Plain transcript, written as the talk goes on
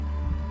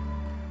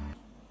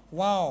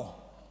Wow.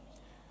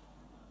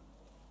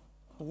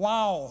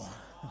 Wow.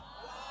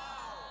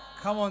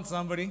 Come on,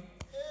 somebody.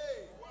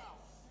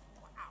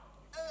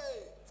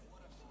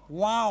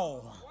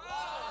 Wow.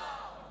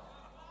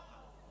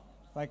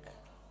 Like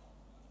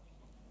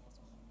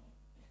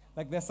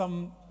there's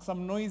some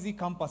noisy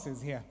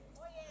campuses here.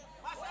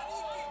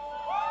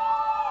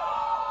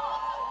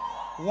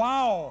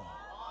 Wow.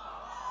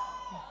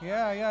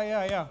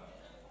 Yeah.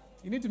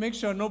 You need to make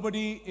sure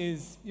nobody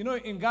is,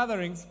 in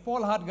gatherings,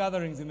 Paul had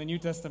gatherings in the New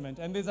Testament,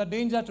 and there's a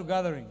danger to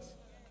gatherings.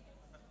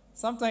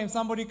 Sometimes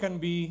somebody can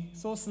be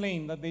so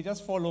slain that they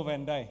just fall over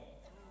and die.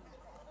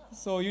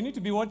 So you need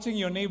to be watching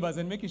your neighbors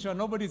and making sure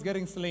nobody's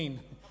getting slain.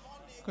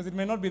 Because it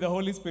may not be the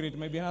Holy Spirit, it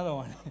may be another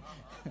one.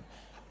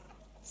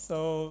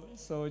 So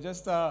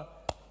just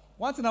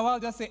once in a while,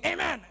 just say,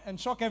 amen, and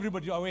shock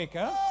everybody awake.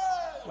 Huh?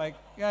 Like,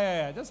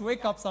 yeah. Just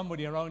wake up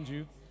somebody around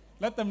you.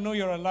 Let them know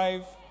you're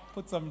alive.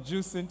 Put some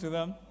juice into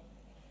them.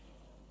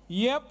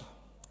 Yep.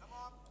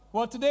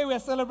 Well, today we are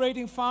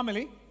celebrating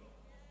family.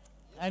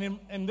 And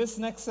in this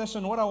next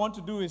session, what I want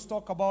to do is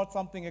talk about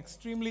something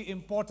extremely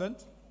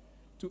important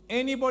to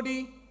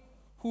anybody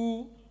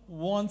who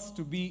wants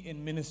to be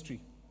in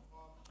ministry.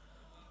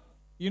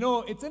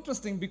 It's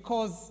interesting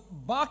because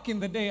back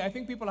in the day, I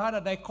think people had a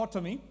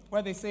dichotomy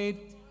where they said,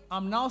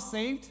 I'm now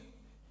saved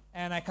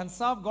and I can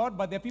serve God,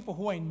 but there are people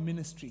who are in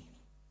ministry.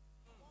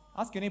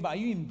 Ask your neighbor, are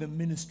you in the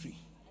ministry?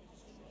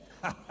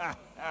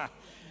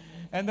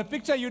 And the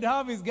picture you'd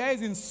have is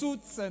guys in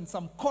suits and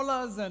some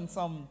collars and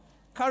some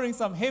carrying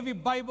some heavy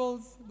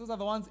Bibles. Those are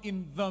the ones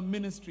in the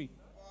ministry.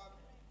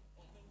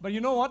 But you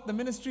know what? The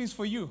ministry is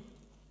for you.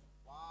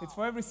 Wow. It's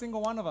for every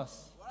single one of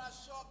us. What a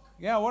shock.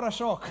 Yeah, what a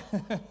shock.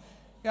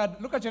 Yeah,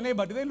 look at your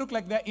neighbor. Do they look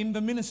like they're in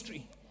the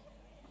ministry?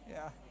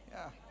 Yeah,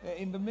 they're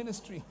in the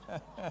ministry.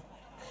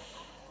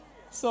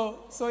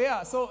 So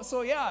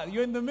yeah,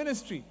 you're in the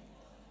ministry.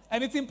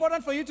 And it's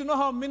important for you to know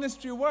how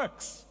ministry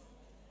works.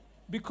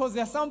 Because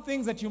there are some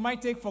things that you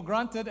might take for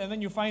granted and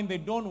then you find they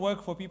don't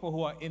work for people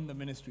who are in the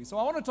ministry. So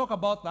I want to talk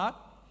about that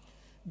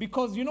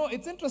because,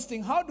 it's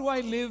interesting. How do I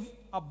live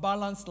a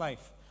balanced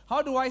life?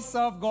 How do I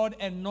serve God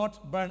and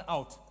not burn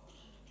out?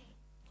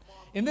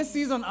 In this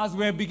season, as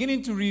we're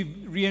beginning to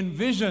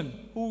re-envision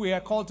who we are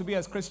called to be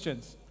as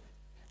Christians,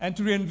 and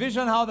to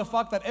re-envision how the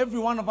fact that every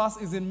one of us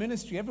is in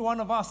ministry, every one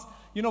of us,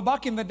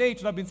 back in the day, it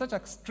would have been such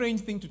a strange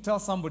thing to tell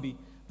somebody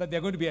that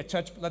they're going to be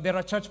that they're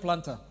a church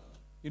planter.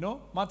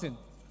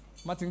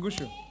 Martin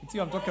Gushu, it's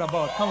you I'm talking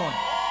about. Come on.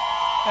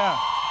 Yeah.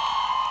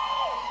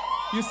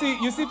 You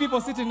see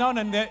people sitting down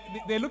and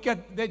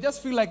they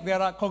just feel like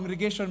they're a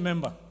congregation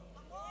member.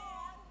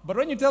 But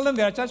when you tell them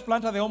they're a church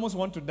planter, they almost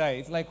want to die.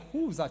 It's like,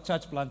 who's a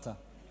church planter?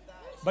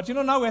 But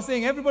now we're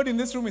saying everybody in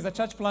this room is a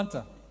church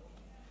planter.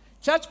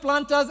 Church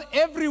planters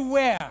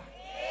everywhere.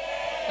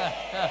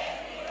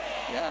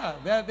 Yeah,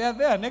 they're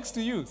there next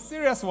to you.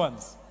 Serious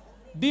ones.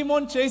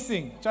 Demon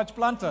chasing, church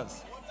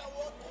planters.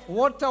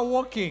 Water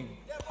walking.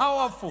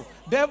 Powerful.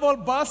 Devil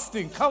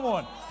busting. Come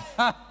on.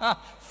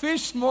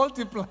 Fish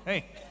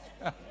multiplying.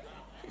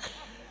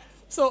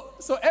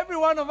 So every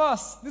one of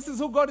us, this is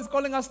who God is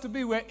calling us to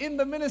be. We're in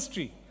the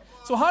ministry.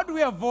 So how do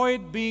we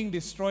avoid being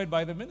destroyed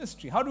by the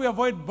ministry? How do we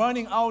avoid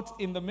burning out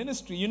in the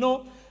ministry?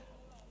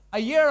 A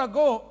year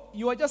ago,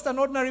 you were just an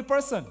ordinary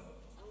person.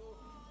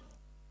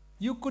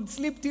 You could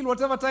sleep till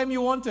whatever time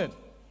you wanted.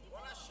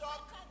 What a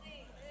shock.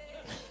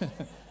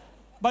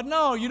 But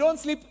now, you don't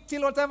sleep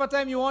till whatever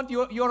time you want.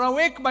 You're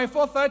awake by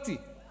 4:30.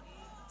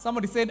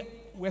 Somebody said,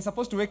 we're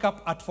supposed to wake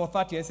up at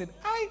 4:30. I said,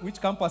 which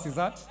campus is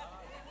that?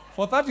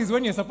 4:30 is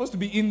when you're supposed to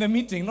be in the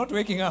meeting, not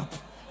waking up.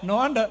 No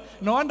wonder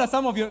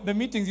some of the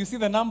meetings, you see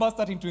the numbers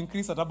starting to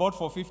increase at about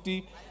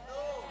 4:50.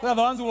 They're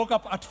the ones who woke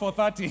up at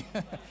 4:30.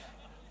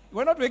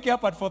 We're not waking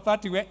up at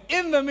 4:30. We're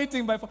in the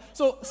meeting by 4.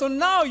 So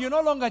now you're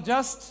no longer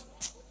just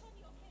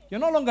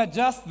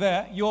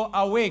there. You're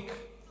awake.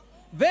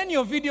 Then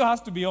your video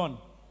has to be on.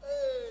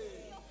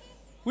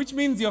 Which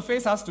means your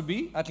face has to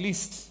be at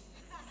least.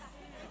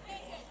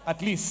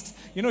 At least.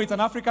 It's an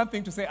African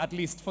thing to say at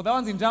least. For the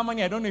ones in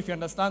Germany, I don't know if you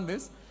understand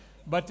this,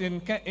 but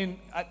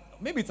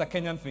maybe it's a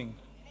Kenyan thing.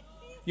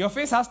 Your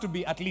face has to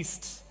be at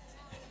least.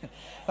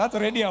 That's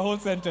already a whole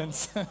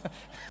sentence.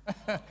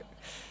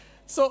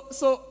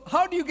 So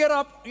how do you get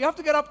up? You have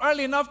to get up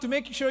early enough to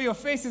make sure your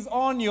face is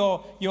on,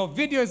 your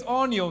video is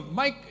on, your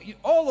mic,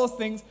 all those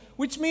things,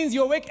 which means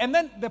you're awake. And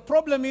then the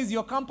problem is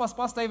your campus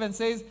pastor even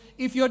says,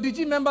 if your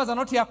DG members are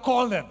not here,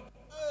 call them.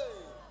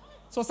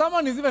 So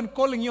someone is even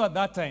calling you at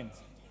that time.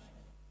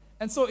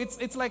 And so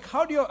it's like,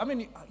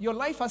 your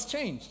life has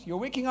changed. You're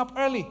waking up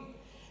early.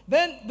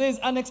 Then there's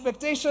an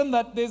expectation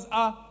that there's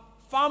a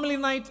family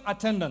night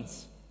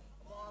attendance.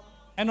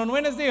 And on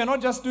Wednesday, you're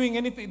not just doing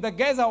anything. The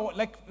guys are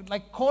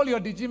like call your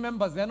DG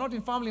members. They're not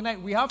in family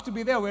night. We have to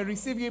be there. We're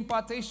receiving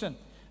impartation.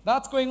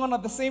 That's going on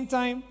at the same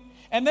time.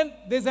 And then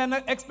there's an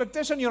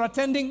expectation you're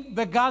attending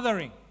the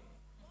gathering.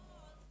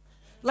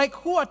 Like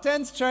who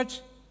attends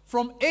church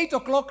from 8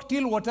 o'clock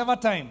till whatever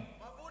time?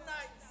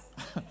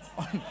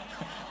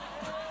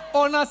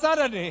 on a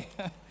Saturday.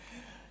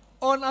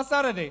 On a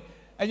Saturday.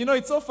 And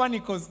it's so funny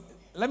because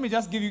let me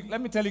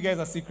tell you guys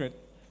a secret.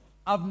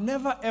 I've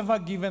never ever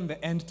given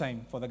the end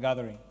time for the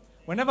gathering.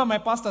 Whenever my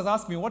pastors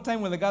ask me, what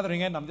time will the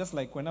gathering end? I'm just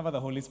like, whenever the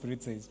Holy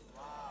Spirit says.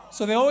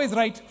 So they always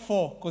write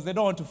 4 because they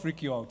don't want to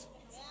freak you out.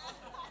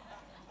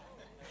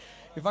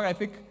 In fact, I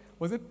think,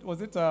 was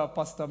it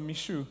Pastor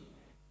Mishu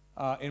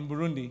in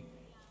Burundi?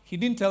 He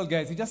didn't tell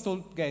guys. He just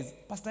told guys,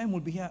 Pastor M will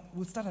be here.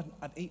 We'll start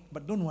at 8,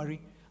 but don't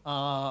worry.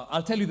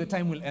 I'll tell you the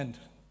time will end.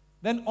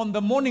 Then on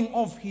the morning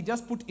of, he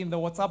just put in the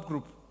WhatsApp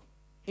group,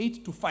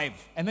 8 to 5.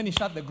 And then he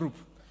shut the group.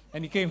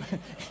 And he came.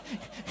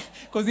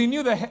 Because he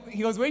knew that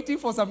he was waiting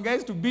for some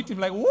guys to beat him.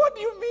 Like, what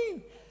do you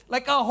mean?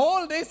 Like a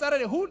whole day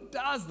Saturday. Who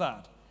does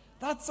that?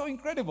 That's so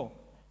incredible.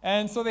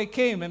 And so they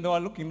came and they were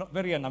looking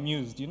very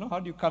unamused. You know, how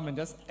do you come and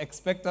just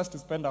expect us to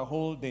spend a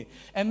whole day?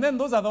 And then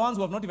those are the ones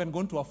who have not even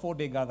gone to a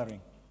 4-day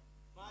gathering.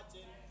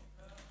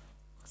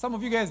 Some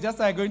of you guys just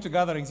are going to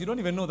gatherings. You don't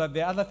even know that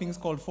there are other things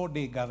called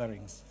 4-day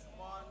gatherings.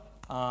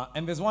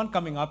 And there's one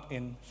coming up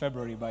in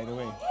February, by the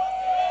way.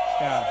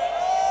 Yeah.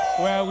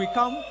 Where we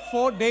come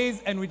 4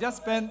 days and we just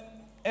spend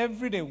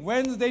every day,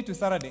 Wednesday to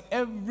Saturday,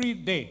 every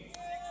day.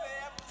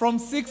 From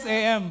 6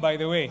 a.m., by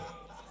the way.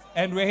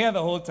 And we're here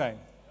the whole time.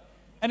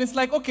 And it's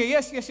like, okay,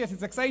 yes,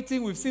 it's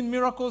exciting. We've seen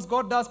miracles.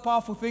 God does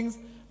powerful things.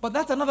 But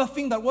that's another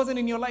thing that wasn't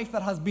in your life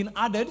that has been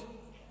added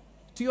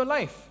to your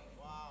life.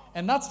 Wow.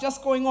 And that's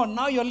just going on.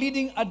 Now you're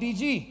leading a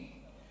DG.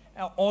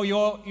 Or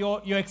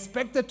you're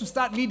expected to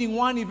start leading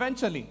one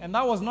eventually. And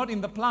that was not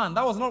in the plan.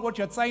 That was not what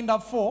you had signed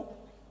up for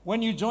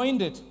when you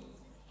joined it.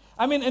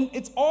 I mean, and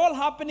it's all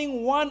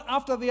happening one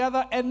after the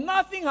other, and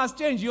nothing has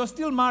changed. You're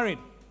still married.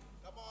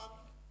 Come on.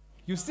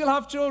 You still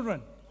have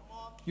children. Come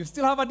on. You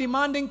still have a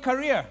demanding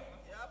career.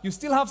 Yep. You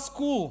still have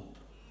school.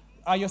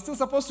 You're still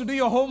supposed to do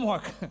your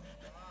homework. Wow.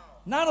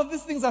 None of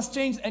these things has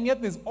changed, and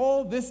yet there's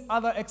all this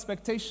other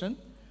expectation.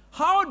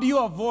 How do you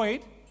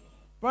avoid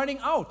burning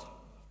out?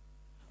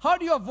 How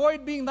do you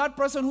avoid being that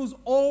person who's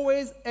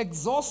always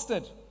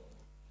exhausted?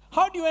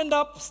 How do you end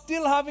up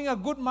still having a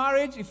good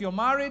marriage if you're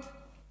married?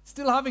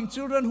 Still having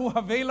children who are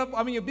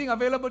available, you're being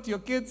available to your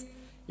kids,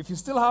 if you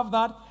still have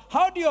that.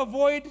 How do you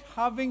avoid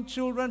having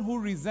children who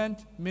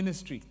resent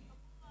ministry?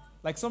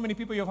 Like so many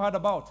people you've heard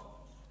about,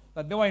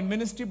 that they were in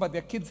ministry, but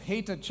their kids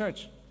hated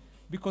church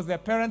because their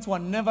parents were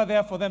never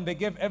there for them. They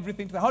gave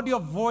everything to them. How do you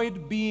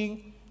avoid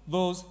being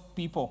those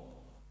people?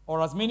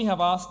 Or as many have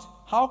asked,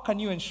 how can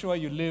you ensure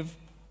you live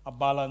a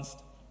balanced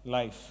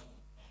life?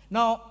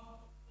 Now,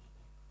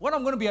 what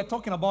I'm going to be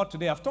talking about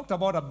today, I've talked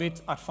about a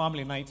bit at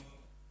family night,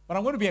 but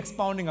I'm going to be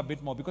expounding a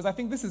bit more because I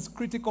think this is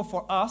critical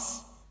for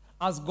us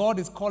as God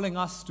is calling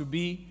us to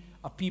be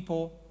a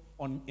people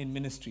in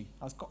ministry,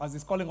 as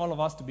He's calling all of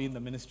us to be in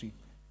the ministry.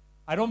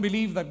 I don't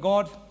believe that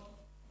God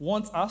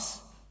wants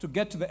us to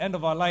get to the end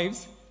of our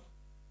lives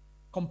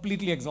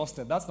completely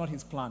exhausted. That's not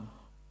His plan.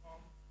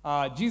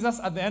 Jesus,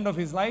 at the end of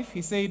His life,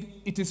 He said,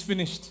 "It is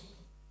finished."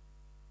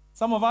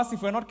 Some of us,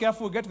 if we're not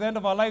careful, get to the end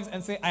of our lives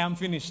and say, "I am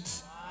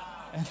finished."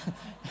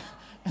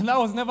 And that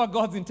was never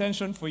God's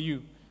intention for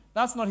you.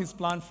 That's not His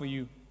plan for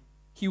you.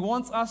 He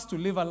wants us to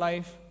live a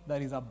life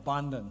that is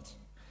abundant.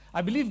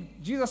 I believe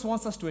Jesus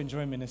wants us to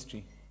enjoy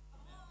ministry.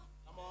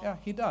 Yeah,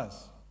 He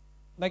does.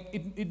 Like,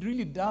 it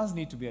really does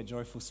need to be a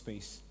joyful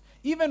space.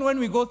 Even when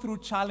we go through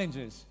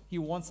challenges, He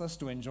wants us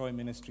to enjoy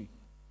ministry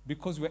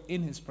because we're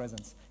in His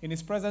presence. In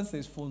His presence,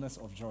 there's fullness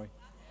of joy.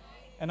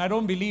 And I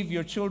don't believe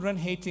your children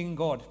hating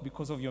God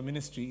because of your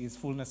ministry is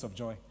fullness of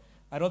joy.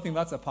 I don't think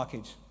that's a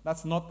package.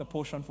 That's not the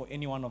portion for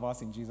any one of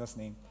us in Jesus'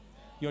 name.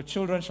 Your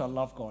children shall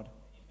love God.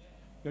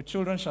 Your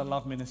children shall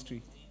love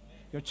ministry.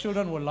 Your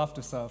children will love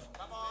to serve.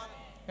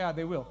 Yeah,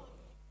 they will.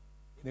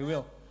 They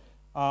will.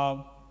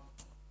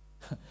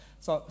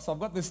 So I've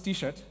got this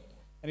T-shirt,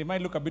 and it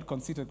might look a bit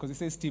conceited because it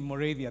says Team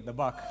Moravi at the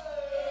back.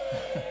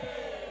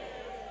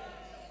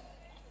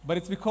 But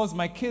it's because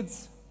my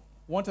kids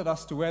wanted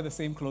us to wear the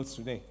same clothes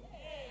today.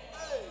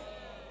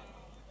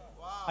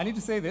 I need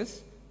to say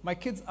this. My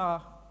kids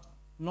are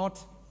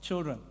not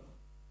children.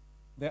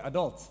 They're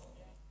adults.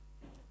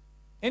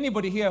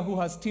 Anybody here who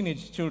has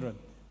teenage children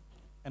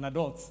and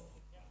adults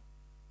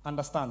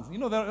understands. You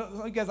know,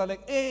 some guys are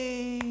like,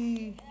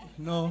 hey.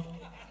 No,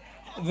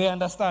 they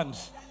understand.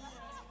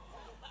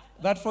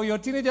 That for your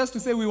teenagers to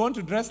say, we want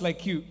to dress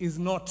like you, is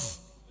not.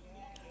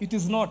 It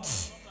is not.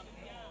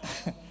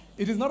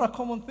 It is not a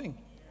common thing.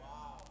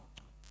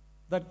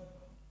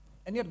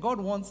 And yet God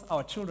wants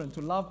our children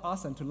to love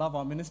us and to love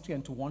our ministry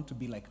and to want to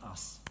be like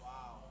us.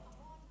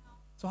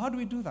 So how do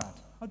we do that?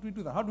 How do we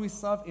do that? How do we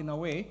serve in a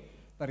way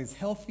that is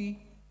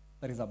healthy,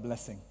 that is a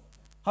blessing?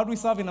 How do we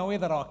serve in a way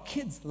that our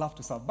kids love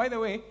to serve? By the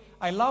way,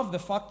 I love the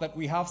fact that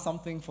we have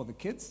something for the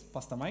kids,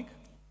 Pastor Mike.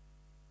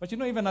 But you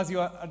know, even as you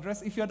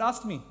address, if you had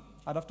asked me,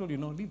 I'd have told you,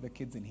 no, leave the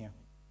kids in here.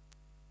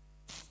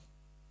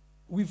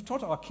 We've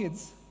taught our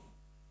kids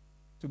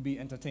to be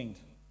entertained.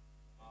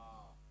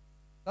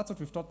 That's what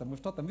we've taught them.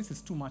 We've taught them this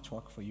is too much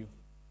work for you.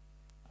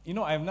 You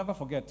know, I'll never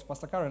forget,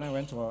 Pastor Karen and I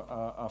went to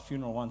a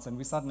funeral once, and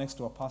we sat next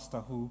to a pastor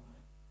who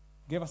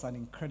gave us an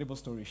incredible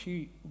story.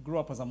 She grew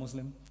up as a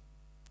Muslim.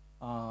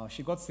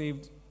 She got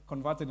saved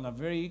converted in a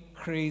very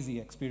crazy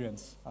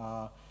experience.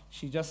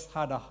 She just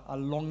had a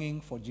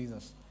longing for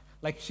Jesus.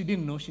 Like she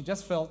didn't know, she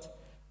just felt,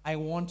 I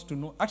want to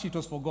know. Actually, it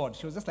was for God.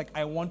 She was just like,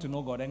 I want to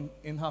know God. And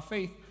in her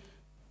faith,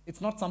 it's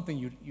not something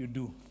you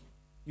do.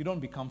 You don't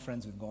become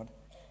friends with God.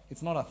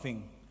 It's not a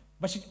thing.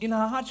 But in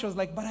her heart, she was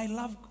like, but I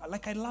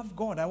love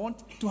God. I want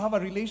to have a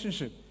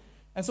relationship.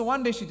 And so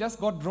one day she just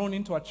got drawn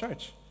into a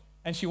church.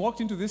 And she walked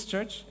into this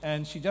church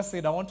and she just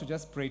said, I want to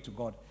just pray to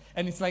God.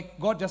 And it's like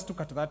God just took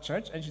her to that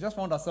church and she just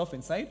found herself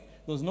inside.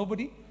 There was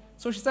nobody.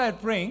 So she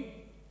started praying.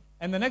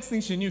 And the next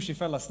thing she knew, she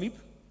fell asleep.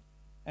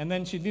 And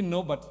then she didn't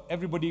know, but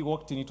everybody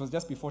walked in. It was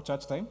just before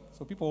church time.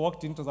 So people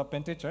walked in. It was a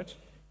Pente church.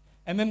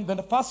 And then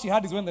the first she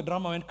had is when the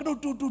drummer went,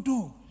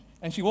 do.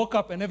 And she woke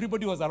up and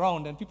everybody was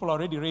around and people are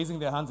already raising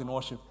their hands in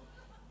worship.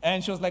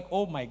 And she was like,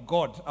 oh my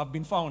God, I've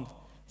been found.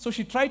 So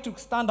she tried to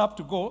stand up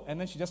to go and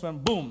then she just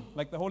went boom,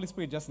 like the Holy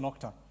Spirit just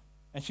knocked her.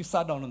 And she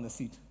sat down on the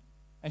seat.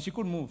 And she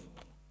couldn't move.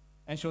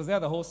 And she was there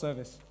the whole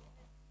service.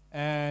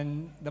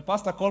 And the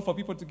pastor called for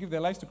people to give their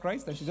lives to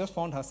Christ and she just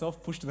found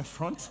herself pushed to the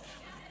front.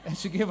 And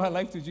she gave her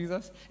life to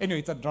Jesus. Anyway,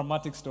 it's a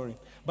dramatic story.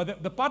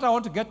 But the part I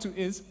want to get to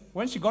is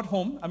when she got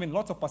home,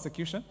 lots of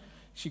persecution.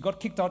 She got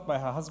kicked out by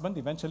her husband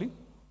eventually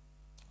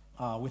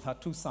with her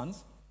 2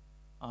 sons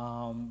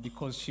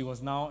because she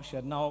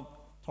had now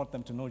taught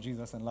them to know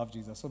Jesus and love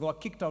Jesus. So they were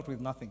kicked out with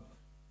nothing.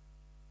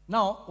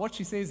 Now, what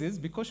she says is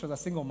because she was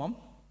a single mom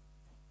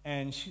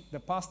and the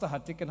pastor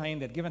had taken her in,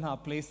 they'd given her a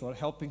place or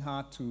helping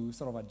her to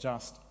sort of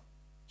adjust.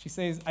 She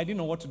says, I didn't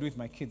know what to do with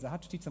my kids. I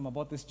had to teach them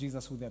about this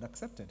Jesus who they had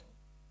accepted.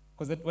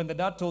 Because when the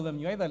dad told them,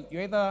 you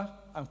either,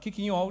 I'm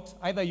kicking you out,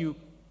 either you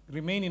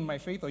remain in my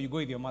faith or you go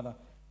with your mother.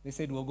 They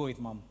said, we'll go with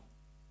mom.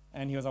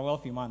 And he was a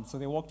wealthy man. So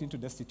they walked into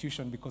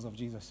destitution because of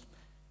Jesus.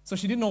 So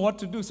she didn't know what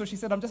to do. So she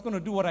said, I'm just going to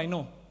do what I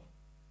know.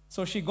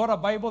 So she got a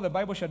Bible, the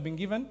Bible she had been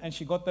given, and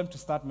she got them to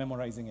start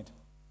memorizing it.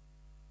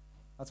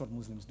 That's what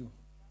Muslims do.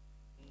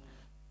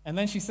 And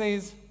then she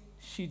says,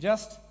 she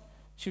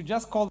would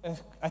just call,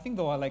 I think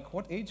they were like,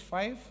 what age?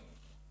 5?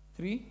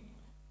 3?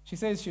 She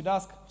says she'd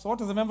ask, so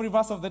what is the memory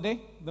verse of the day?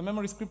 The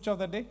memory scripture of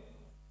the day?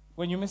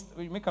 When you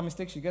make a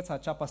mistake, she gets her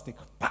chopper stick.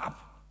 Pop!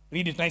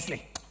 Read it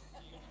nicely.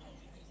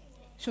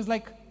 She was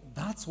like,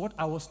 that's what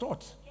I was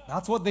taught.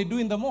 That's what they do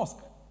in the mosque.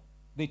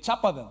 They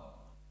chopper them.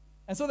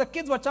 And so the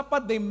kids were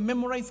choppered, they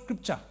memorized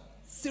scripture.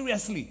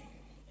 Seriously.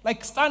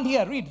 Like, stand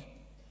here, read.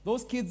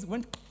 Those kids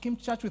came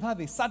to church with her,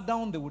 they sat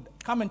down, they would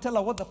come and tell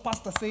her what the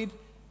pastor said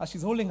as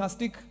she's holding her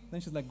stick. Then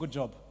she's like, good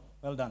job.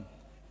 Well done.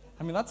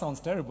 That sounds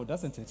terrible,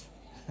 doesn't it?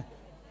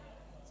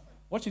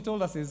 What she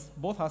told us is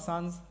both her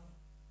sons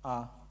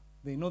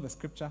they know the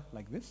scripture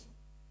like this.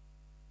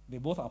 They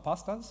both are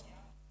pastors.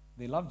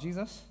 They love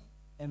Jesus.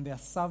 And they are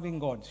serving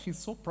God. She's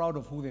so proud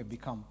of who they've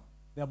become.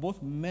 They are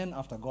both men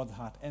after God's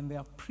heart. And they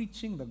are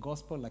preaching the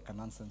gospel like a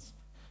nonsense.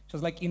 She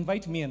was like,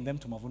 invite me and them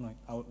to Mavuno.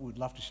 I would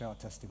love to share our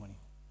testimony.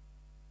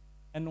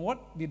 And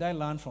what did I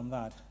learn from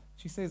that?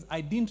 She says,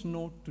 I didn't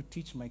know to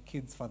teach my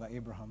kids Father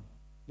Abraham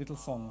little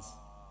songs.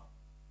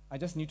 I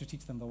just need to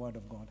teach them the word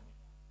of God.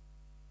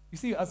 You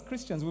see, as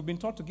Christians, we've been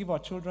taught to give our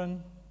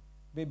children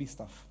baby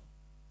stuff.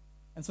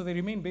 And so they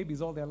remain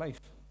babies all their life.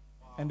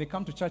 And they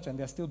come to church and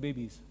they're still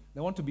babies.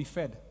 They want to be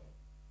fed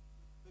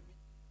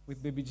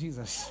with baby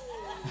Jesus.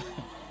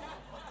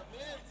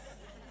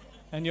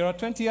 And you're a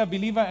 20-year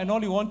believer and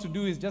all you want to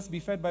do is just be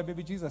fed by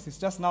baby Jesus. It's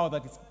just now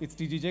that it's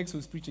TG Jakes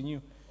who's preaching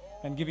you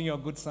and giving you a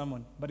good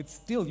sermon. But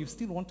you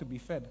still want to be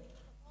fed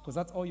because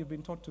that's all you've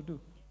been taught to do.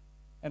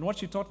 And what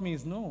she taught me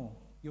is, no,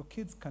 your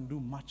kids can do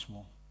much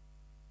more.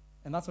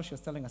 And that's what she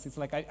was telling us. It's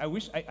like,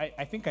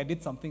 I think I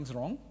did some things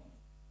wrong,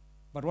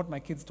 but what my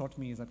kids taught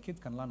me is that kids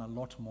can learn a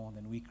lot more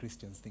than we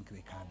Christians think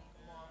they can.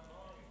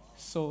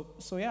 So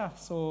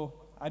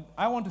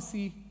I want to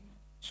see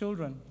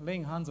children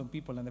laying hands on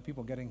people and the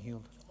people getting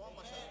healed.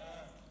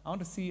 I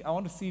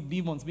want to see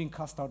demons being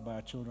cast out by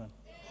our children.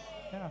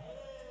 Yeah.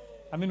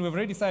 We've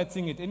already started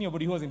seeing it.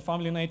 Anybody who was in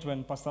family night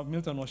when Pastor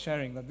Milton was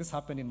sharing that this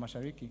happened in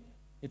Mashariki.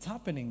 It's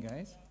happening,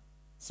 guys.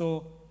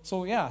 So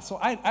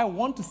I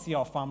want to see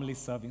our families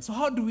serving. So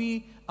how do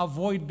we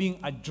avoid being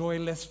a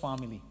joyless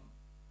family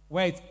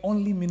where it's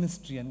only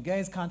ministry and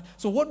guys can't?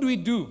 So what do we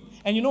do?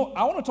 And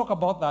I want to talk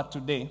about that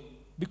today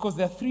because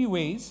there are 3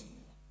 ways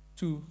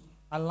to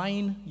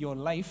align your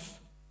life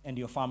and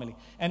your family.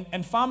 And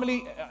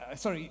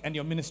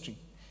your ministry.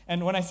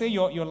 And when I say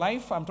your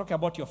life, I'm talking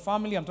about your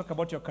family, I'm talking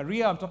about your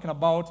career, I'm talking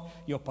about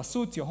your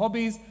pursuits, your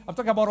hobbies, I'm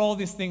talking about all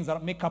these things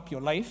that make up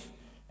your life.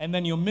 And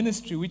then your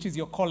ministry, which is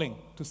your calling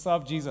to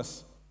serve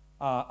Jesus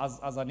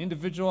as an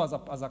individual,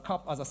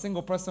 as a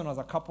single person, as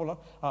a couple.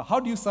 How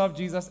do you serve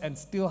Jesus and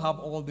still have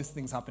all these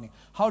things happening?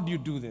 How do you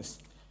do this?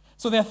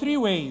 So there are 3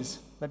 ways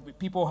that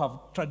people have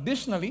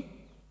traditionally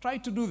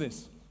tried to do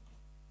this.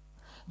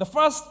 The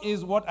first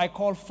is what I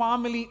call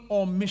family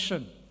or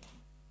mission.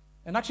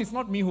 And actually, it's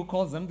not me who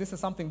calls them. This is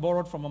something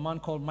borrowed from a man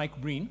called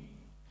Mike Breen.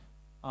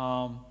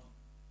 And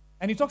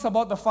he talks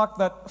about the fact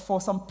that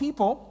for some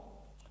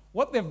people,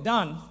 what they've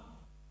done,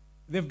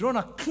 they've drawn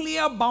a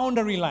clear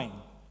boundary line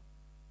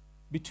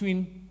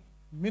between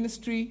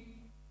ministry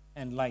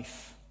and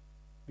life.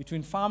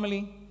 between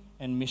family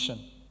and mission.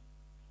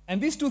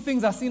 And these two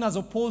things are seen as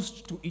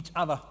opposed to each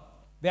other.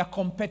 They are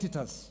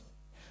competitors.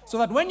 So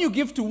that when you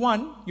give to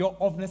one, you're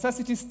of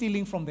necessity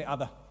stealing from the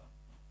other.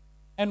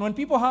 And when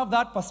people have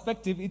that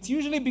perspective, it's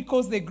usually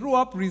because they grew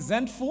up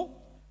resentful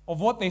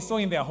of what they saw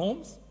in their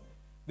homes.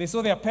 They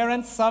saw their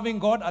parents serving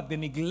God at the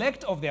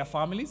neglect of their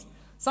families.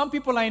 Some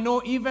people I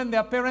know, even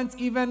their parents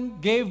even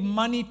gave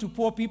money to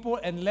poor people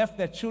and left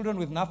their children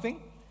with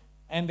nothing.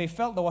 And they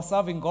felt they were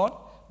serving God,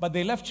 but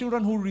they left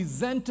children who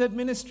resented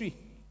ministry.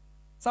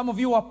 Some of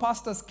you are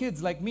pastors'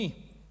 kids like me.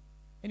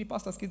 Any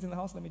pastors' kids in the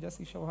house? Let me just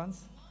see, show of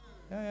hands.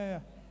 Yeah.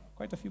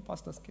 Quite a few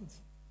pastors' kids.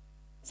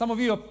 Some of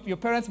you, your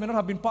parents may not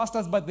have been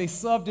pastors, but they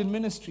served in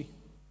ministry.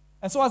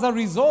 And so as a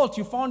result,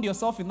 you found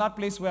yourself in that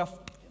place where,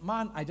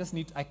 man,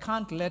 I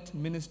can't let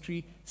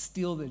ministry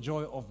steal the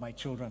joy of my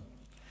children.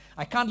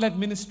 I can't let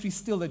ministry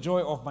steal the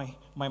joy of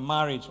my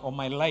marriage or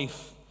my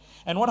life.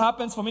 And what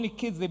happens for many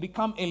kids, they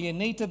become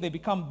alienated, they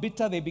become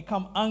bitter, they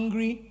become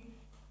angry.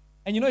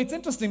 And it's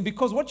interesting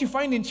because what you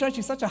find in church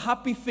is such a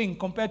happy thing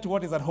compared to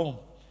what is at home.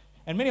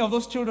 And many of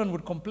those children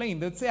would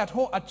complain. They'd say at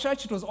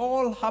church it was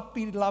all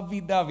happy,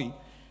 lovey-dovey.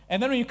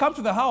 And then when you come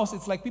to the house,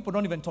 it's like people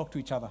don't even talk to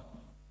each other.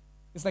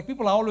 It's like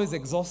people are always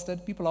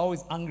exhausted, people are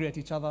always angry at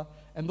each other,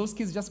 and those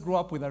kids just grow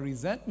up with a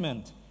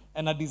resentment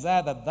and a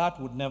desire that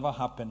would never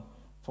happen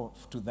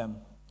to them.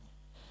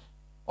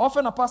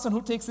 Often a person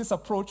who takes this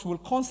approach will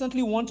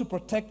constantly want to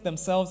protect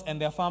themselves and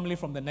their family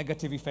from the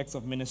negative effects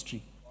of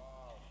ministry.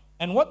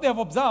 And what they have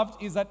observed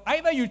is that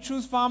either you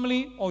choose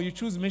family or you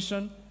choose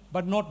mission,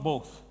 but not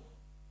both.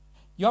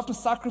 You have to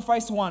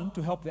sacrifice one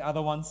to help the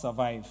other one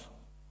survive.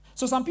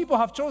 So some people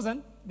have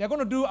chosen, I'm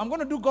going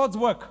to do God's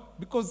work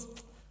because,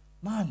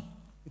 man,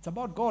 it's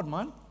about God,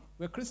 man.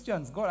 We're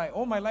Christians. God, I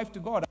owe my life to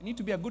God. I need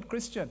to be a good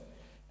Christian.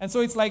 And so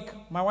it's like,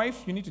 my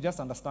wife, you need to just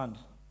understand.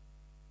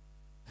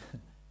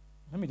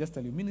 Let me just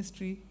tell you,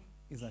 ministry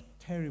is a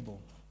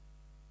terrible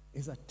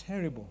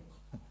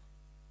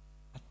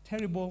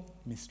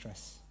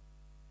mistress.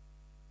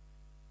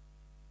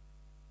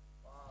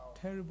 Wow.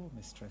 Terrible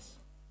mistress.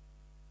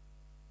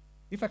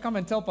 If I come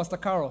and tell Pastor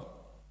Carol,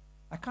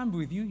 I can't be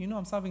with you,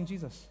 I'm serving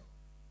Jesus.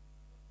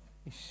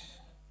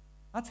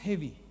 That's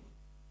heavy.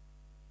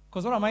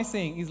 Because what am I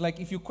saying is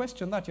like, if you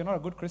question that, you're not a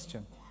good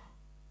Christian.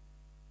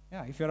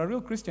 Yeah, if you're a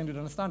real Christian, you'd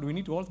understand we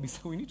need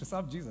to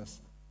serve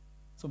Jesus.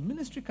 So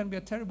ministry can be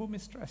a terrible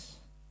mistress.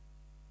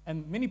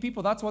 And many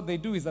people, that's what they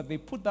do, is that they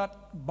put that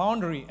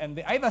boundary and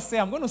they either say,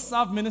 I'm going to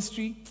serve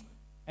ministry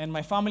and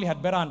my family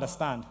had better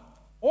understand.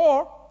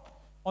 Or,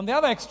 on the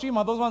other extreme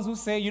are those ones who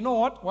say, you know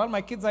what, while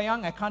my kids are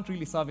young, I can't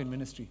really serve in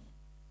ministry.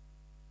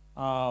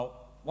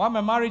 While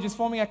my marriage is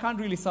forming, I can't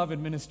really serve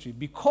in ministry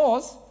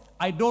because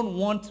I don't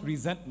want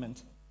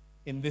resentment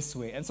in this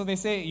way. And so they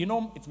say,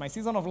 it's my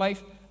season of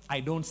life, I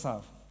don't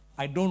serve.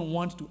 I don't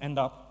want to end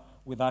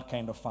up with that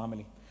kind of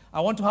family. I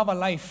want to have a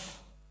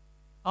life.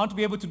 I want to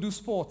be able to do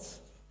sports.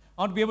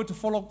 I want to be able to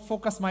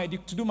focus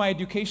to do my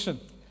education.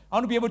 I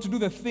want to be able to do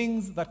the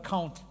things that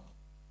count.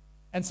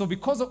 And so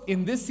because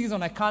in this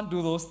season I can't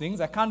do those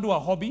things, I can't do a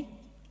hobby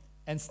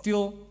and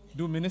still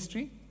do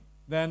ministry,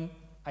 then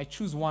I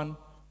choose one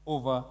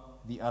over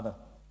the other.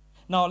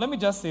 Now, let me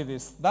just say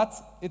this.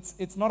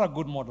 It's not a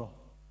good model.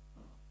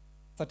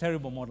 It's a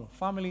terrible model.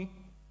 Family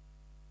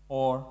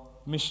or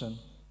mission,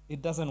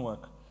 it doesn't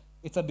work.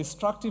 It's a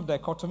destructive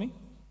dichotomy,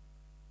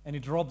 and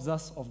it robs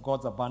us of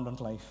God's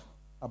abundant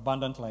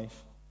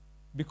life.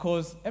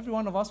 Because every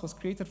one of us was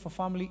created for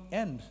family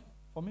and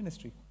for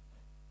ministry.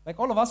 Like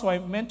all of us were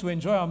meant to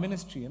enjoy our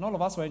ministry, and all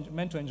of us were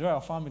meant to enjoy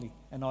our family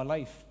and our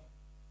life.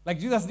 Like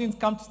Jesus didn't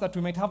come so that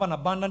we might have an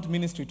abundant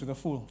ministry to the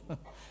full.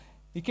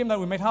 He came that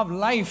we might have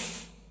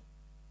life,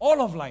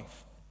 all of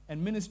life,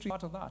 and ministry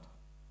part of that.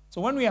 So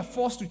when we are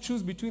forced to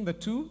choose between the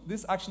two,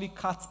 this actually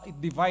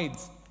it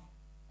divides,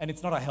 and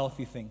it's not a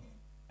healthy thing.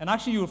 And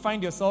actually you will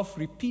find yourself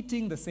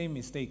repeating the same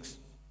mistakes.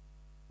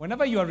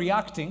 Whenever you are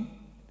reacting,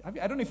 I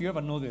don't know if you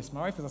ever know this, my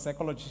wife is a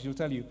psychologist, she'll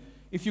tell you,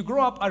 if you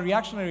grow up a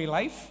reactionary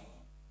life,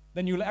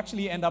 then you'll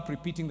actually end up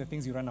repeating the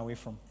things you run away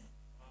from.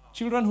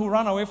 Children who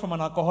run away from an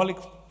alcoholic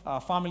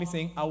family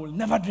saying, I will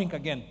never drink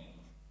again.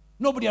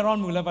 Nobody around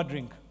me will ever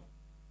drink.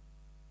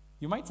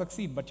 You might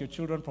succeed, but your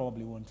children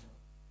probably won't.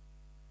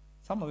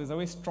 Some of these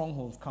always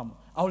strongholds come.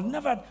 I will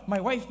never,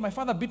 my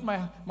father beat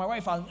my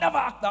wife, I'll never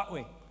act that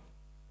way.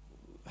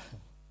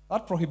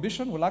 That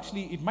prohibition will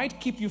actually, it might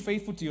keep you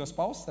faithful to your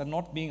spouse and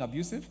not being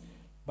abusive,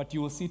 but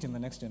you will see it in the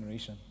next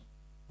generation.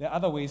 There are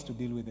other ways to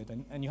deal with it,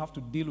 and you have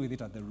to deal with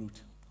it at the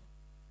root.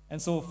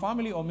 And so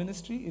family or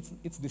ministry,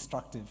 it's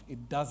destructive.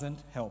 It doesn't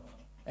help.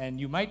 And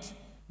you might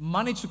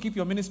manage to keep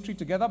your ministry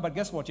together, but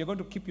guess what? You're going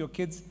to keep your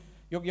kids,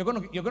 you're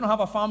going to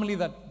have a family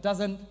that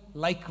doesn't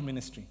like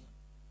ministry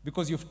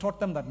because you've taught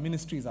them that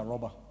ministry is a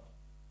robber.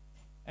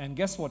 And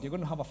guess what? You're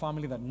going to have a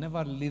family that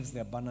never lives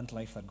the abundant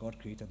life that God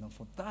created them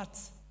for.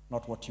 That's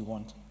not what you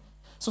want.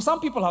 So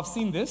some people have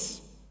seen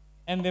this,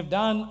 and they've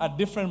done a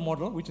different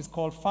model, which is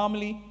called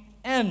family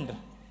and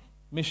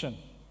mission.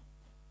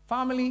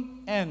 Family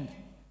and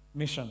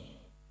mission.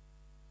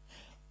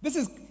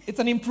 It's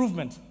an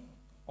improvement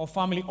or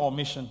family or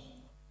mission.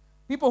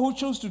 People who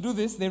choose to do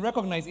this, they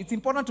recognize it's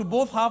important to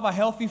both have a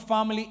healthy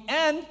family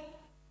and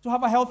to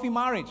have a healthy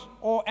marriage,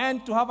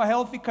 and to have a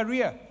healthy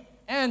career,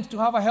 and to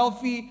have a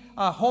healthy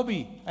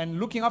hobby and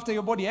looking after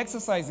your body,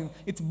 exercising.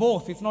 It's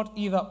both. It's not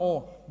either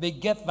or. They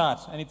get that,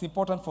 and it's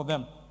important for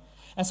them.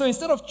 And so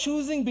instead of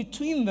choosing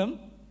between them,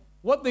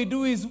 what they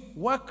do is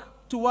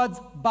work towards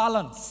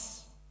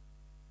balance.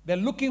 They're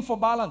looking for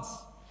balance.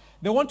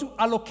 They want to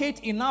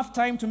allocate enough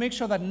time to make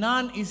sure that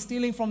none is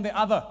stealing from the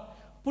other.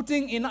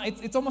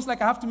 It's almost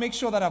like I have to make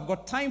sure that I've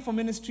got time for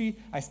ministry,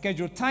 I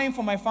schedule time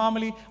for my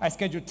family, I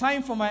schedule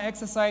time for my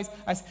exercise,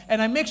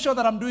 and I make sure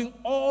that I'm doing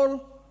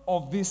all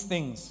of these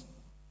things.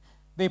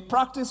 They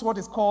practice what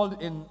is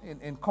called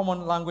in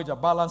common language a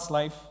balanced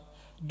life,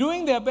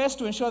 doing their best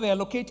to ensure they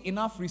allocate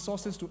enough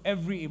resources to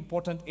every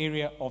important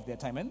area of their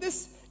time. And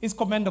this is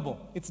commendable.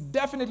 It's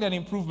definitely an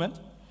improvement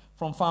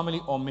from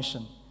family or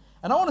mission.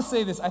 And I want to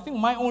say this, I think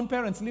my own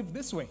parents lived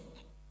this way.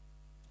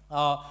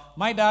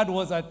 My dad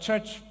was a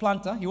church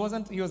planter. He was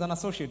an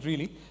associate,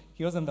 really.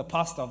 He wasn't the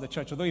pastor of the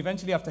church, although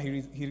eventually after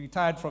he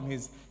retired from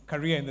his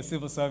career in the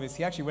civil service,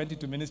 he actually went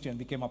into ministry and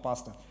became a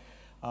pastor.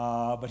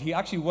 But he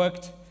actually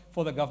worked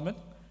for the government.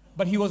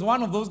 But he was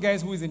one of those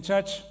guys who is in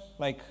church,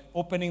 like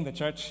opening the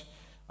church.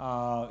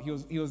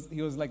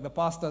 He was like the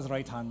pastor's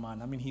right-hand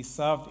man. I mean, he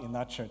served in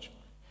that church.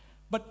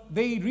 But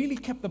they really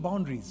kept the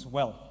boundaries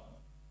well.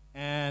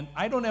 And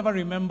I don't ever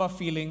remember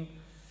feeling,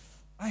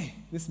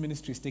 this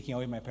ministry is taking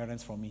away my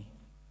parents from me.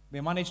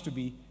 They managed to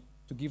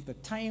give the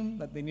time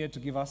that they needed to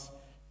give us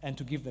and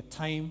to give the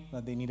time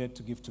that they needed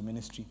to give to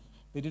ministry.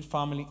 They did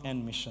family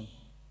and mission.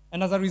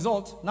 And as a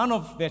result, none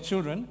of their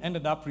children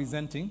ended up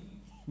resenting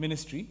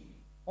ministry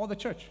or the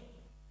church.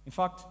 In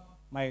fact,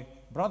 my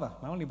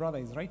only brother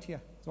is right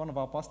here. He's one of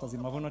our pastors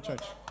in Mavuno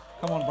Church.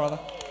 Come on, brother.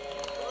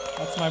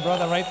 That's my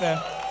brother right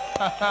there.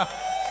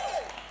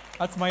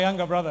 That's my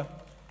younger brother.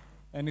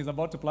 And he's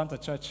about to plant a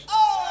church.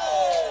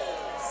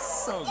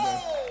 So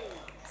good.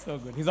 So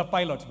good. He's a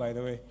pilot, by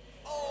the way.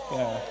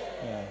 Yeah.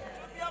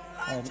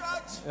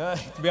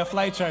 To be a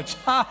fly church.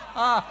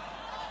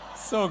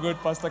 So good,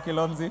 Pastor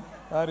Kilonzi.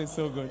 That is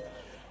so good.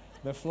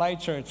 The fly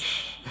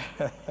church.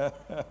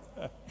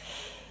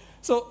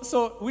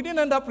 So we didn't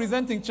end up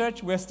resenting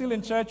church. We're still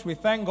in church. We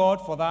thank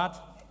God for that.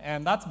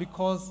 And that's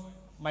because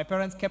my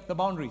parents kept the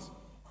boundaries.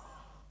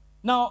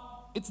 Now,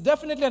 it's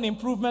definitely an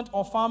improvement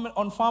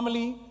on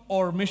family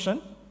or mission.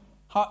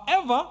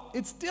 However,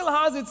 it still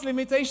has its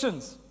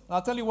limitations.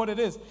 I'll tell you what it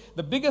is.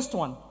 The biggest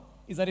one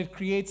is that it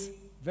creates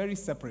very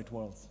separate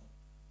worlds.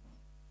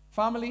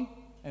 Family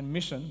and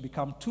mission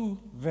become two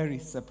very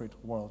separate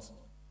worlds.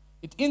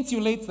 It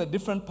insulates the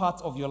different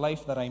parts of your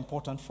life that are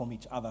important from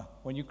each other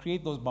when you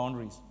create those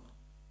boundaries.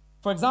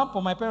 For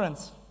example, my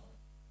parents,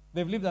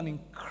 they've lived an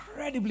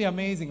incredibly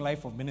amazing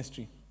life of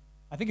ministry.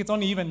 I think it's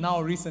only even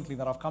now recently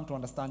that I've come to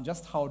understand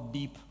just how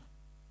deep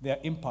their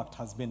impact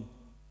has been.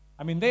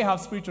 I mean, they have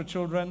spiritual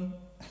children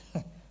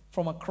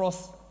from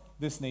across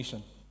this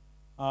nation.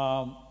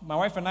 My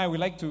wife and I, we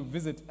like to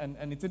visit,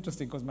 and it's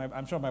interesting because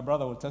I'm sure my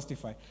brother will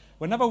testify.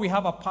 Whenever we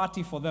have a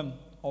party for them,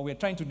 or we're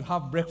trying to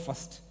have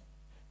breakfast,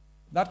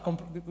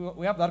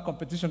 we have that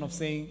competition of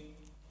saying,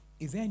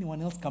 is there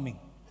anyone else coming?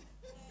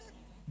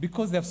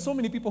 Because there are so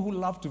many people who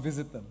love to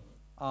visit them.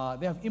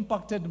 They have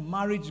impacted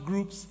marriage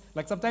groups.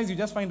 Like sometimes you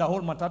just find a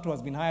whole matatu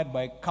has been hired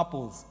by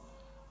couples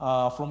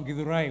from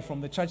Githurai,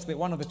 from the church,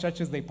 one of the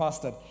churches they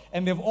pastored.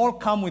 And they've all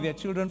come with their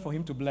children for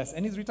him to bless.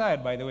 And he's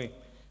retired, by the way.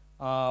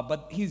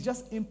 But he's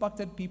just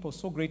impacted people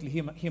so greatly,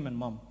 him and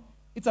mom.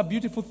 It's a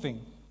beautiful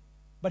thing.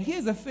 But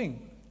here's the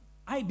thing.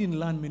 I didn't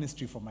learn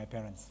ministry from my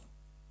parents.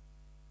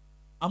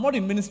 I'm not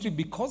in ministry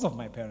because of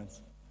my parents.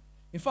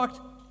 In fact,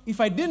 if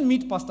I didn't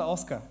meet Pastor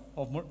Oscar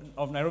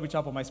of Nairobi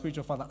Chapel, my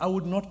spiritual father, I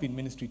would not be in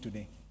ministry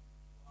today.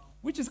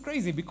 Which is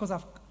crazy because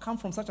I've come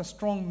from such a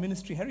strong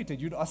ministry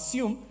heritage. You'd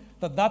assume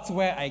that that's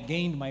where I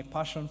gained my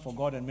passion for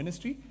God and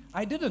ministry.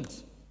 I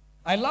didn't.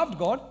 I loved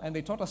God, and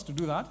they taught us to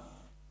do that.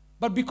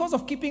 But because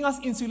of keeping us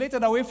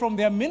insulated away from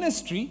their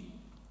ministry,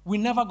 we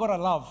never got a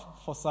love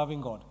for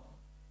serving God.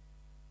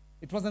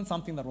 It wasn't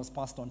something that was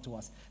passed on to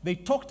us. They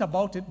talked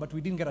about it, but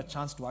we didn't get a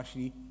chance to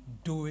actually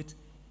do it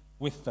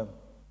with them.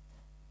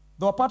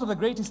 They were part of the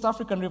Great East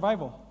African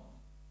Revival.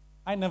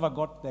 I never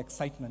got the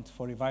excitement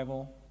for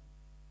revival,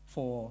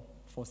 for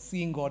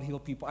seeing God heal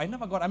people.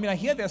 I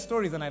hear their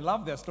stories and I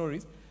love their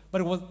stories,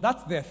 but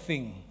that's their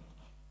thing.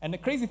 And the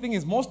crazy thing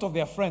is most of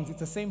their friends, it's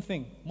the same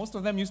thing. Most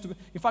of them used to go,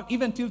 in fact,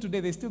 even till today,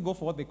 they still go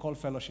for what they call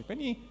fellowship.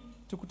 Any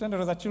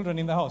tukutendera as children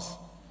in the house?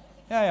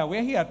 Yeah,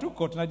 we're here.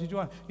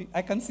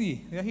 I can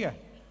see, they're here.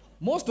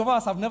 Most of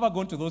us have never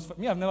gone to those,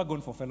 I've never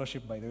gone for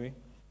fellowship, by the way.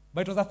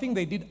 But it was a thing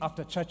they did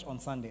after church on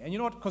Sunday. And you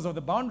know what? Because of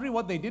the boundary,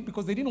 what they did,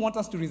 because they didn't want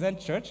us to resent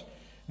church,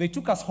 they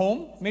took us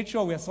home, made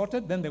sure we were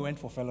sorted, then they went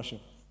for fellowship.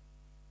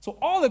 So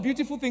all the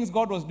beautiful things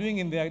God was doing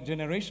in their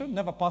generation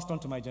never passed on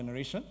to my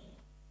generation.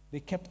 They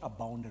kept a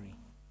boundary.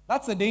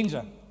 That's the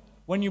danger.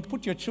 When you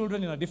put your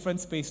children in a different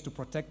space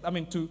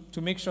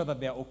to make sure that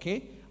they're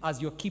okay,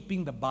 as you're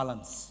keeping the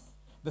balance.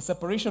 The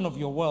separation of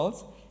your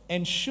worlds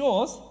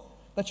ensures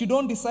that you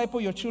don't disciple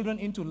your children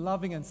into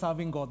loving and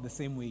serving God the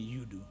same way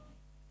you do.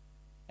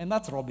 And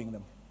that's robbing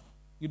them.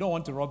 You don't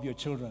want to rob your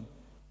children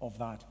of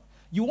that.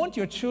 You want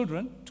your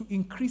children to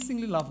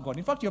increasingly love God.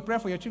 In fact, your prayer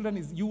for your children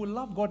is, you will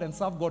love God and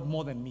serve God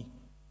more than me.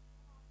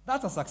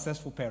 That's a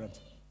successful parent.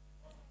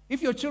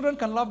 If your children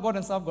can love God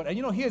and serve God,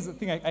 and here's the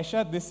thing, I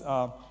shared this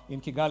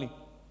in Kigali.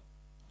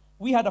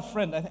 We had a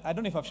friend, I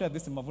don't know if I've shared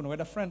this in Mavuno, we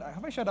had a friend,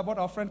 have I shared about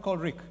our friend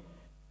called Rick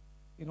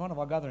in one of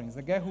our gatherings,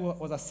 a guy who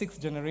was a 6th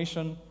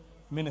generation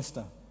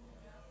minister,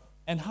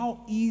 and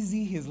how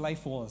easy his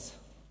life was.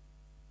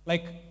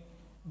 Like,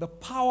 the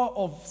power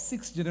of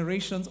 6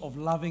 generations of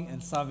loving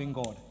and serving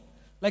God.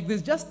 Like,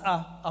 there's just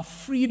a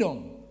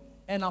freedom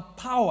and a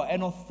power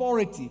and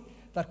authority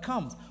that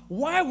comes.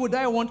 Why would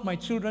I want my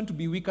children to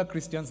be weaker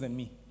Christians than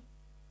me?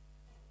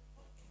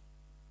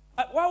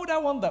 Why would I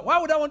want that? Why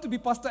would I want to be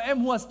Pastor M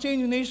who has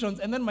changed nations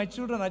and then my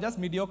children are just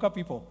mediocre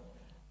people?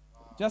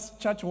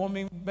 Just church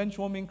warming, bench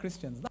warming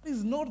Christians. That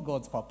is not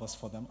God's purpose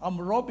for them. I'm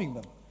robbing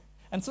them.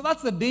 And so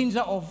that's the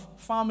danger of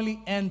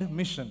family and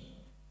mission.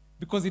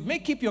 Because it may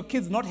keep your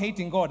kids not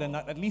hating God and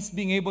at least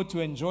being able to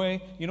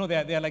enjoy,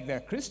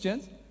 they're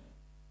Christians,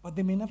 but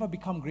they may never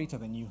become greater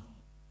than you.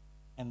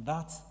 And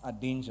that's a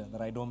danger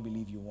that I don't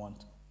believe you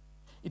want.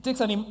 It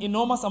takes an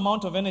enormous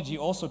amount of energy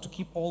also to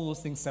keep all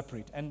those things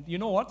separate. And you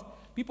know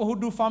what? People who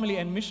do family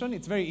and mission,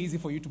 it's very easy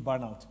for you to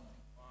burn out.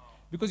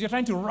 Because you're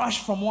trying to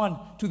rush from one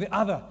to the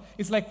other.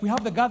 It's like we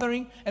have the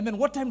gathering, and then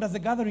what time does the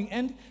gathering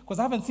end? Because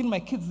I haven't seen my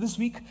kids this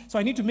week, so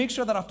I need to make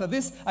sure that after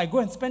this, I go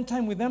and spend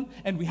time with them,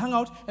 and we hang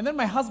out. And then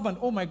my husband,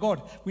 oh my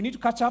God, we need to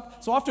catch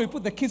up. So after we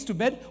put the kids to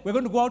bed, we're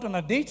going to go out on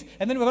a date,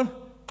 and then by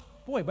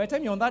the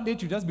time you're on that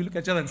date, you just be looking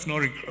at each other and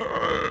snoring.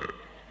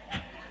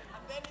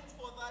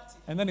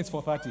 And then it's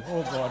 4:30.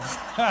 Oh God.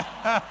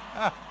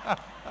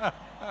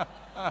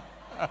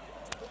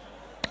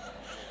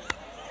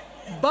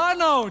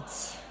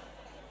 Burnout.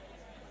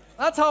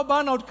 That's how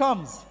burnout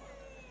comes.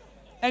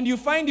 And you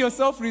find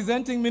yourself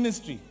resenting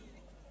ministry.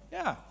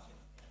 Yeah.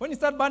 When you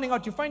start burning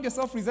out, you find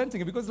yourself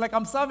resenting it because it's like,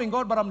 I'm serving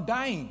God, but I'm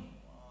dying.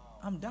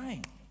 I'm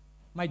dying.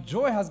 My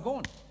joy has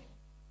gone.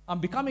 I'm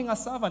becoming a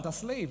servant, a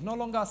slave, no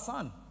longer a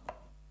son.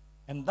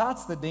 And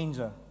that's the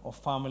danger of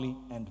family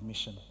and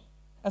mission.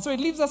 And so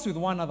it leaves us with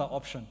one other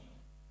option.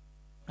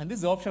 And this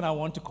is the option I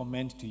want to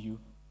commend to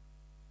you.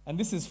 And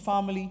this is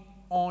family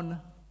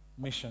on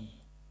mission.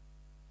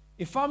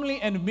 If family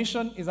and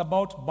mission is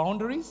about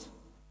boundaries,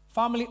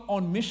 family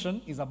on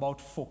mission is about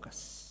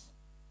focus.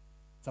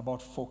 It's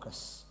about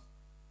focus.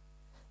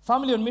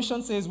 Family on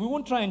mission says we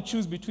won't try and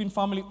choose between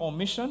family or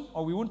mission,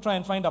 or we won't try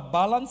and find a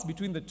balance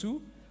between the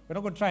two. We're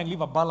not going to try and live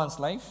a balanced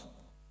life.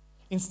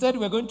 Instead,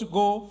 we're going to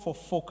go for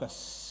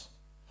focus.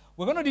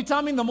 We're going to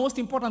determine the most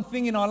important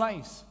thing in our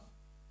lives.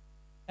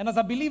 And as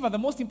a believer, the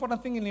most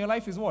important thing in your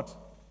life is what?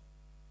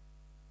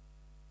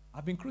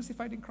 I've been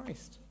crucified in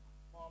Christ.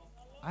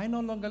 I no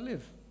longer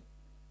live.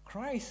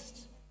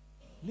 Christ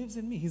lives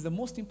in me. He's the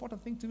most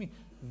important thing to me.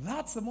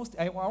 That's the most,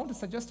 I want to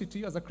suggest it to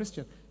you as a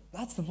Christian.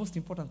 That's the most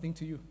important thing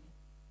to you.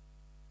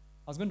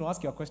 I was going to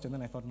ask you a question,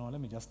 then I thought, no, let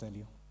me just tell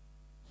you.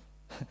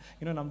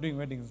 When I'm doing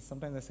weddings,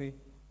 sometimes I say,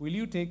 will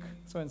you take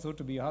so-and-so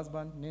to be your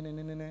husband?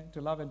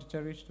 To love and to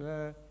cherish?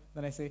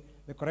 Then I say,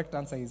 the correct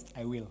answer is,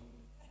 I will.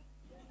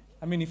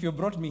 I mean, if you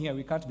brought me here,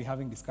 we can't be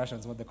having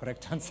discussions what the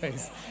correct answer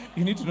is.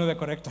 You need to know the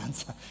correct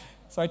answer.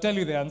 So I tell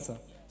you the answer.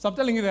 So I'm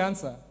telling you the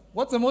answer.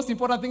 What's the most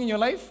important thing in your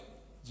life?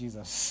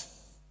 Jesus.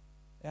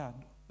 Yeah,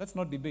 let's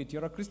not debate.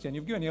 You're a Christian.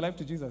 You've given your life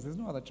to Jesus. There's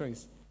no other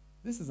choice.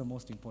 This is the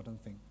most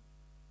important thing.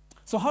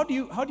 So how do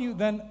you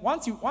then,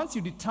 once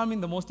you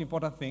determine the most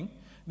important thing,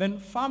 then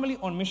family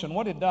on mission,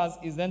 what it does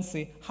is then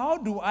say, how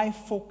do I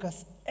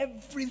focus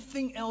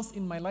everything else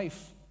in my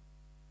life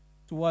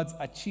towards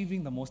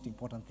achieving the most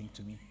important thing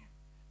to me?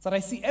 So that I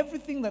see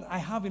everything that I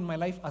have in my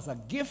life as a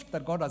gift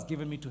that God has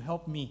given me to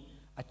help me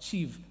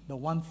achieve the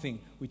one thing,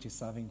 which is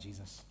serving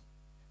Jesus.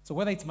 So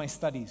whether it's my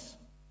studies,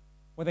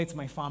 whether it's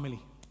my family,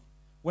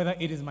 whether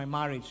it is my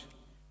marriage,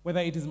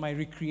 whether it is my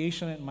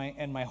recreation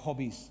and my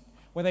hobbies,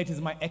 whether it is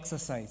my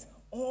exercise,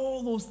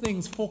 all those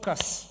things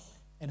focus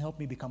and help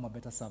me become a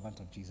better servant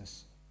of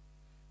Jesus.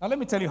 Now let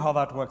me tell you how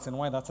that works and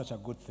why that's such a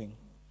good thing.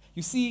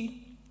 You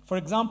see, for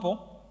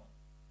example,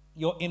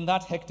 you're in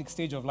that hectic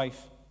stage of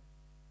life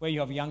where you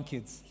have young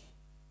kids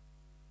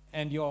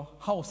and your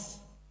house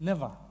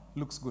never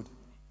looks good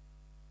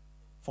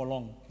for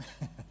long.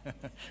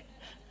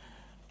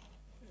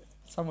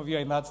 Some of you are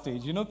in that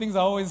stage. Things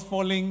are always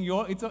falling.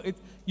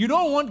 You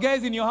don't want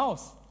guys in your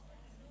house.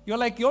 You're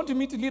like, you want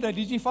me to lead a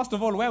DG? First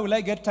of all, where will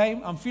I get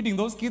time? I'm feeding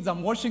those kids.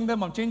 I'm washing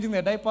them. I'm changing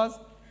their diapers.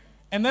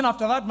 And then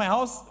after that, my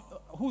house,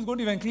 who's going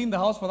to even clean the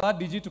house for that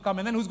DG to come?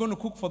 And then who's going to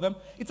cook for them?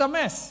 It's a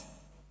mess.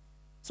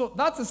 So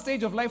that's a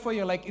stage of life where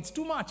you're like, it's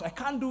too much. I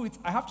can't do it.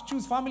 I have to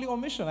choose family or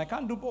mission. I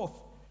can't do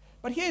both.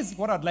 But here's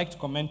what I'd like to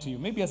commend to you,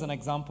 maybe as an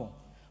example.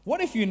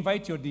 What if you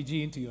invite your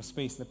DG into your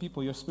space, the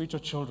people, your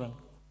spiritual children,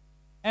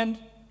 and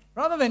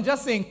rather than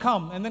just saying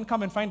come and then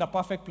come and find a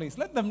perfect place,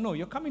 let them know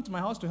you're coming to my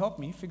house to help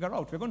me figure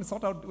out. We're going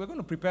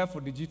to prepare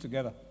for DG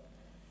together.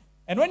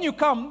 And when you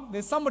come,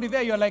 there's somebody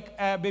there, you're like,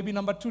 baby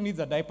number 2 needs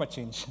a diaper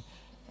change.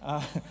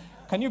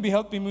 Can you be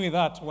helping me with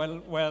that?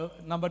 Well,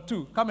 number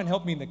 2, come and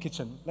help me in the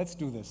kitchen. Let's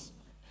do this.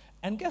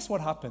 And guess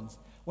what happens?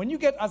 When you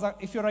get,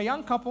 if you're a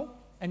young couple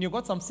and you've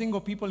got some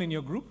single people in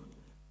your group,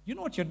 you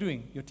know what you're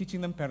doing? You're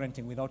teaching them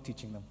parenting without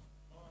teaching them.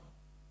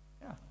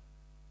 Yeah.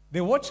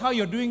 They watch how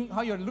you're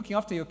looking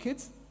after your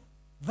kids.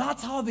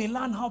 That's how they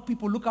learn how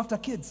people look after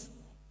kids.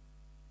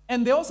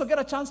 And they also get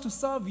a chance to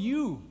serve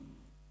you,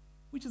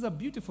 which is a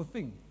beautiful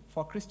thing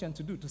for a Christian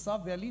to do, to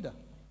serve their leader.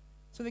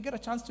 So they get a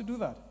chance to do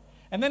that.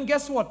 And then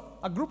guess what?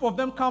 A group of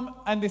them come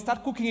and they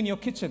start cooking in your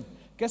kitchen.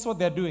 Guess what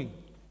they're doing?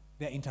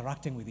 They're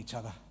interacting with each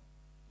other.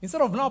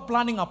 Instead of now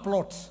planning a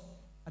plot,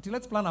 until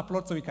let's plan a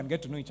plot so we can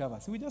get to know each other.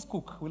 So we just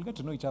cook. We'll get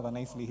to know each other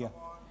nicely here.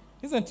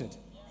 Isn't it?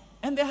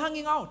 And they're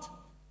hanging out.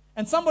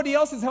 And somebody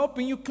else is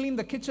helping you clean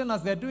the kitchen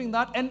as they're doing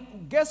that.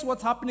 And guess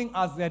what's happening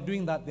as they're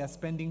doing that? They're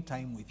spending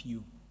time with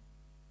you.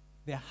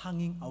 They're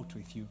hanging out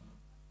with you.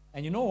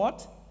 And you know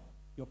what?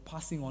 You're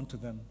passing on to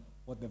them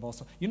what they've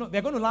also...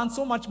 they're going to learn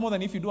so much more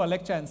than if you do a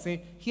lecture and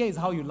say, here is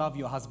how you love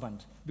your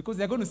husband. Because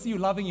they're going to see you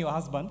loving your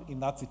husband in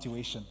that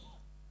situation.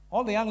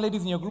 All the young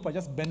ladies in your group are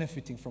just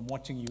benefiting from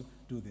watching you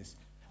do this.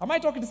 Am I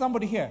talking to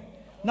somebody here?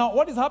 Now,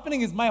 what is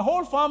happening is my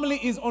whole family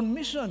is on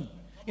mission.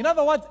 In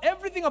other words,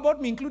 everything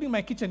about me, including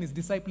my kitchen, is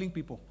discipling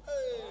people.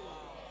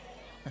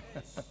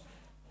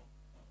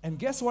 And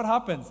guess what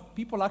happens?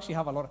 People actually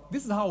have a lot of...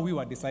 This is how we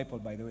were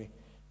discipled, by the way.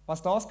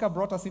 Pastor Oscar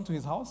brought us into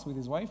his house with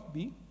his wife,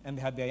 B, and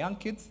they had their young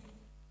kids,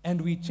 and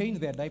we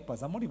changed their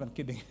diapers. I'm not even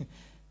kidding.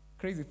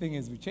 Crazy thing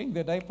is, we changed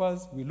their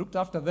diapers, we looked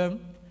after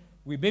them,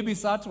 we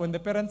babysat when the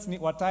parents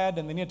were tired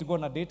and they needed to go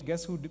on a date.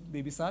 Guess who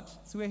babysat?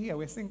 So we're here,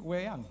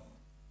 we're young.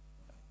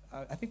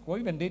 I think we're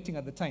even dating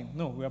at the time.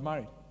 No, we were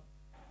married.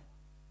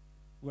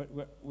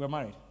 We're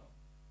married.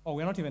 Oh,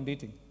 we're not even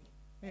dating.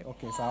 Hey,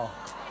 okay, so.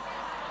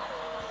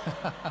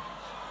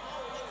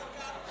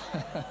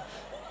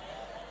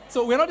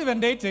 So we're not even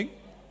dating.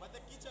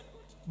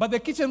 But the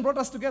kitchen brought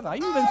us together. Are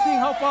you even seeing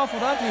how powerful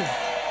that is?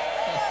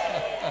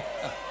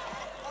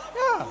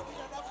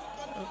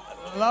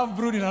 Yeah. Love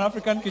brewed in an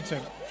African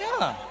kitchen.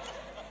 Yeah.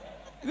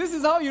 This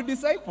is how you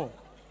disciple.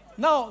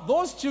 Now,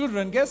 those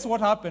children, guess what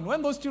happened?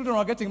 When those children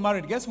were getting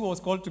married, guess who was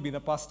called to be the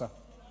pastor?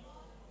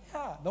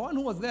 Yeah, the one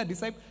who was there,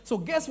 disciple. So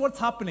guess what's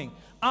happening?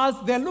 As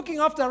they're looking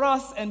after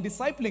us and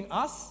discipling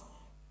us,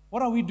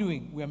 what are we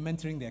doing? We are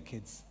mentoring their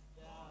kids.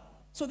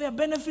 So they're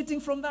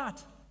benefiting from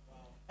that.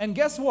 And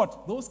guess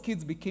what? Those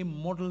kids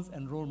became models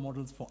and role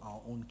models for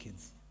our own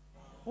kids.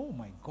 Oh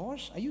my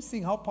gosh, are you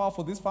seeing how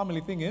powerful this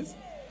family thing is?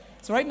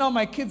 So right now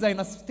my kids are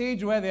in a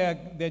stage where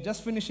they're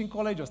just finishing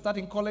college or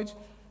starting college.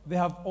 They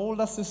have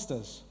older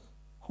sisters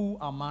who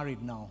are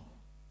married now.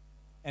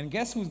 And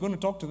guess who's going to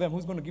talk to them?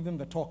 Who's going to give them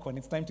the talk when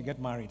it's time to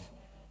get married?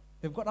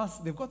 They've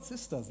got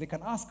sisters. They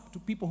can ask to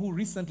people who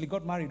recently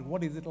got married,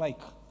 what is it like?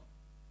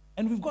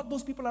 And we've got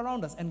those people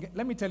around us. And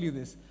let me tell you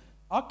this.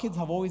 Our kids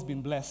have always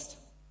been blessed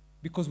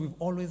because we've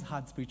always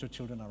had spiritual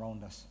children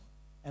around us.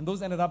 And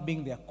those ended up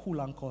being their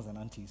cool uncles and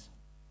aunties.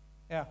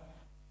 Yeah.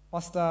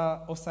 Pastor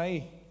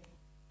Osai,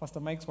 Pastor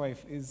Mike's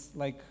wife, is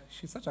like,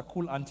 she's such a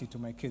cool auntie to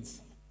my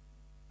kids.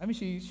 I mean,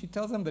 she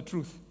tells them the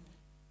truth.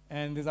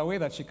 And there's a way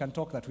that she can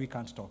talk that we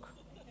can't talk.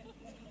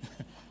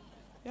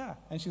 Yeah,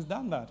 and she's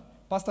done that.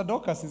 Pastor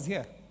Dorcas is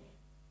here.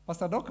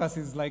 Pastor Dorcas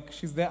is like,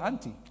 she's their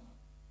auntie.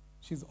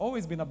 She's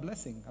always been a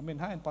blessing. I mean,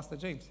 her and Pastor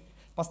James.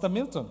 Pastor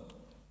Milton,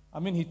 I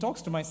mean, he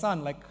talks to my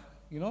son like,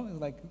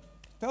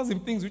 tells him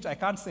things which I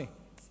can't say.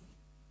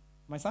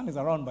 My son is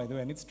around, by the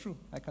way, and it's true.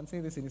 I can say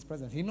this in his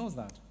presence. He knows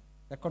that.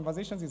 The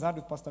conversations he's had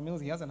with Pastor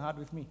Mills, he hasn't had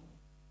with me.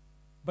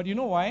 But you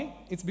know why?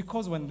 It's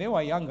because when they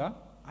were younger,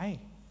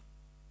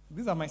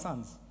 these are my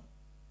sons.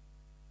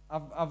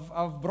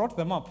 I've brought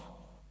them up.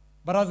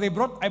 But as I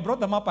brought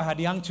them up, I had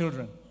young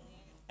children.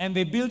 And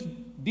they built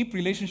deep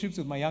relationships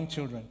with my young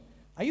children.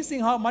 Are you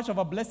seeing how much of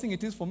a blessing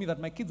it is for me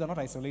that my kids are not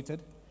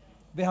isolated?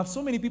 They have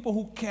so many people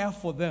who care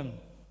for them.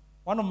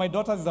 One of my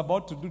daughters is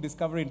about to do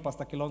discovery in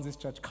Pastor Kilonzi's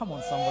church. Come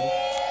on, somebody.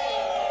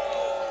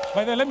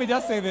 By the way, let me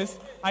just say this.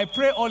 I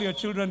pray all your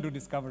children do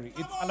discovery.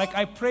 It's like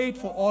I pray it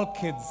for all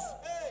kids.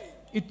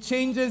 It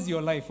changes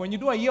your life. When you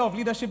do a year of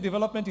leadership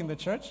development in the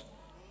church,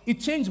 it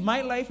changed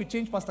my life, it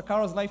changed Pastor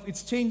Carol's life,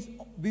 it's changed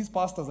these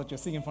pastors that you're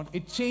seeing in front.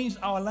 It changed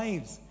our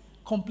lives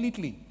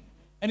completely.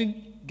 And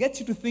it gets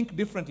you to think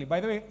differently.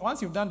 By the way,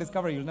 once you've done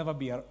discovery, you'll never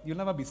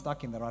be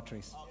stuck in the rat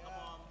race.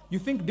 You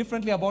think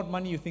differently about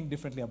money, you think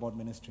differently about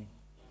ministry.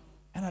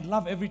 And I'd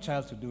love every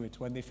child to do it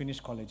when they finish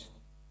college.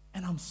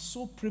 And I'm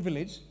so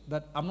privileged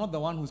that I'm not the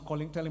one who's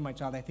telling my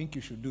child, I think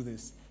you should do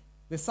this.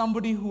 There's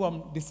somebody who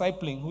I'm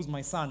discipling, who's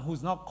my son,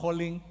 who's now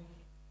calling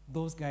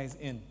those guys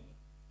in.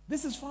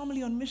 This is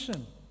family on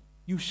mission.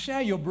 You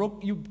share you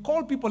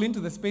call people into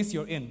the space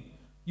you're in.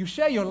 You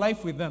share your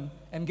life with them,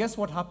 and guess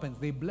what happens?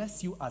 They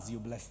bless you as you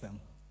bless them.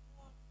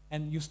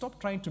 And you stop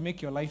trying to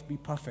make your life be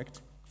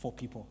perfect for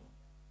people.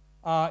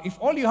 If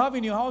all you have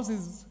in your house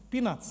is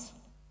peanuts,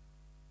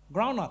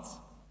 groundnuts,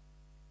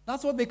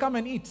 that's what they come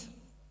and eat.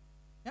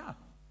 Yeah.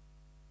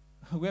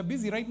 We're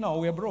busy right now.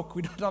 We're broke.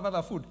 We don't have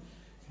other food.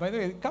 By the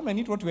way, come and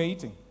eat what we're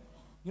eating.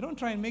 You don't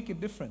try and make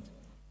it different.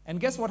 And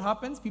guess what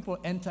happens? People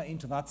enter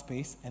into that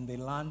space and they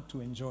learn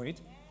to enjoy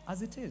it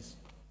as it is.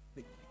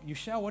 You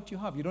share what you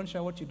have. You don't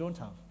share what you don't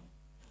have.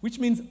 Which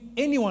means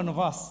any one of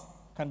us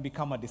can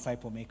become a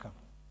disciple maker.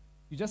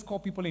 You just call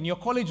people in your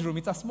college room.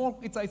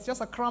 It's just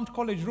a cramped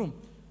college room.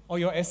 Or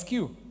your SQ.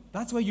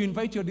 That's where you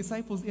invite your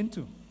disciples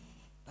into.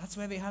 That's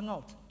where they hang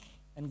out.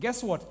 And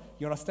guess what?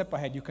 You're a step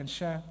ahead. You can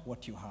share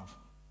what you have.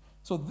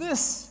 So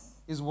this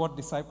is what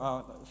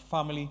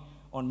family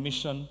on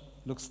mission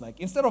looks like.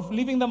 Instead of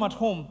leaving them at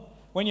home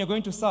when you're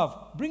going to serve,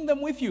 bring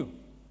them with you.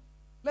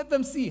 Let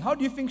them see. How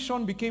do you think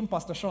Sean became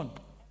Pastor Sean?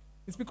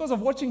 It's because of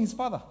watching his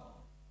father.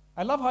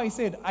 I love how he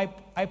said,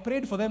 I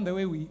prayed for them the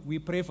way we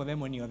pray for them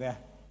when you're there.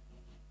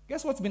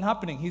 Guess what's been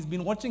happening? He's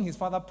been watching his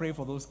father pray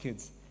for those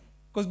kids.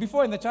 Because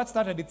before when the church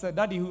started, it said,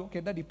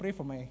 Daddy, pray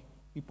for my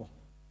people.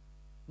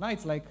 Now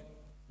it's like,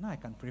 now I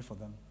can pray for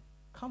them.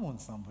 Come on,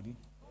 somebody.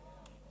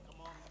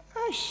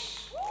 Aish.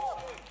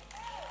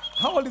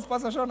 How old is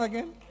Pastor Sean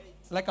again?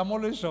 Like I'm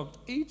always shocked.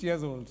 8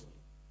 years old.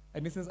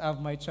 And he says, I have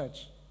my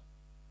church.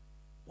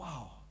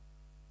 Wow.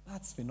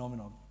 That's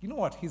phenomenal. You know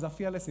what? He's a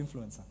fearless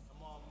influencer.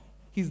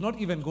 He's not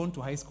even gone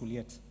to high school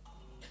yet.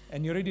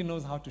 And he already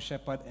knows how to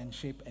shepherd and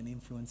shape and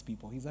influence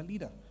people. He's a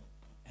leader.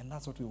 And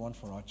that's what we want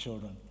for our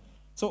children.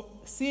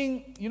 So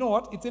seeing, you know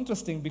what? It's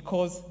interesting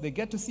because they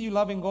get to see you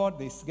loving God.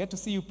 They get to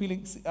see you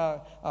peeling.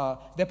 There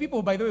are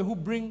people, by the way, who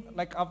bring,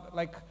 like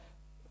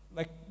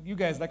you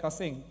guys, like I was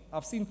saying,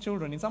 I've seen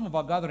children. In some of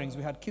our gatherings,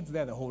 we had kids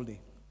there the whole day.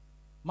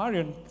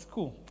 Marion, it's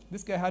cool.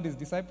 This guy had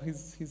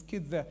his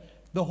kids there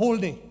the whole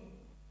day.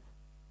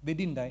 They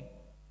didn't die.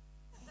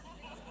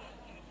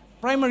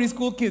 Primary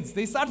school kids,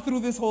 they sat through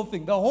this whole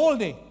thing the whole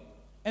day,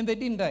 and they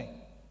didn't die.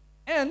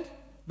 And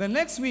the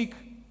next week,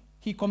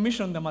 he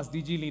commissioned them as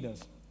DG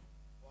leaders.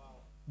 Wow.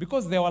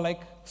 Because they were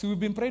like, so we've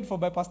been prayed for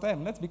by Pastor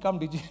M, let's become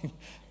DG.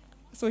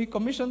 So he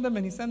commissioned them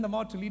and he sent them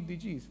out to lead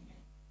DGs.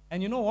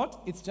 And you know what?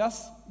 It's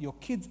just your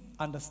kids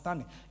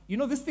understanding. You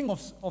know, this thing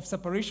of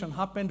separation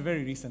happened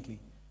very recently.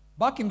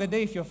 Back in the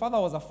day, if your father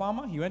was a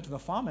farmer, he went to the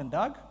farm and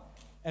dug,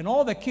 and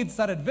all the kids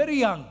started very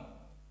young.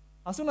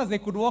 As soon as they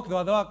could walk, they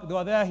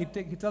were there.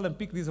 He'd tell them,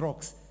 pick these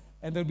rocks.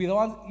 And they'll be the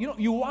ones, you know,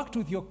 you worked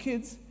with your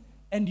kids,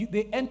 and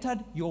they entered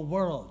your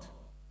world.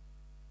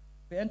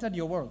 They entered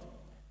your world.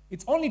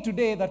 It's only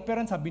today that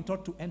parents have been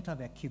taught to enter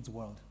their kids'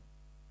 world.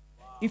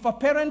 Wow. If a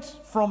parent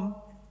from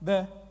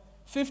the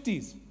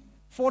 50s,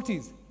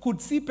 40s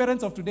could see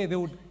parents of today, they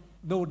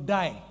would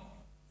die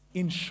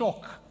in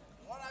shock.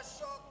 What a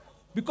shock.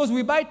 Because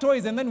we buy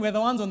toys, and then we're the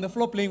ones on the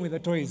floor playing with the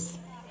toys.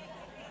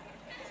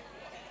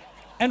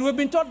 And we've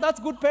been taught that's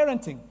good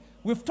parenting.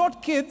 We've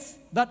taught kids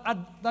that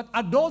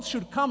adults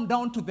should come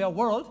down to their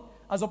world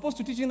as opposed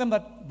to teaching them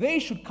that they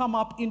should come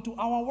up into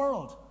our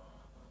world.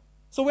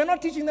 So we're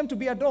not teaching them to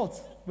be adults.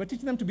 We're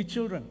teaching them to be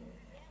children.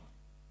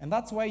 And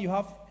that's why you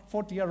have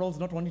 40-year-olds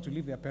not wanting to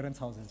leave their parents'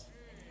 houses.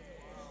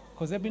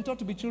 Because they've been taught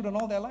to be children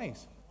all their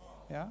lives.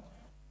 Yeah?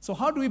 So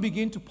how do we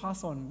begin to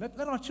pass on? Let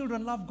our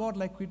children love God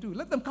like we do.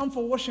 Let them come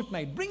for worship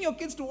night. Bring your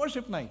kids to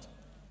worship night.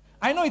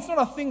 I know it's not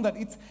a thing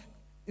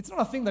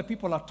that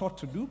people are taught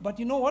to do, but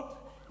you know what?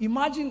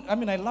 Imagine,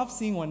 I love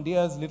seeing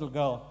Wandia's little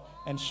girl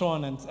and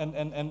Sean and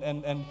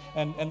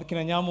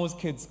Kinanyamo's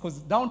kids, because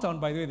downtown,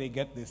 by the way, they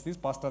get this. These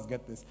pastors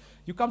get this.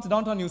 You come to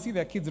downtown, you'll see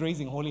their kids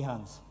raising holy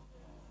hands.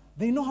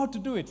 They know how to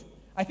do it.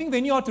 I think they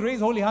knew how to raise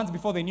holy hands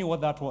before they knew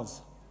what that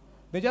was.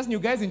 They just knew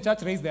guys in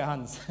church raise their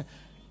hands.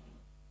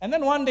 And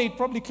then one day it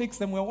probably clicks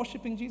them, we're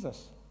worshiping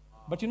Jesus.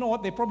 But you know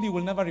what? They probably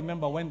will never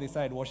remember when they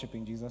started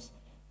worshiping Jesus.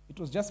 It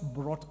was just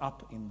brought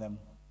up in them.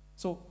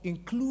 So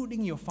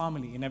including your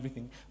family in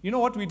everything. You know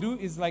what we do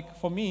is, like,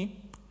 for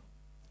me,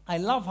 I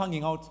love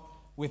hanging out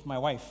with my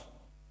wife.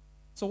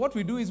 So what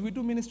we do is we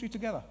do ministry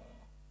together.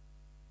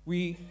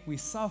 We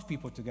serve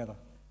people together.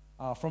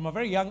 From a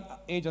very young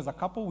age as a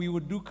couple, we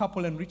would do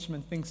couple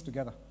enrichment things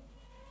together.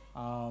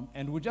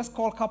 And we'd just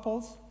call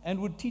couples and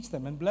would teach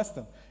them and bless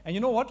them. And you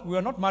know what? We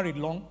were not married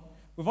long.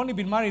 We've only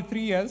been married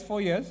 3 years,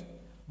 4 years.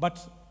 But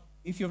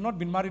if you've not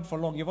been married for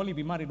long, you've only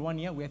been married 1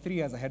 year, we're 3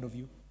 years ahead of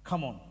you.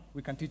 Come on,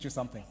 we can teach you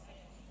something.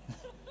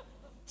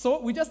 So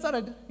we just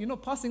started,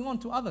 passing on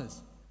to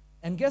others.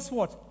 And guess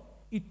what?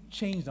 It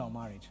changed our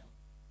marriage.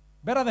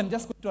 Better than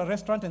just going to a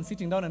restaurant and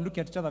sitting down and looking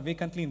at each other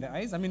vacantly in the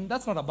eyes.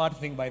 That's not a bad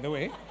thing, by the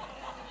way.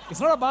 It's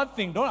not a bad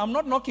thing. I'm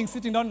not knocking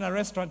sitting down in a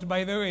restaurant,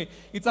 by the way.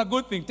 It's a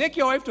good thing. Take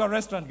your wife to a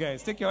restaurant,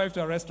 guys. Take your wife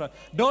to a restaurant.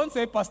 Don't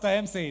say Pastor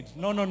M said.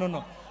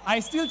 No. I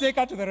still take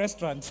her to the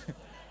restaurant.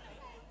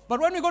 But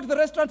when we go to the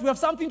restaurant, we have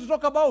something to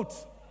talk about.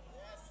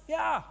 Yes.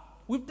 Yeah.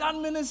 We've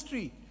done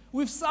ministry.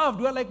 We've served.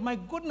 We're like, my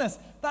goodness,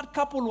 that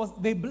couple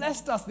they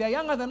blessed us. They're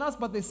younger than us,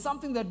 but there's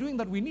something they're doing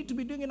that we need to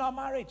be doing in our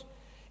marriage.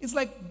 It's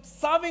like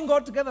serving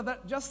God together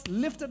that just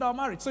lifted our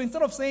marriage. So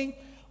instead of saying,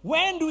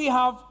 when do we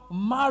have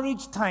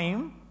marriage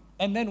time?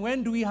 And then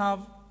when do we have,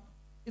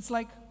 it's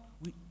like,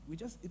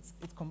 it's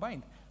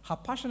combined. Her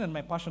passion and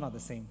my passion are the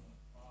same.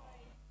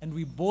 And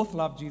we both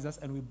love Jesus,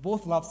 and we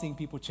both love seeing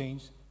people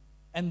change.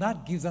 And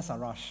that gives us a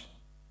rush.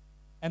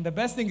 And the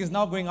best thing is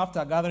now going after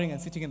a gathering and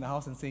sitting in the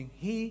house and saying,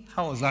 hey,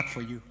 how was that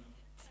for you?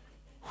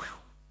 Whew,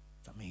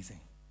 it's amazing.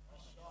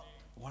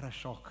 What a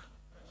shock.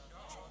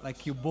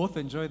 Like you both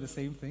enjoy the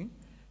same thing.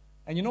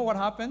 And you know what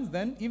happens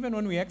then? Even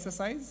when we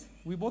exercise,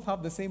 we both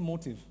have the same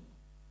motive.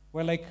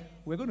 We're like,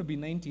 we're going to be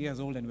 90 years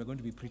old and we're going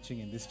to be preaching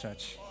in this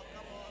church.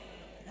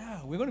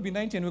 Yeah, we're going to be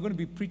 90 and we're going to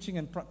be preaching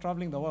and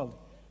traveling the world.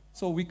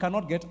 So we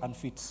cannot get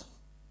unfit.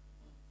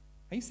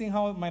 Are you seeing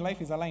how my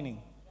life is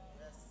aligning?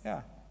 Yes.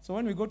 Yeah. So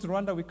when we go to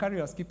Rwanda, we carry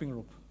our skipping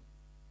rope.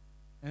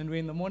 And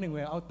in the morning,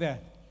 we're out there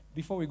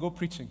before we go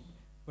preaching.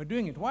 We're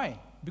doing it. Why?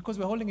 Because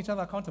we're holding each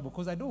other accountable.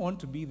 Because I don't want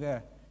to be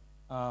there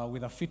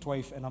with a fit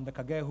wife and I'm the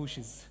kagaya who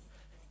she's...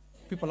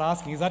 People are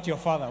asking, is that your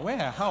father?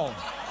 Where? How?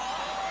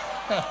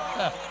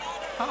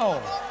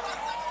 How?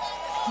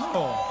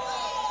 No.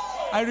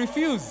 I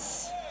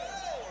refuse.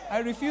 I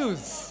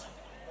refuse.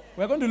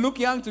 We're going to look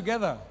young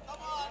together.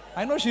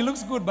 I know she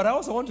looks good, but I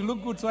also want to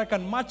look good so I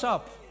can match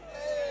up.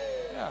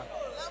 Yeah.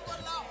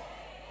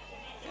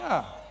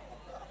 Yeah.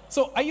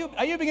 So are you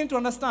beginning to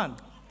understand?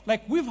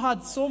 Like, we've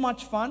had so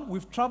much fun.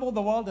 We've traveled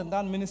the world and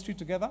done ministry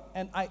together.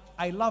 And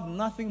I love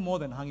nothing more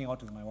than hanging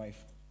out with my wife.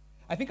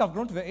 I think I've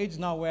grown to the age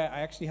now where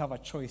I actually have a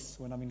choice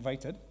when I'm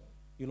invited.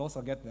 You'll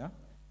also get there.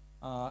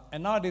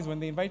 And nowadays,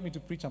 when they invite me to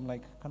preach, I'm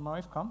like, can my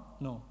wife come?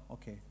 No.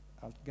 Okay.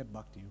 I'll get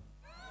back to you.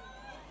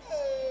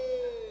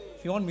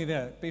 If you want me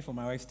there, pay for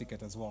my wife's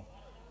ticket as well.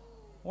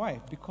 Why?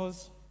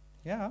 Because,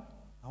 yeah,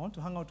 I want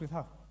to hang out with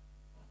her.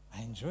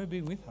 I enjoy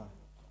being with her.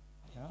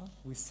 Yeah,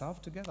 we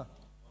serve together.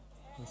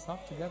 We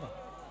serve together.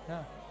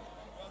 Yeah.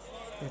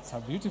 It's a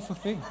beautiful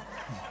thing.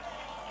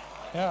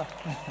 Yeah.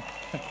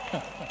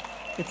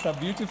 It's a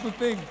beautiful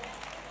thing.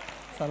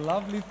 It's a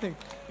lovely thing.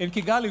 In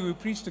Kigali, we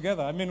preached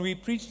together. I mean, we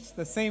preached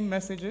the same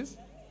messages.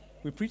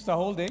 We preached the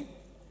whole day.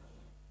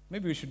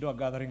 Maybe we should do a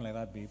gathering like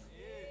that, babe.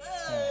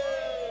 Yeah.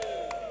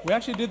 We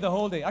actually did the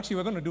whole day. Actually,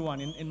 we're going to do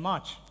one in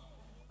March.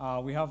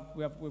 We've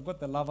got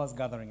the lovers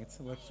gathering.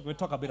 We'll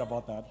talk a bit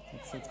about that.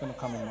 It's going to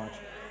come in March.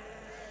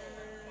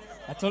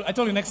 I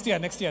told you next year.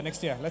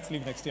 Let's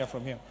leave next year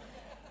from here.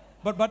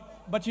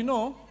 But you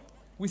know,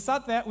 we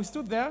stood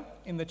there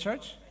in the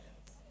church,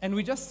 and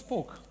we just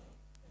spoke.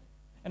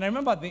 And I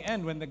remember at the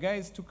end when the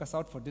guys took us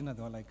out for dinner,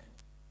 they were like,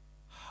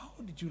 "How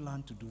did you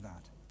learn to do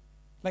that?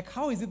 Like,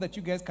 how is it that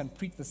you guys can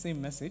preach the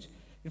same message?"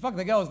 In fact,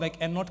 the guy was like,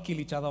 "And not kill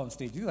each other on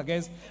stage." These are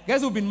guys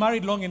who've been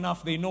married long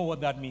enough, they know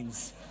what that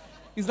means.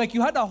 It's like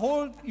you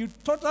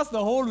taught us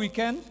the whole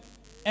weekend,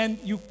 and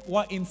you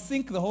were in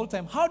sync the whole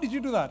time. How did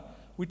you do that?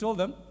 We told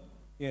them,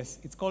 yes,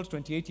 it's called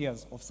 28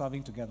 years of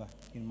serving together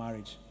in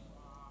marriage.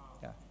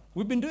 Yeah.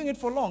 We've been doing it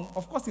for long.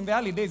 Of course, in the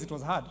early days, it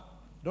was hard.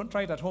 Don't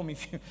try it at home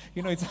if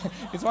you know,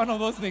 it's one of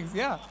those things,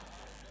 yeah.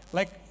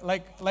 Like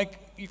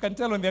you can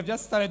tell when they've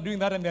just started doing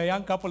that and they're a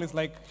young couple, it's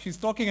like she's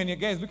talking and your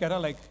guys look at her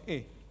like,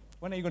 hey,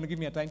 when are you going to give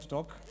me a time to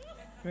talk?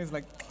 And it's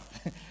like,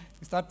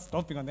 you start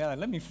stomping on the other,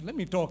 let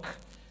me talk.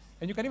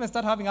 And you can even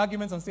start having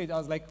arguments on stage. I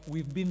was like,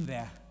 we've been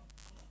there.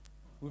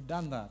 We've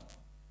done that.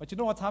 But you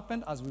know what's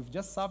happened? As we've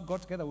just served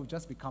God together, we've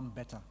just become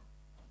better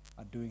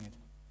at doing it.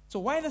 So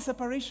why the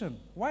separation?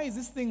 Why is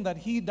this thing that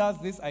he does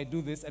this, I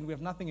do this, and we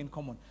have nothing in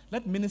common?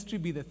 Let ministry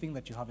be the thing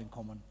that you have in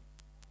common.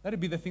 Let it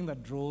be the thing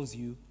that draws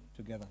you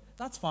together.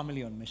 That's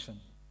family on mission.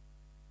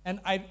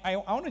 And I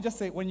want to just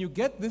say, when you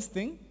get this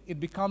thing, it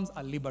becomes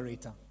a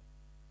liberator.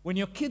 When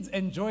your kids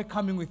enjoy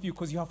coming with you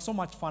because you have so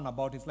much fun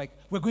about it, it's like,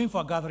 we're going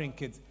for a gathering,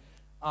 kids.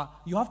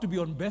 You have to be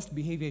on best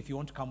behavior if you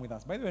want to come with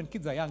us. By the way, when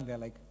kids are young, they're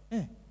like,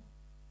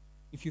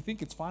 if you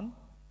think it's fun,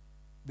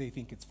 they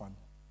think it's fun.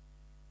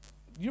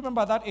 Do you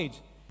remember that age?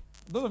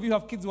 Those of you who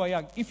have kids who are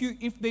young,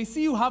 if they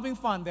see you having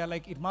fun, they're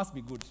like, it must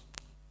be good.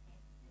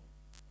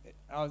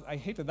 I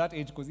hated that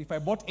age because if I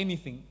bought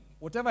anything,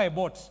 whatever I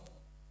bought,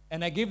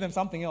 and I gave them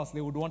something else,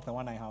 they would want the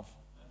one I have.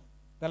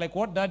 They're like,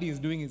 what daddy is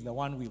doing is the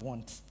one we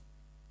want.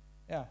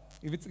 Yeah,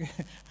 if it's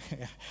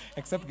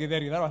except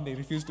Gederi, that one they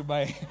refuse to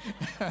buy.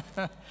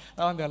 That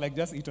one they're like,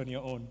 just eat on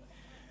your own.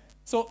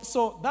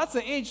 So that's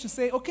the age to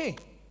say, okay,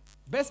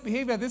 best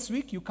behavior this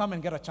week, you come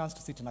and get a chance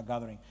to sit in a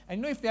gathering. And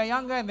you know, if they're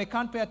younger and they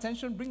can't pay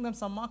attention, bring them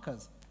some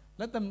markers.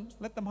 Let them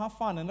have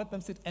fun and let them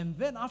sit. And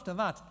then after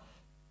that,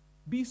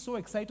 be so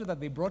excited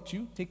that they brought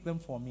you, take them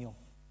for a meal.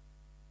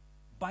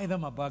 Buy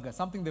them a burger,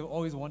 something they've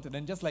always wanted.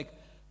 And just like,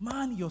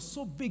 man, you're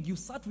so big. You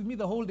sat with me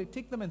the whole day.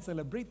 Take them and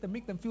celebrate them.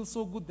 Make them feel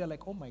so good. They're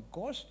like, oh my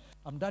gosh,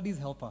 I'm daddy's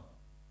helper.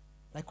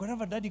 Like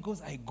wherever daddy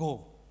goes, I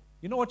go.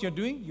 You know what you're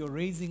doing? You're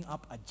raising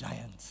up a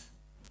giant.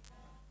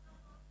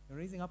 You're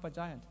raising up a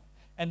giant.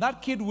 And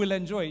that kid will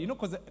enjoy, you know,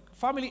 because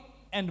family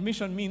and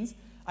mission means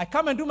I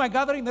come and do my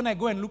gathering, then I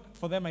go and look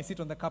for them. I sit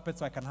on the carpet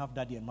so I can have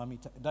daddy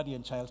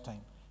and child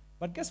time.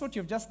 But guess what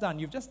you've just done?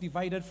 You've just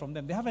divided from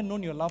them. They haven't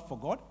known your love for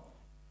God.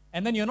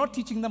 And then you're not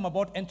teaching them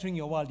about entering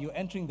your world. You're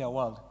entering their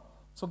world.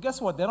 So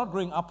guess what? They're not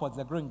growing upwards.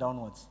 They're growing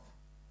downwards.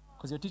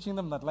 Because you're teaching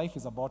them that life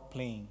is about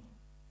playing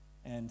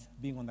and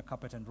being on the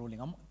carpet and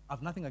rolling. I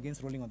have nothing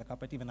against rolling on the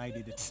carpet. Even I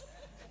did it.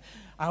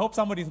 I hope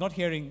somebody's not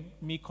hearing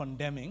me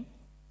condemning.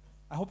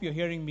 I hope you're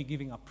hearing me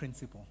giving a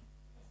principle.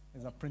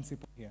 There's a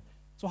principle here.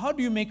 So how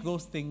do you make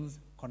those things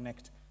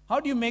connect?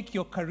 How do you make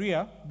your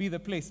career be the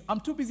place?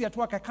 I'm too busy at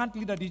work, I can't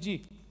lead a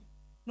DG.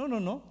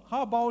 No.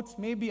 How about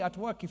maybe at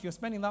work, if you're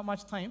spending that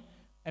much time,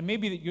 and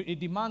maybe it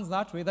demands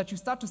that way, that you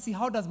start to see,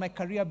 how does my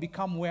career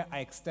become where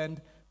I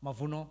extend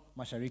Mavuno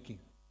Mashariki?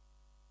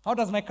 How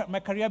does my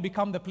career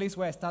become the place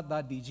where I start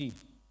that DG?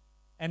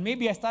 And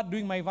maybe I start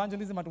doing my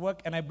evangelism at work,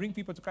 and I bring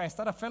people to Christ.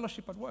 I start a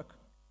fellowship at work.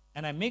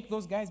 And I make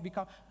those guys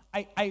become...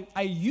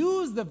 I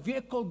use the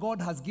vehicle God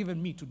has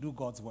given me to do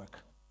God's work.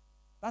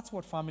 That's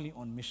what family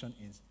on mission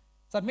is.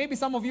 So maybe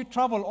some of you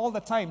travel all the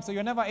time, so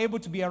you're never able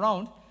to be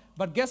around.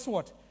 But guess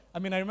what? I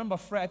mean, I remember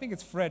Fred, I think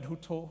it's Fred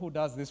who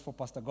does this for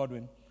Pastor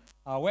Godwin,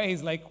 where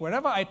he's like,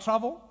 wherever I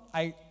travel,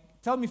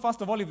 tell me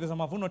first of all if there's a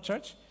Mavuno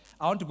church,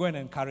 I want to go and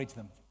encourage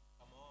them.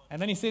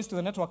 And then he says to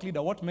the network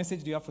leader, what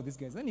message do you have for these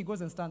guys? Then he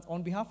goes and stands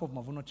on behalf of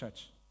Mavuno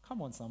Church.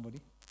 Come on, somebody.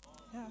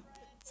 Yeah.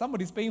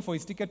 Somebody's paying for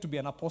his ticket to be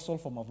an apostle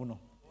for Mavuno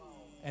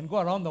and go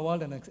around the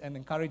world and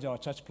encourage our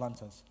church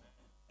planters.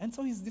 And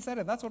so he's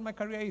decided that's what my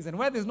career is. And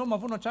where there's no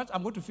Mavuno Church,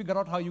 I'm going to figure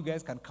out how you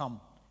guys can come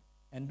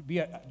and be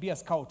a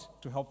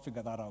scout to help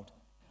figure that out.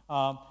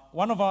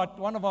 One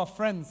of our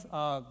friends,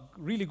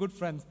 really good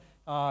friends,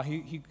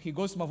 he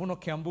goes to Mavuno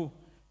Kiambu.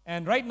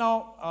 And right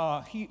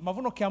now,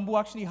 Mavuno Kiambu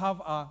actually have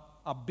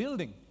a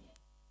building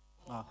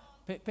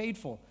paid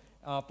for.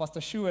 Pastor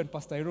Shu and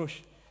Pastor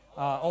Irush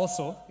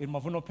also in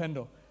Mavuno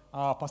Pendo,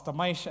 Pastor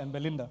Maish and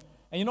Belinda.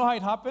 And you know how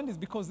it happened? It's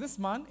because this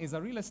man is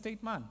a real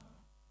estate man.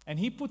 And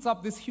he puts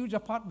up these huge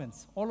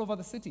apartments all over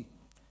the city.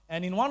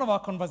 And in one of our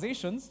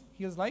conversations,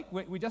 he was like,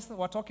 we just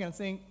were talking and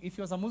saying, if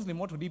he was a Muslim,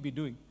 what would he be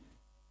doing?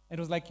 And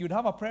it was like, you'd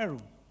have a prayer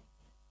room.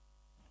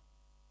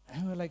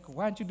 And we were like,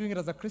 why aren't you doing it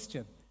as a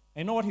Christian?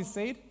 And you know what he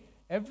said?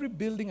 Every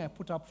building I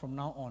put up from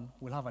now on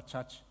will have a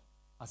church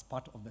as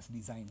part of this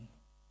design.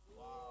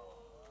 Wow.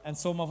 And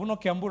so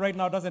Mavuno Kiambu right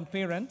now doesn't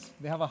pay rent.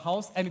 They have a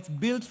house, and it's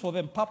built for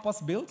them,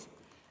 purpose-built.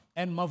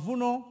 And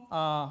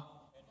Mavuno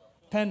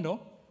Pendo,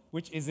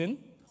 which is in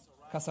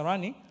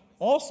Kasarani,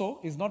 also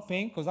is not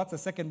paying because that's the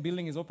second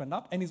building is opened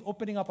up, and he's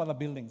opening up other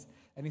buildings.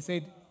 And he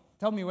said,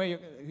 tell me where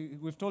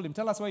we've told him,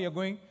 tell us where you're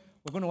going.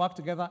 We're going to work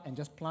together and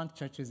just plant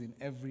churches in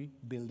every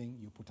building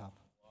you put up.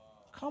 Wow.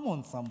 Come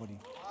on, somebody.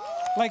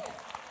 Wow.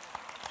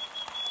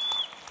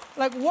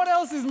 Like what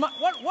else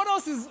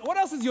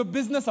is your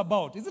business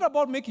about? Is it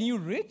about making you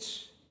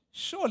rich?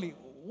 Surely,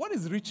 what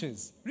is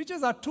riches?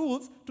 Riches are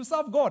tools to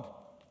serve God.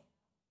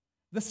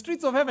 The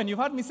streets of heaven, you've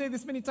heard me say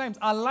this many times,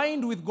 are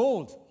lined with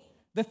gold.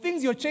 The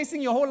things you're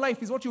chasing your whole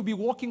life is what you'll be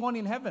walking on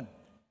in heaven.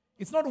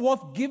 It's not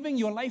worth giving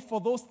your life for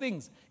those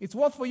things. It's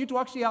worth for you to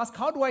actually ask,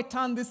 how do I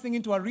turn this thing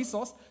into a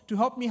resource to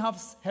help me have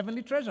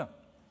heavenly treasure?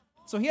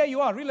 So here you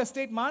are, real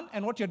estate man,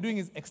 and what you're doing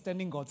is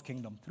extending God's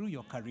kingdom through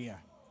your career.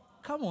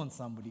 Come on,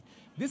 somebody.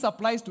 This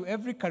applies to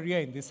every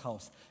career in this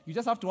house. You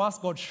just have to ask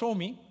God, show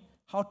me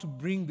how to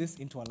bring this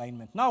into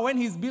alignment. Now, when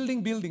he's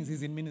building buildings,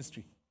 he's in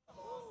ministry.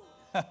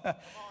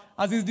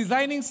 As he's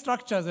designing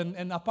structures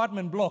and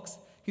apartment blocks,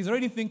 he's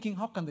already thinking,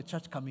 how can the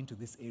church come into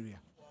this area?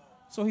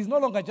 So he's no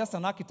longer just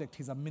an architect,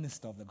 he's a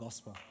minister of the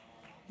gospel.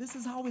 This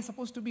is how we're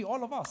supposed to be,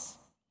 all of us.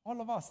 All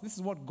of us. This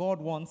is what God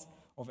wants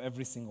of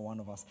every single one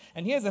of us.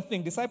 And here's the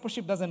thing,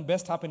 discipleship doesn't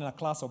best happen in a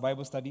class or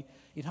Bible study.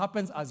 It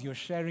happens as you're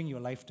sharing your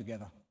life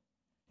together.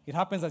 It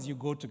happens as you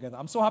go together.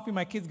 I'm so happy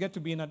my kids get to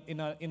be in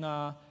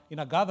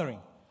a gathering.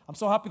 I'm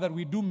so happy that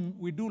we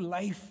do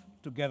life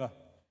together.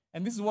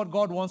 And this is what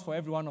God wants for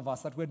every one of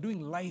us, that we're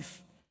doing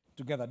life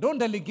together. Don't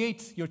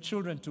delegate your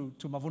children to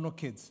Mavuno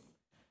Kids.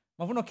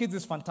 Mavuno Kids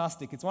is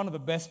fantastic. It's one of the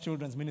best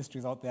children's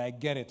ministries out there. I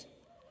get it.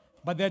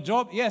 But their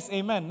job, yes,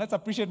 amen. Let's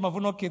appreciate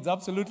Mavuno Kids,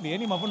 absolutely.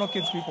 Any Mavuno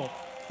Kids people.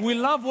 We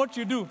love what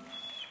you do.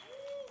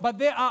 But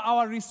they are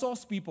our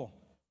resource people.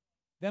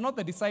 They're not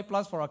the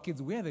disciples for our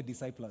kids. We're the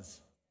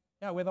disciples.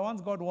 Yeah, we're the ones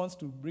God wants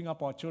to bring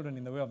up our children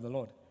in the way of the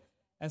Lord.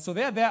 And so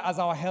they're there as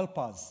our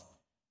helpers.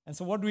 And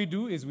so what we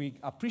do is we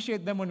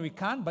appreciate them when we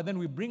can, but then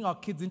we bring our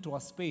kids into our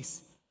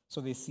space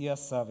so they see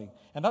us serving.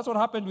 And that's what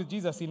happened with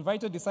Jesus. He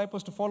invited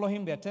disciples to follow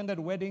him. They attended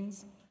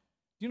weddings. Do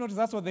you notice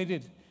that's what they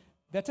did?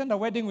 They attended a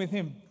wedding with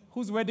him.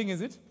 Whose wedding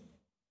is it?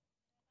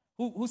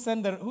 Who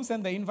sent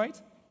the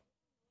invite?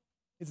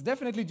 It's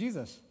definitely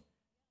Jesus.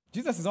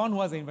 Jesus is the one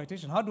who has the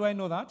invitation. How do I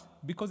know that?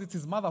 Because it's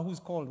his mother who's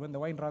called when the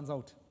wine runs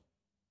out.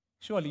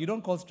 Surely, you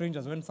don't call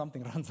strangers when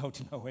something runs out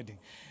in a wedding.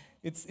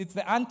 It's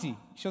the auntie.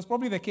 She was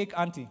probably the cake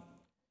auntie.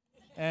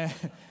 And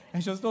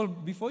she was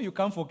told, before you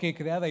come for cake,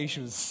 there are other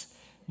issues,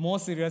 more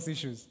serious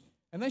issues.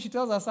 And then she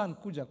tells her son,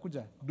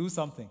 Kuja, do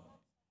something.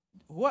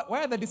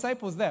 Why are the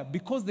disciples there?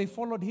 Because they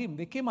followed him.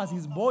 They came as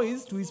his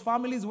boys to his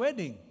family's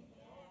wedding.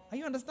 Are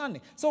you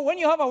understanding? So when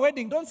you have a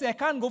wedding, don't say, I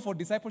can't go for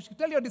discipleship.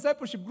 Tell your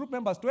discipleship group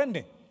members,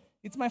 Twende.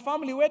 It's my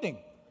family wedding.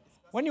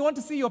 When you want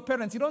to see your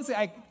parents, you don't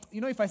say,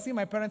 if I see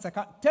my parents, I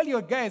can't. Tell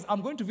your guys,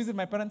 I'm going to visit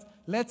my parents.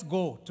 Let's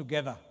go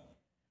together.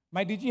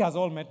 My DG has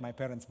all met my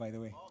parents, by the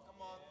way. Oh,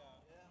 come on.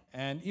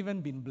 And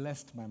even been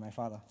blessed by my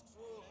father.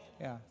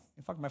 Yeah.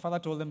 In fact, my father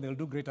told them they'll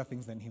do greater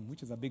things than him,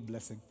 which is a big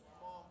blessing.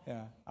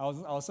 Yeah. I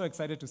was so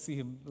excited to see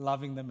him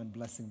loving them and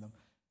blessing them.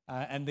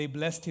 And they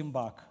blessed him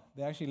back.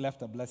 They actually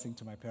left a blessing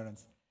to my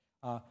parents.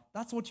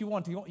 That's what you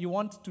want. You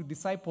want to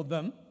disciple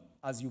them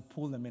as you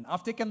pull them in.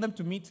 I've taken them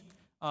to meet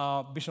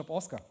Bishop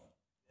Oscar.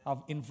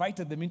 I've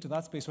invited them into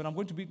that space. When I'm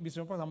going to meet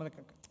Bishop Oscar, I'm like,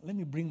 let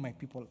me bring my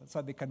people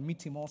so they can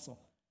meet him also.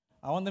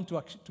 I want them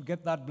to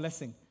get that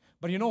blessing.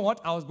 But you know what?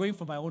 I was going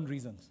for my own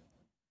reasons.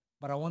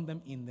 But I want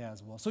them in there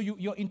as well. So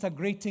you're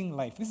integrating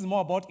life. This is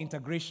more about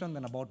integration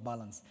than about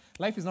balance.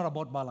 Life is not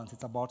about balance.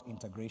 It's about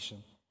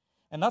integration.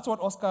 And that's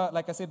what Oscar,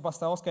 like I said,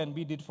 Pastor Oscar and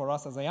B did for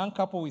us. As a young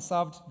couple, we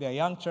served their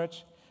young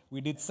church. We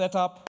did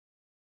setup.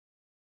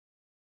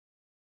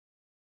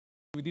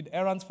 We did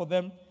errands for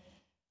them.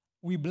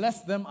 We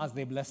blessed them as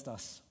they blessed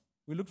us.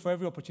 We looked for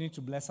every opportunity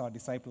to bless our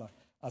discipler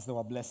as they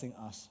were blessing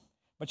us.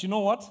 But you know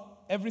what?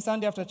 Every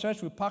Sunday after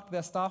church, we packed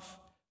their stuff.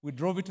 We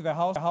drove it to their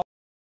house.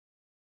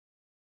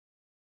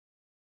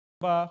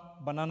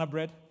 Banana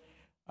bread.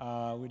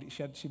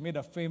 She made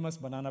a famous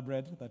banana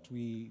bread that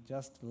we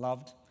just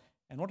loved.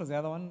 And what was the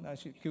other one?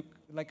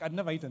 I'd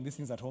never eaten these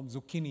things at home.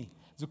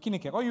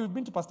 Zucchini cake. Oh, you've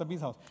been to Pastor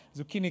B's house.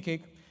 Zucchini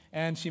cake.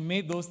 And she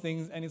made those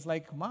things, and it's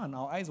like, man,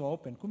 our eyes were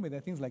open. Kumbe, there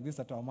are things like this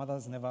that our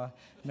mothers never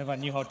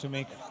knew how to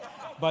make.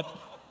 But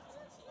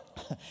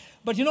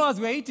you know, as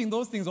we're eating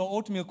those things, or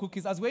oatmeal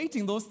cookies, as we're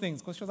eating those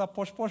things, because she was a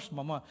posh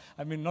mama.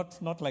 I mean,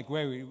 not like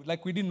we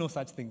didn't know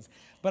such things.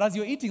 But as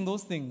you're eating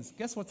those things,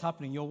 guess what's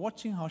happening? You're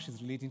watching how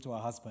she's relating to her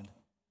husband.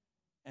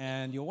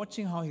 And you're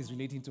watching how he's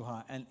relating to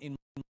her. And in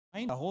my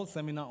mind, a whole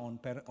seminar on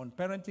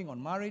parenting,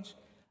 on marriage,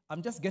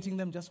 I'm just getting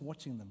them, just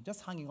watching them,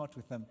 just hanging out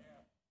with them.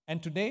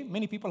 And today,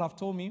 many people have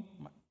told me,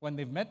 when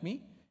they've met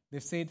me,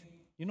 they've said,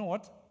 you know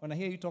what? When I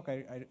hear you talk,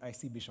 I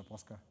see Bishop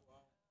Oscar.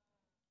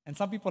 And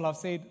some people have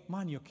said,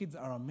 man, your kids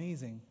are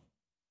amazing.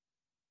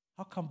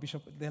 How come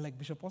they're like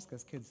Bishop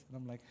Oscar's kids? And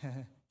I'm like,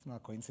 it's not a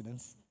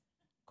coincidence.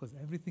 Because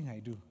everything I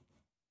do,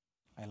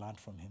 I learned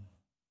from him.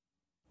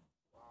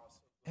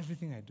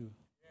 Everything I do,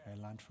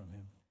 I learned from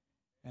him.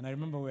 And I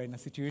remember we were in a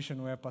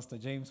situation where Pastor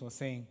James was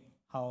saying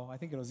how, I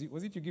think was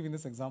it you giving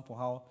this example,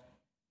 how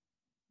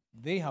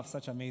they have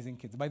such amazing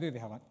kids. By the way,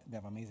 they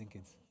have amazing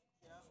kids.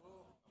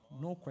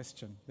 No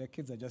question. Their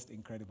kids are just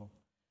incredible.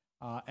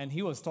 And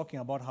he was talking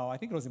about how, I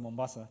think it was in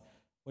Mombasa,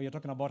 where you're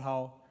talking about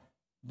how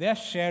they're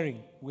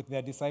sharing with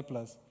their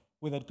disciples,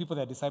 with the people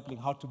they're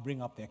discipling, how to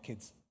bring up their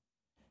kids.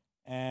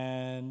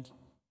 And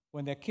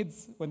when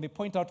they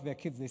point out to their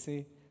kids, they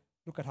say,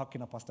 look at how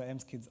Pastor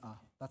M's kids are.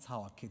 That's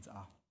how our kids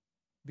are.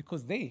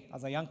 Because they,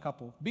 as a young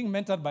couple, being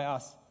mentored by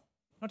us,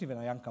 not even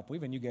a young couple,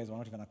 even you guys were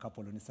not even a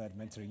couple when we started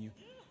mentoring you.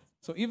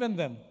 So even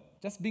them,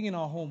 just being in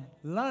our home,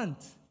 learned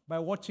by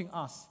watching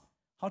us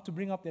how to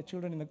bring up their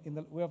children in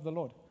the way of the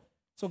Lord.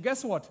 So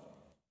guess what?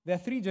 There are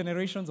 3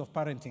 generations of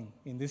parenting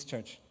in this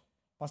church.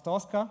 Pastor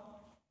Oscar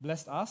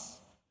blessed us.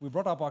 We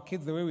brought up our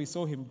kids the way we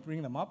saw him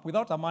bring them up,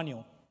 without a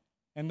manual.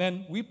 And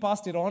then we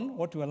passed it on,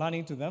 what we were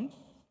learning to them.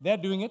 They're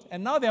doing it,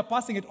 and now they're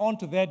passing it on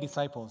to their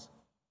disciples.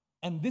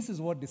 And this is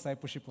what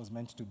discipleship was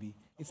meant to be.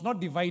 It's not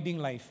dividing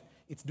life.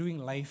 It's doing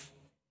life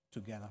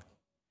together.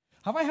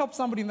 Have I helped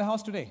somebody in the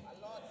house today?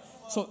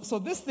 So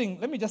this thing,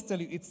 let me just tell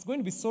you, it's going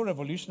to be so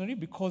revolutionary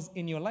because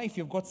in your life,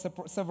 you've got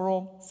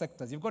several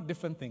sectors. You've got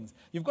different things.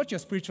 You've got your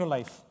spiritual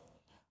life.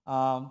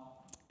 And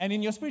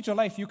in your spiritual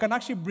life, you can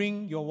actually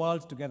bring your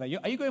world together.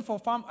 Are you going for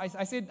farm?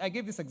 I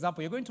gave this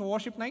example. You're going to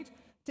worship night?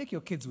 Take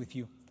your kids with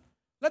you.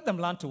 Let them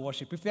learn to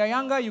worship. If they're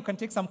younger, you can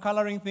take some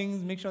coloring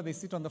things, make sure they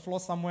sit on the floor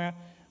somewhere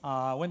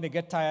when they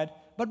get tired.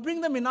 But bring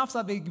them enough so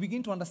that they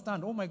begin to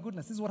understand, oh my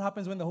goodness, this is what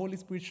happens when the Holy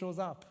Spirit shows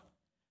up.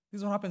 This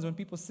is what happens when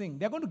people sing.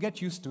 They're going to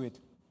get used to it.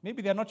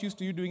 Maybe they're not used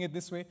to you doing it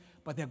this way,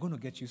 but they're going to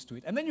get used to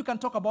it. And then you can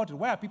talk about it.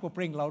 Why are people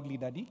praying loudly,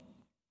 Daddy?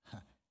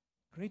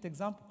 Great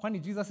example.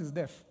 When Jesus is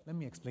deaf, let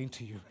me explain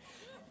to you.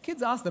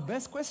 Kids ask the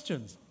best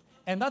questions.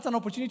 And that's an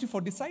opportunity for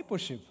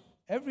discipleship.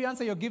 Every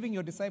answer you're giving,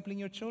 you're discipling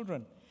your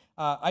children.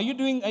 Are you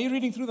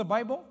reading through the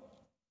Bible?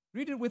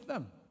 Read it with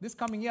them. This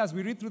coming year, as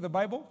we read through the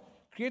Bible,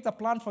 create a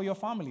plan for your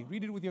family.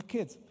 Read it with your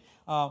kids.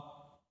 Are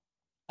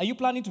you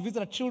planning to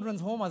visit a children's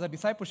home as a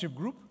discipleship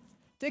group?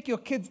 Take your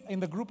kids in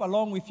the group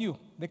along with you.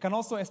 They can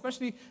also,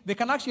 they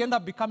can actually end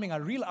up becoming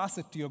a real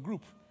asset to your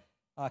group.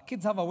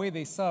 Kids have a way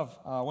they serve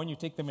when you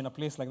take them in a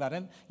place like that.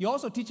 And you're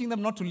also teaching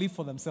them not to live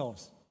for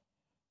themselves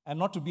and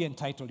not to be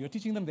entitled. You're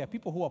teaching them there are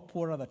people who are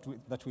poorer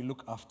that we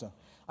look after.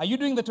 Are you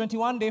doing the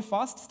 21-day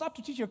fast? Start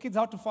to teach your kids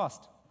how to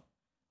fast.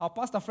 Our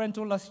pastor friend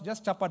told us she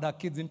just chapered her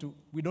kids into,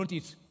 we don't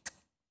eat.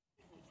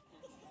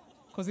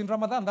 Because in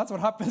Ramadan, that's what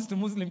happens to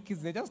Muslim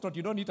kids. They just thought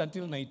you don't eat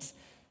until night.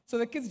 So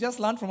the kids just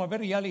learn from a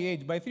very early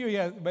age. By 3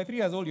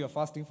 years old, you're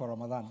fasting for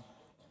Ramadan.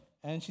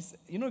 And she said,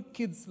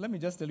 kids, let me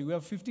just tell you, we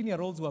have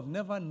 15-year-olds who have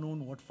never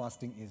known what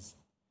fasting is.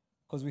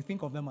 Because we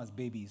think of them as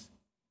babies.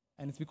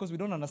 And it's because we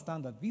don't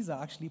understand that these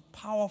are actually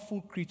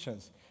powerful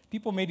creatures,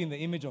 people made in the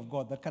image of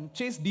God that can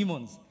chase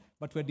demons,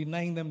 but we're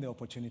denying them the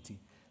opportunity.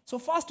 So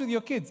fast with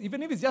your kids,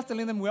 even if it's just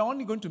telling them we're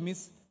only going to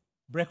miss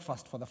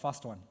breakfast for the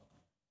first one.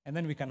 And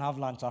then we can have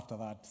lunch after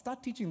that.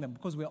 Start teaching them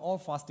because we're all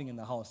fasting in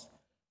the house.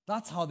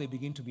 That's how they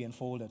begin to be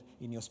enfolded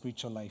in your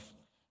spiritual life.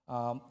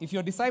 If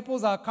your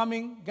disciples are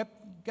coming,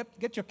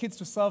 get your kids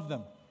to serve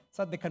them.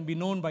 so that they can be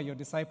known by your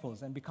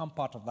disciples and become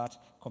part of that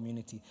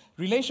community.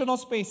 Relational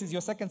space is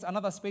your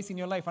another space in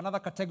your life, another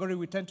category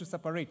we tend to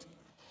separate.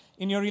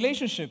 In your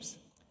relationships,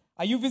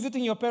 are you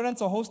visiting your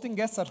parents or hosting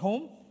guests at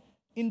home?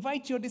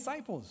 Invite your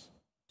disciples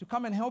to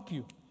come and help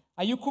you.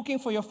 Are you cooking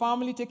for your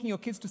family, taking your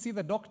kids to see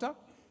the doctor?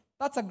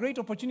 That's a great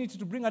opportunity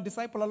to bring a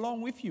disciple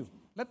along with you.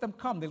 Let them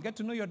come. They'll get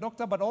to know your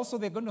doctor, but also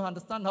they're going to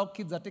understand how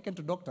kids are taken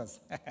to doctors.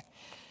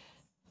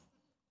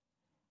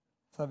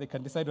 So they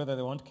can decide whether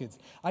they want kids.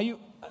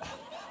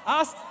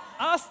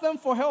 Ask them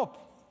for help.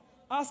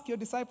 Ask your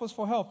disciples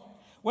for help.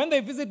 When they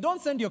visit,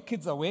 don't send your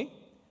kids away.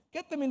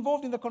 Get them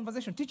involved in the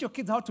conversation. Teach your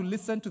kids how to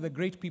listen to the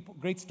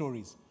great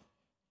stories.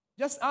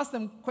 Just ask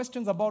them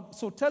questions about,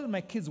 so tell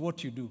my kids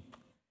what you do.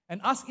 And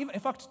ask, in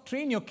fact,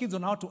 train your kids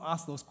on how to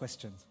ask those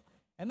questions.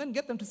 And then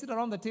get them to sit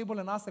around the table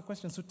and ask the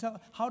questions. So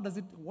tell,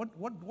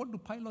 what do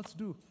pilots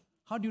do?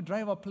 How do you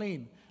drive a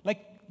plane? Like,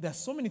 there's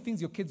so many things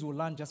your kids will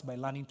learn just by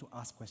learning to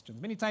ask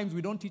questions. Many times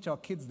we don't teach our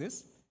kids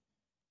this.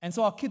 And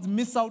so our kids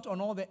miss out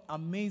on all the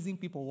amazing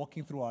people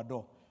walking through our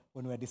door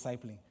when we're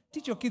discipling.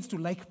 Teach your kids to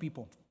like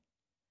people.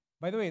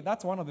 By the way,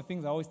 that's one of the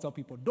things I always tell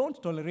people.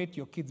 Don't tolerate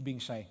your kids being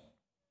shy.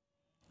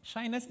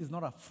 Shyness is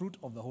not a fruit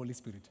of the Holy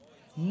Spirit.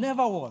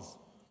 Never was.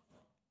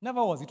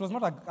 Never was. It was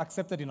not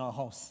accepted in our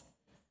house.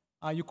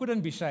 You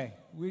couldn't be shy.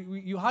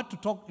 You had to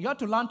talk. You had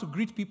to learn to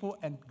greet people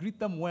and greet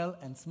them well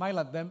and smile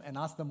at them and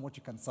ask them what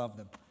you can serve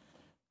them.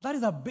 That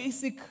is a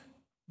basic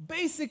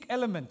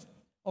element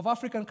of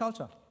African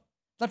culture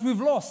that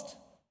we've lost.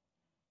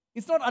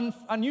 It's not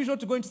unusual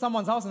to go into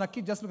someone's house and a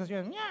kid just looks at you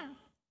and, yeah.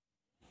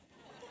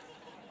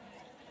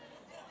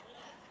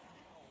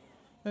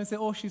 Then say,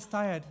 oh, she's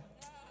tired.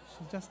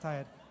 She's just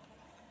tired.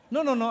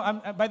 No.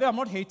 By the way, I'm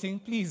not hating.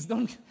 Please,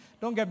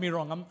 don't get me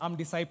wrong. I'm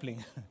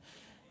discipling.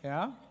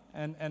 Yeah?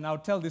 And I'll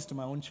tell this to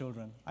my own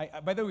children.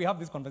 By the way, we have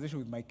this conversation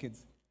with my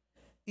kids.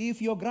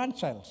 If your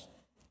grandchild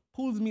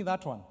pulls me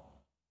that one,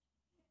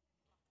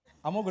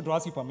 I'm not going to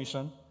ask you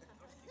permission.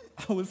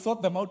 I will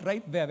sort them out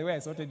right there, the way I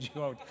sorted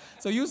you out.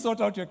 So you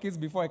sort out your kids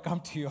before I come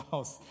to your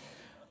house.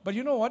 But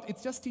you know what?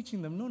 It's just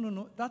teaching them,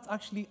 no. That's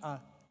actually a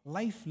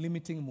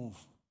life-limiting move.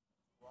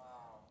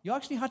 You're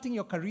actually hurting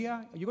your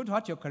career. You're going to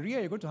hurt your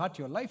career. You're going to hurt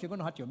your life. You're going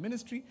to hurt your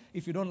ministry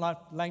if you don't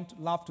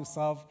love to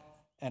serve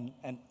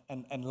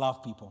and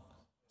love people.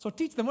 So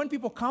teach them, when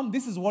people come,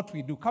 this is what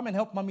we do. Come and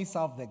help mommy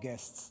serve the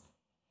guests.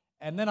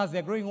 And then as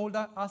they're growing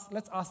older,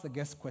 let's ask the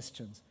guests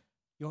questions.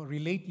 Your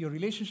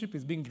relationship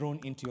is being drawn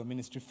into your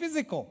ministry.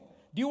 Physical.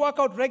 Do you work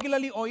out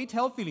regularly or eat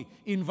healthily?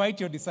 Invite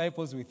your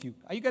disciples with you.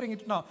 Are you getting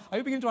it now? Are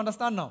you beginning to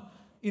understand now?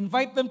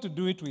 Invite them to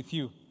do it with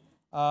you.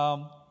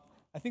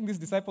 I think these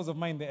disciples of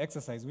mine, they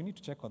exercise. We need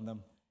to check on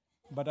them.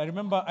 But I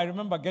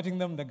remember getting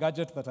them the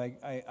gadget that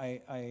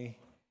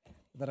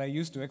I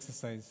used to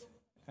exercise.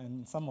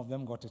 And some of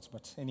them got it.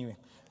 But anyway,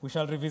 we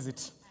shall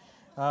revisit.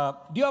 Do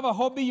you have a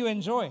hobby you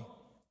enjoy?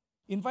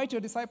 Invite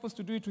your disciples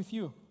to do it with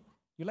you.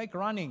 You like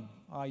running.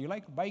 You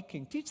like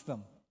biking. Teach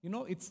them.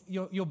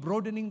 You're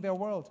broadening their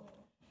world.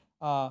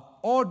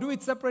 Or do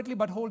it separately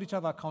but hold each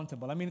other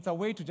accountable. I mean, it's a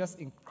way to just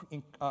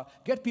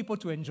get people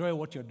to enjoy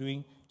what you're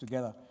doing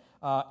together.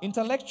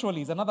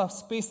 Intellectually is another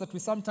space that we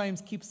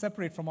sometimes keep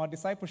separate from our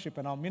discipleship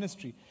and our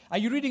ministry. Are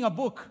you reading a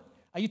book?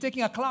 Are you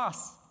taking a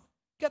class?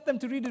 Get them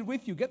to read it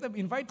with you.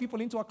 Invite people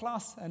into a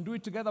class and do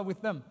it together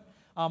with them.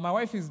 My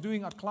wife is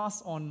doing a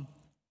class on,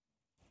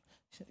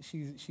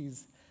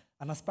 she's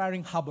an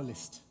aspiring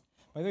herbalist.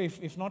 By the way,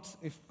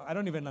 if I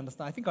don't even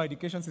understand, I think our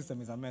education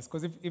system is a mess.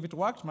 Because if it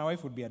worked, my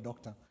wife would be a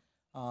doctor.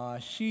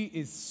 She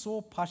is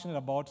so passionate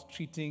about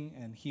treating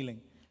and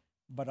healing.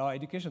 But our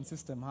education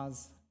system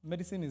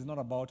medicine is not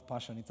about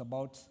passion, it's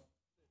about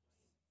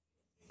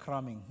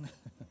cramming.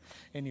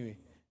 Anyway,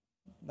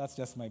 that's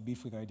just my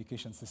beef with our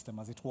education system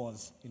as it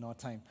was in our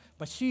time.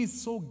 But she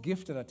is so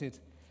gifted at it.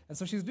 And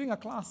so she's doing a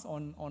class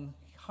on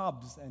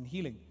herbs and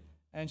healing.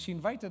 And she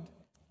invited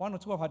one or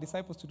two of her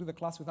disciples to do the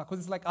class with her. Because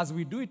it's like, as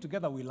we do it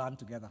together, we learn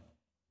together.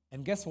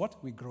 And guess what?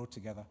 We grow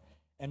together.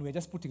 And we're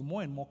just putting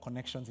more and more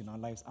connections in our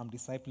lives. I'm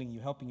discipling you,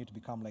 helping you to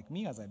become like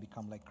me as I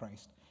become like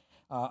Christ.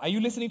 Are you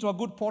listening to a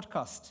good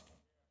podcast?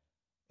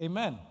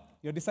 Amen.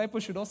 Your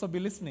disciples should also be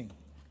listening.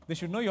 They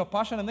should know your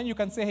passion, and then you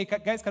can say, hey,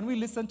 guys, can we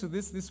listen to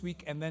this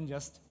week, and then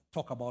just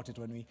talk about it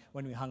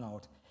when we hang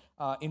out.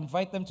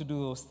 Invite them to do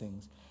those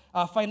things.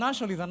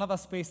 Financially is another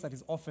space that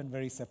is often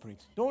very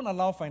separate. Don't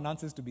allow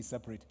finances to be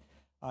separate.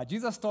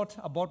 Jesus taught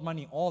about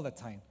money all the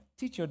time.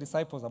 Teach your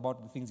disciples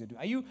about the things you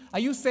do. Are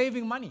you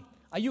saving money?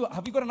 Have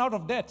you gotten out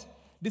of debt?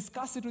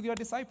 Discuss it with your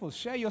disciples.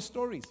 Share your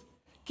stories.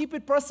 Keep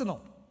it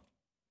personal.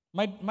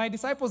 My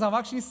disciples have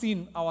actually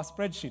seen our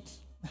spreadsheet.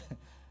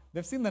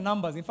 They've seen the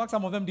numbers. In fact,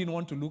 some of them didn't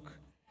want to look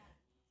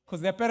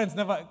because their parents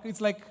never. It's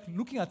like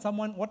looking at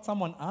what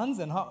someone earns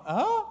and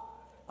how.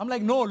 I'm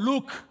like, no,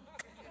 look.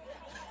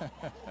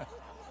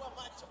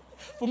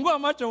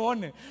 Fungua macho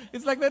one.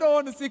 It's like they don't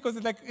want to see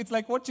because it's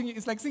like watching.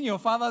 It's like seeing your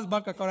father's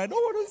bank account. I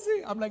don't want to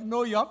see. I'm like,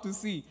 no, you have to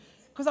see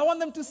because I want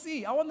them to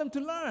see. I want them to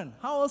learn.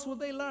 How else will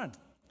they learn?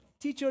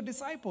 Teach your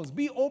disciples.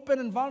 Be open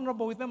and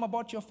vulnerable with them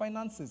about your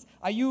finances.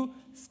 Are you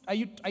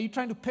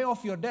trying to pay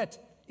off your debt?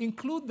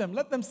 Include them.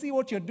 Let them see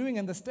what you're doing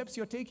and the steps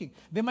you're taking.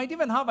 They might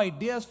even have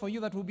ideas for you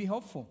that will be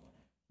helpful.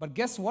 But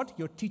guess what?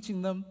 You're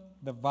teaching them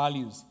the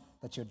values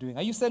that you're doing.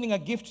 Are you sending a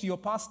gift to your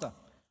pastor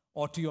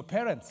or to your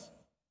parents?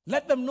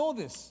 Let them know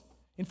this.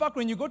 In fact,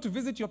 when you go to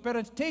visit your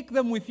parents, take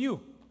them with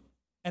you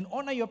and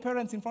honor your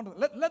parents in front of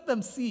them. Let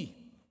them see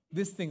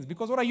these things.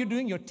 Because what are you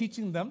doing? You're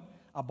teaching them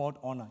about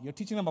honor. You're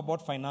teaching them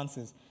about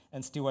finances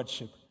and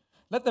stewardship.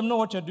 Let them know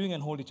what you're doing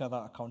and hold each other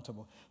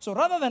accountable. So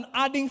rather than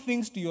adding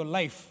things to your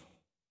life,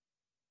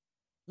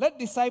 let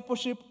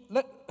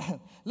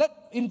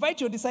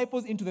invite your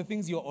disciples into the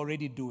things you're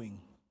already doing.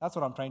 That's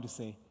what I'm trying to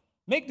say.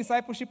 Make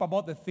discipleship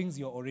about the things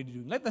you're already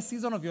doing. Let the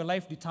season of your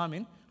life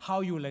determine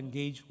how you will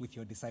engage with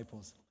your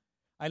disciples.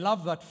 I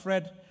love that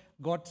Fred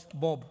got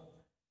Bob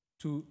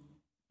to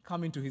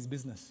come into his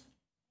business.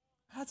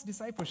 That's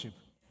discipleship.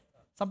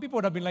 Some people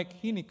would have been like,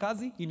 hii ni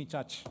kazi, hii ni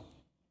church.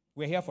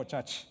 We're here for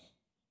church.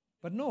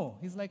 But no,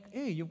 he's like,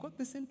 hey, you've got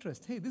this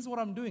interest. Hey, this is what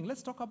I'm doing.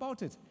 Let's talk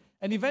about it.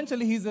 And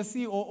eventually he's a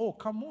COO.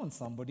 Come on,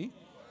 somebody.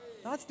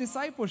 That's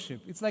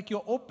discipleship. It's like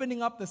you're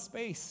opening up the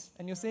space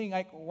and you're saying,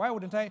 like, why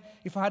wouldn't I,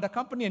 if I had a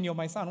company and you're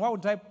my son, why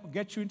wouldn't I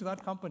get you into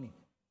that company?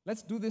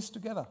 Let's do this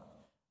together.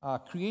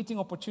 Creating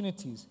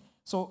opportunities.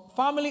 So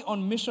family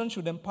on mission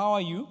should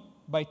empower you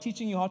by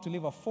teaching you how to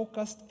live a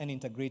focused and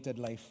integrated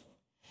life.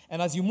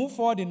 And as you move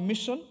forward in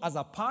mission as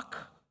a pack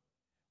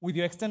with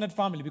your extended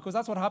family, because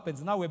that's what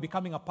happens. Now we're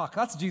becoming a pack.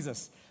 That's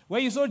Jesus. Where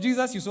you saw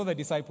Jesus, you saw the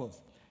disciples.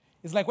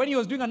 It's like when he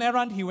was doing an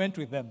errand, he went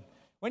with them.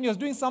 When he was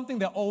doing something,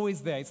 they're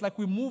always there. It's like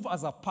we move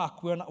as a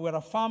pack. We're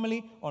a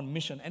family on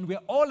mission. And we're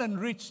all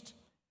enriched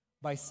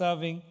by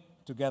serving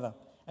together.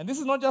 And this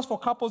is not just for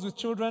couples with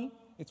children.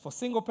 It's for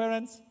single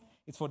parents.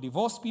 It's for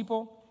divorced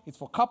people. It's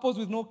for couples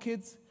with no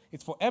kids.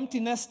 It's for empty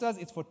nesters.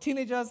 It's for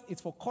teenagers.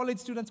 It's for college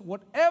students.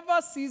 Whatever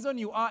season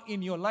you are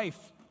in your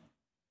life,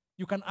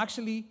 you can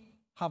actually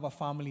have a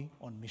family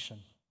on mission.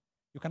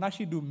 You can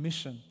actually do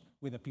mission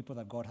with the people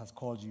that God has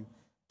called you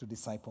to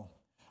disciple.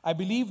 I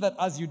believe that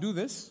as you do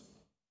this,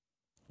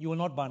 you will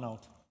not burn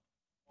out.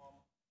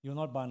 You will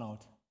not burn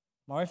out.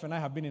 My wife and I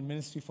have been in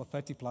ministry for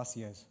 30 plus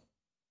years.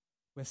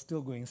 We're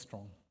still going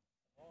strong.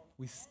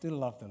 We still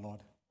love the Lord.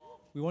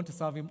 We want to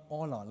serve Him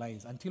all our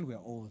lives until we're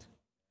old.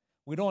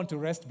 We don't want to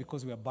rest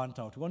because we are burnt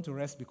out. We want to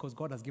rest because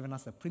God has given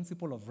us the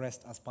principle of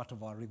rest as part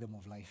of our rhythm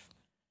of life.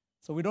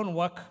 So we don't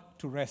work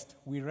to rest.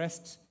 We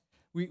rest.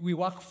 We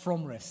work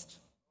from rest.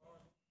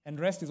 And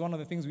rest is one of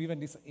the things we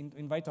even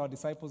invite our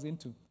disciples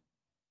into.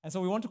 And so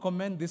we want to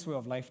commend this way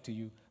of life to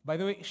you. By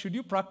the way, should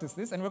you practice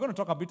this, and we're going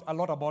to talk a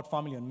lot about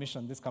family and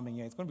mission this coming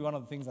year. It's going to be one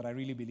of the things that I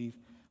really believe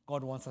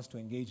God wants us to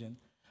engage in.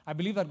 I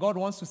believe that God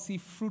wants to see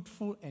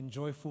fruitful and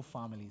joyful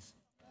families.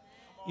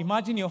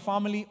 Imagine your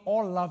family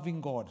all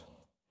loving God.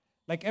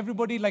 Like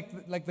everybody,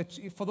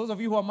 for those of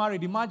you who are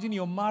married, imagine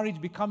your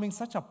marriage becoming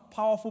such a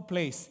powerful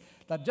place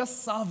that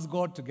just serves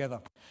God together.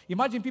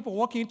 Imagine people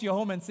walking into your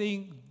home and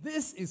saying,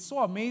 this is so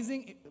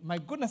amazing. My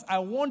goodness, I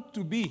want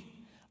to be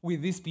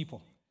with these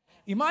people.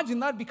 Imagine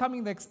that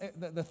becoming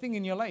the thing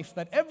in your life,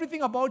 that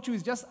everything about you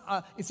is just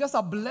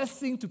a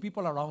blessing to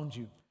people around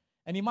you.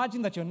 And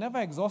imagine that you're never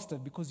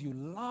exhausted because you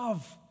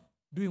love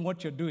doing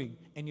what you're doing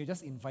and you're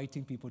just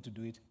inviting people to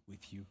do it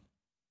with you.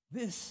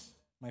 This,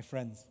 my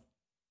friends,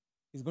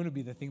 is going to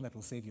be the thing that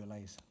will save your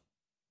lives.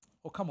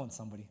 Oh, come on,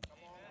 somebody.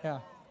 Yeah.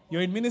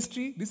 You're in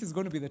ministry, this is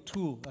going to be the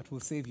tool that will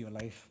save your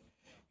life.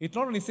 It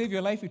not only save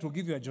your life, it will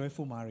give you a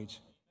joyful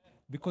marriage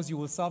because you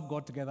will serve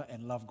God together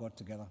and love God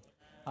together.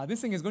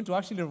 This thing is going to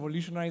actually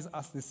revolutionize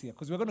us this year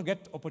because we're going to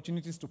get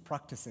opportunities to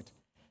practice it.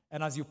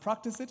 And as you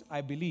practice it, I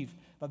believe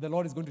that the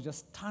Lord is going to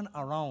just turn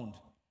around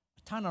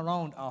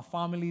our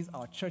families,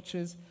 our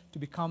churches to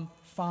become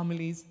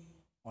families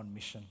on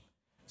mission.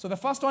 So the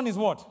first one is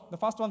what? The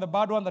first one, the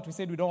bad one that we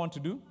said we don't want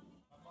to do.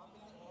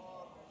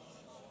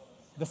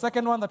 The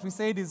second one that we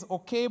said is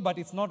okay, but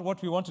it's not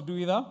what we want to do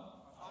either.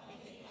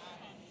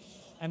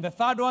 And the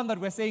third one that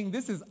we're saying,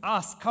 this is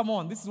us. Come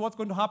on, this is what's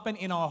going to happen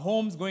in our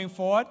homes going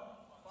forward.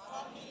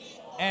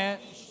 And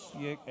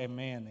yeah,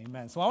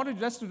 amen. So I wanted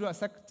just to do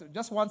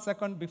just 1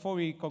 second before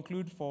we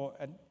conclude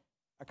and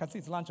I can see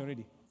it's lunch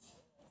already.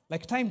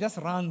 Like time just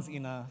runs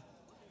in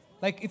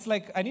it's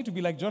like I need to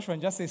be like Joshua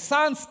and just say,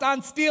 son,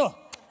 stand still.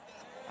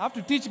 I have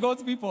to teach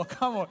God's people.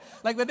 Come on.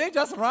 Like the day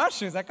just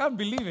rushes. I can't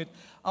believe it.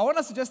 I want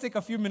us to just take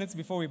a few minutes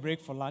before we break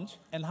for lunch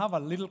and have a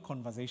little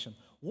conversation.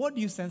 What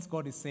do you sense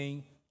God is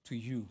saying to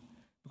you?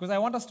 Because I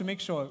want us to make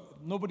sure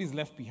nobody's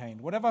left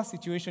behind. Whatever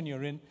situation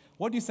you're in,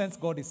 what do you sense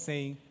God is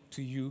saying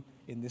to you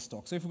in this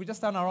talk? So if we could just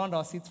stand around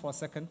our seats for a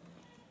second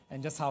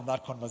and just have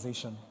that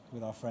conversation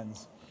with our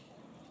friends.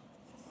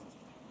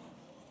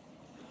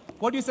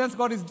 What do you sense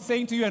God is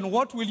saying to you, and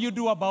what will you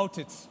do about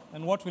it?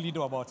 And what will you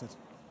do about it?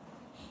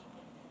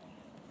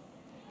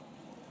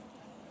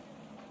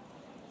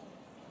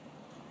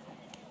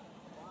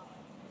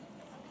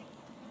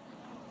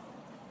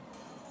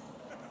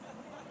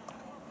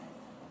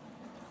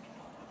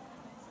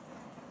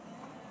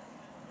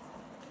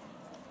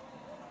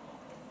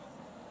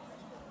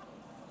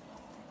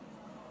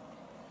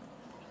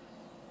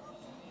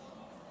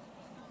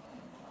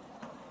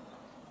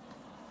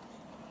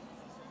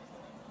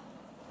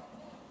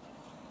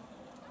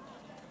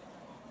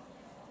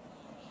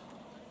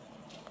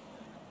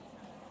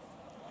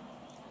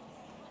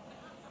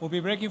 We'll be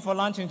breaking for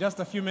lunch in just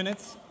a few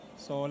minutes.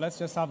 So let's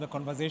just have the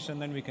conversation,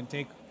 then we can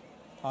take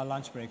our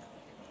lunch break.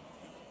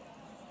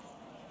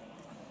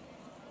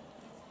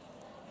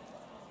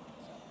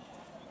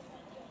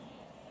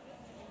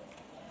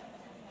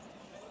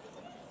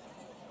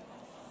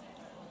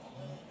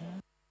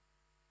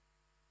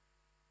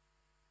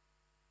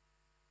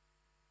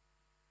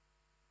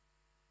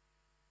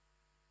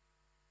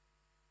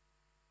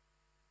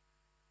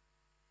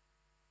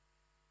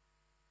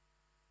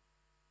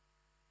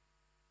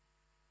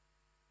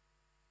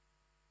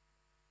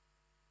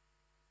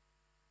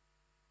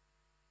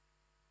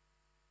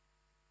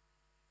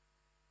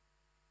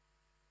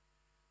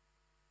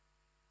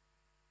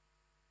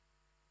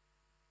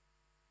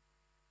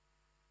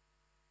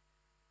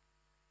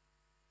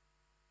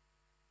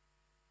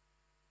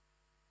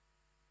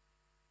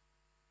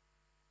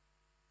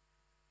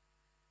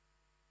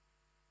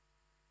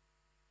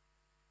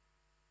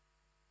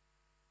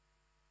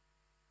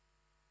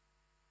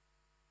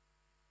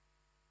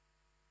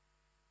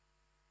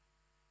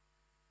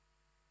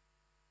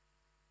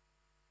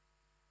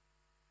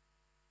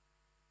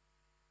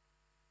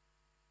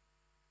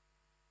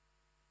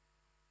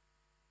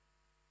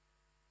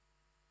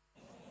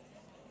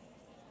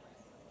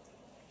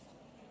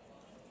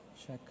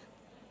 Check.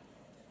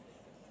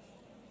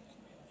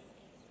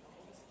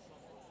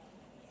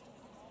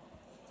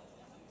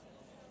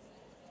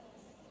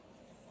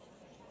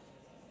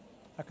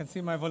 I can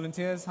see my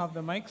volunteers have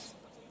the mics.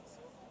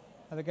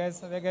 Are there guys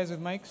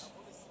with mics?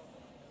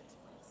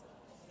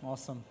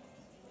 Awesome.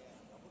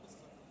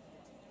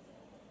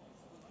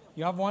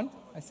 You have one?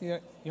 I see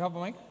you have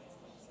a mic?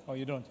 Oh,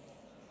 you don't.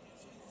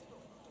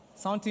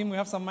 Sound team, we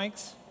have some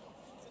mics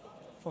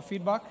for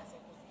feedback.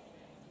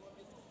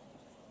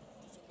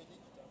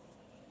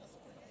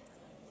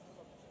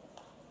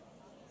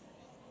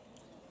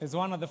 There's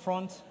one at the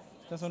front.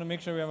 Just want to make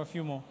sure we have a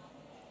few more.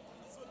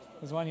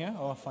 There's one here?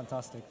 Oh,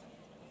 fantastic.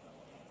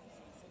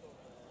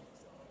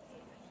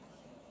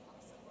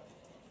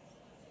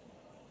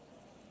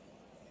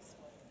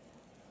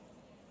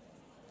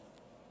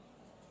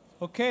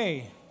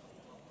 Okay.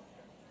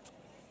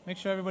 Make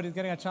sure everybody's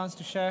getting a chance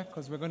to share,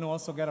 because we're going to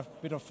also get a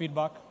bit of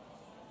feedback.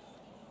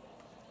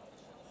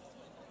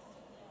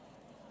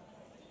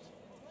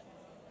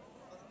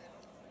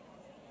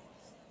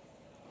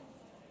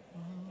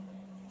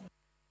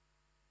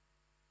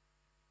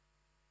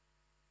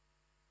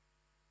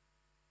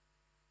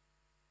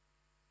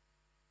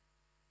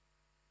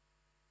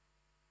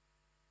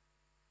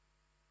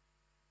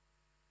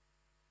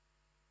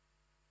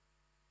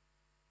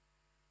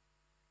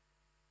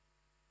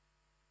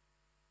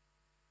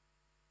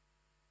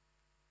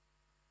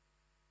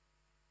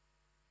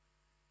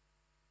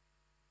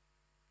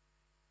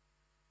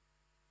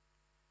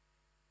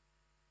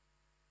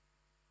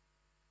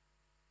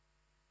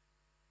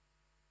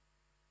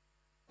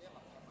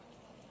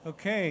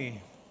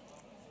 Okay.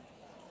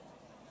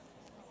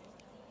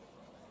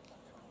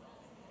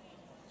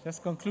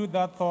 Just conclude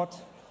that thought.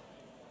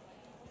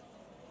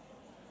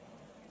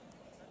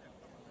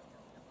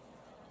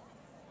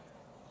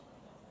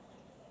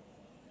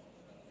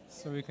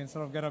 So we can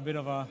sort of get a bit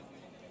of a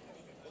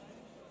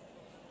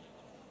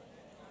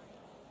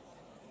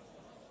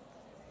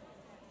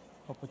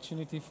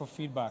opportunity for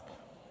feedback.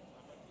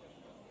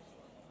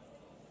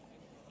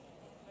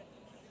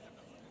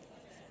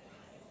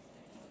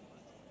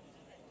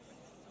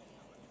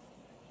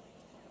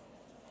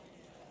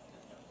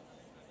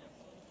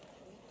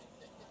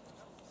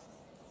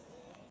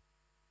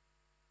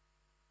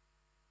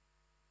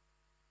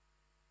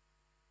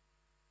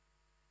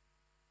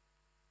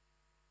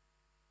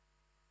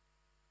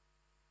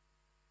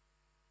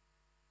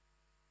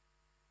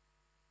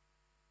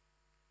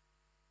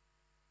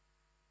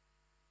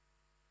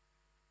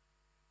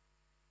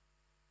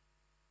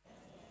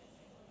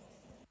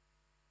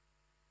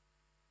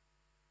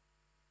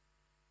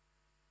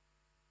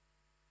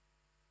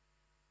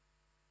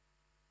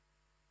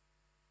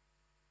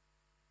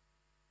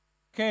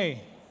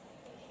 Okay,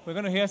 we're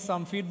going to hear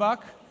some feedback.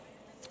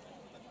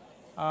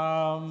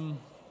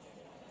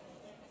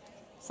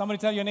 Somebody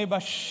tell your neighbor,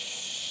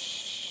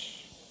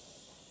 shh.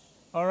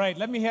 All right,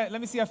 let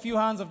me see a few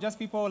hands of just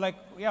people like,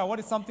 yeah, what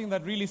is something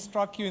that really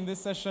struck you in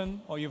this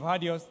session, or you've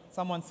had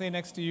someone say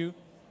next to you?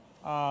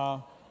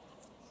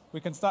 We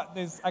can start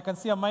this. I can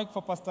see a mic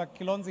for Pastor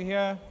Kilonzi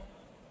here.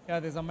 Yeah,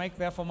 there's a mic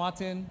there for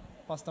Martin,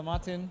 Pastor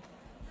Martin.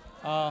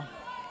 All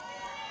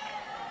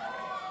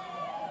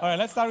right,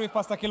 let's start with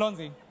Pastor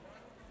Kilonzi.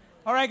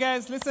 All right,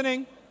 guys,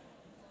 listening.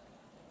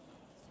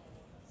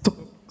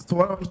 So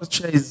what I want to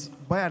share is,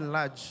 by and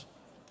large,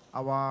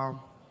 our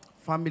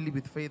family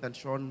with Faith and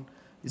Sean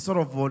is sort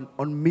of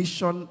on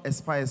mission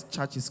as far as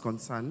church is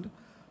concerned.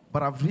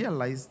 But I've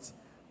realized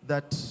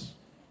that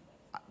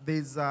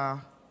there's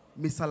a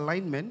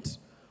misalignment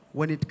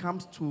when it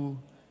comes to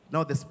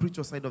now the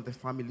spiritual side of the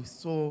family.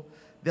 So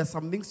there are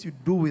some things you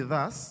do with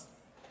us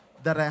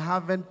that I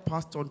haven't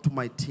passed on to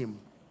my team.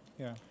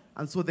 Yeah.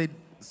 And so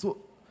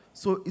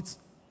it's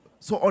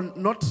on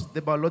not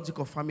the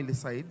biological family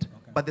side,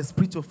 okay, but the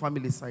spiritual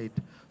family side.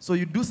 So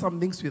you do some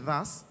things with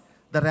us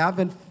that I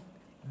haven't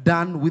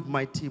done with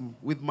my team,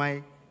 with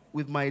my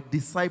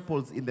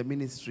disciples in the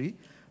ministry.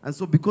 And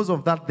so because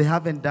of that, they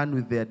haven't done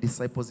with their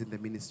disciples in the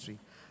ministry.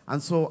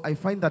 And so I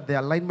find that the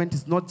alignment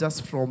is not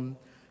just from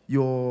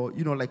your,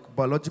 like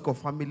biological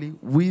family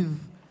with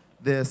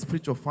the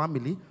spiritual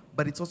family,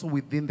 but it's also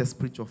within the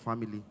spiritual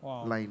family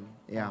line.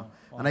 Yeah.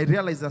 Wow. And I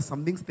realize that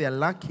some things they are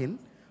lacking,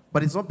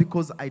 but it's not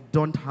because I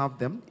don't have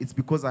them. It's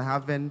because I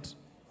haven't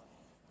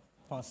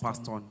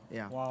passed on.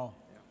 Yeah. Wow.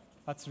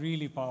 That's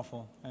really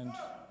powerful. And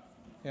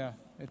yeah,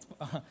 it's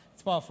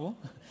powerful.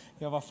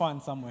 You have a fan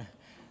somewhere.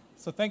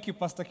 So thank you,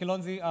 Pastor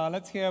Kilonzi.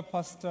 Let's hear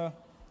Pastor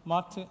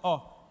Martin.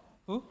 Oh,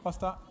 who?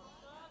 Pastor?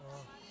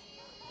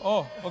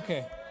 Oh,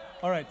 okay.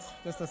 All right,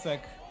 just a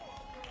sec.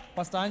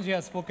 Pastor Angie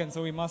has spoken,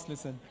 so we must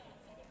listen.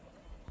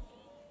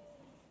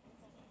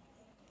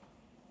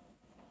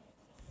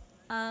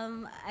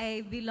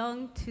 I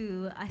belong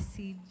to a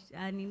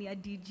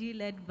DG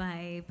led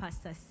by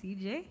Pastor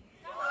CJ.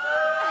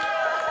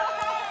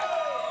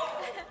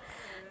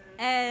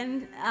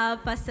 And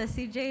Pastor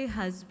CJ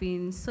has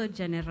been so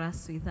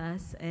generous with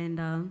us,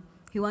 and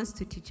he wants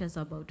to teach us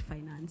about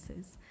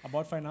finances.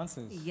 About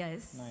finances?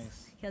 Yes.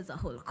 Nice. He has a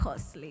whole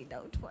course laid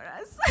out for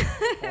us.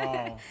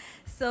 Wow.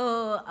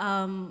 So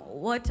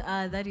what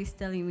that is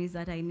telling me is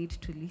that I need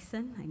to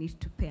listen, I need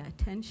to pay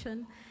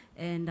attention,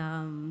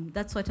 and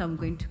that's what I'm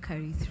going to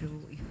carry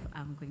through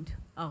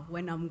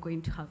when I'm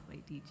going to have my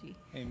DG.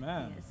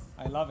 Amen. Yes.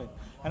 I love it.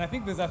 And I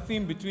think there's a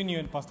theme between you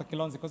and Pastor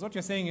Kilonzi, because what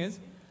you're saying is,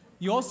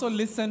 you also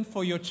listen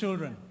for your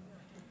children.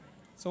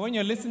 So when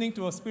you're listening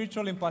to a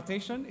spiritual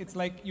impartation, it's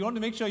like you want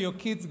to make sure your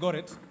kids got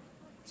it.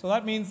 So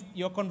that means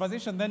your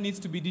conversation then needs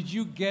to be, did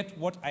you get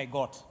what I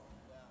got?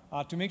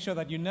 To make sure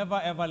that you never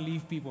ever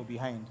leave people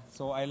behind.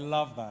 So I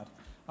love that.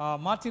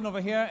 Martin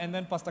over here, and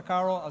then Pastor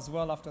Carol as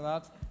well after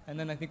that. And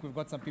then I think we've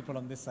got some people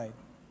on this side.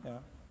 Yeah.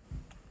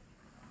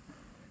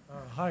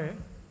 Hi.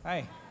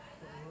 Hi.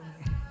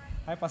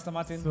 Hi, Pastor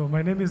Martin. So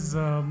my name is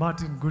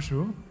Martin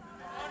Gushu.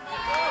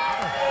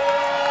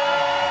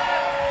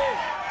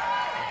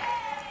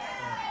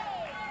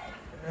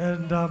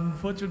 And I'm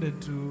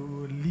fortunate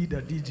to lead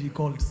a DG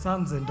called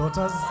Sons and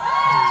Daughters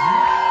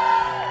DG.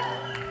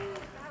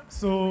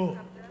 So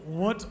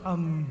what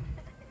I'm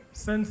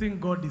sensing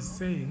God is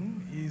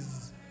saying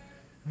is,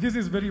 this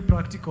is very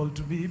practical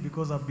to me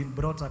because I've been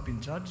brought up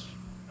in church,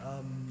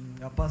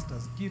 a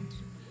pastor's kid.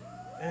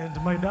 And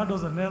my dad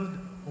was an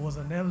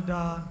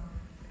elder,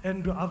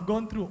 and I've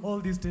gone through all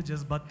these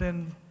stages, but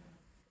then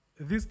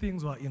these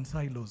things were in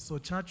silos. So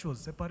church was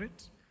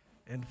separate,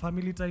 and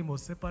family time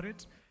was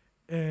separate.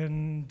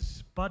 And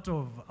part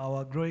of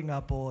our growing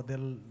up, or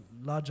the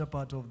larger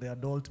part of the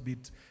adult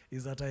bit,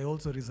 is that I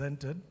also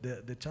resented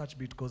the church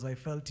bit because I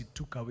felt it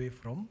took away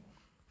from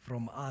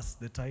us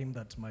the time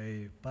that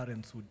my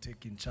parents would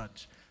take in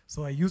church.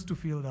 So I used to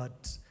feel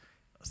that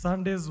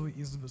Sundays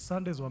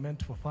were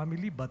meant for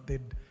family, but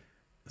they'd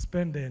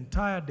spend the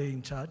entire day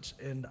in church,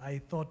 and I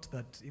thought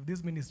that if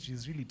this ministry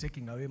is really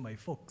taking away my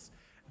folks,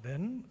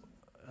 then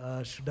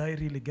should I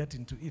really get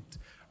into it?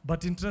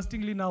 But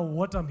interestingly now,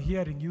 what I'm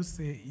hearing you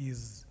say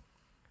is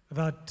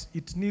that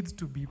it needs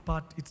to be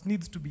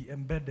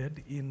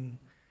embedded in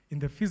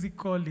the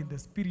physical, in the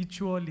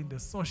spiritual, in the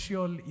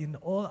social, in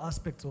all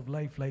aspects of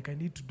life. Like I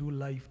need to do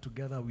life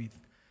together with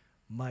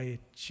my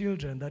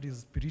children, that is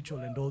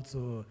spiritual, and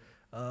also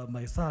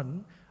my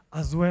son,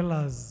 as well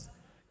as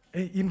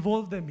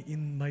involve them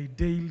in my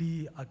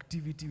daily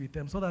activity with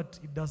them so that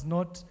it does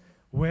not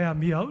wear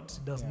me out,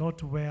 does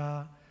not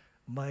wear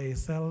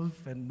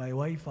myself and my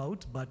wife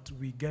out, but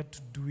we get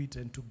to do it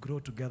and to grow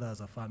together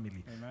as a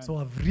family. Amen. So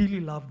I've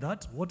really loved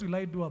that. What will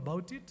I do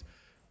about it?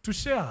 To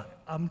share.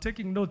 I'm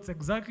taking notes.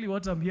 Exactly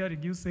what I'm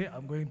hearing you say,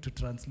 I'm going to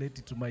translate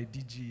it to my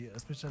DG,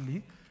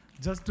 especially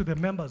just to the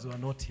members who are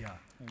not here.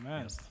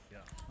 Amen. Yes. Yeah.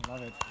 I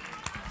love it.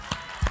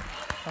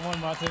 Come on,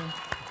 Martin.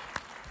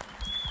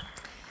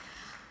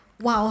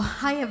 Wow.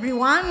 Hi,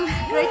 everyone.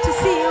 Great to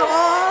see you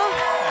all.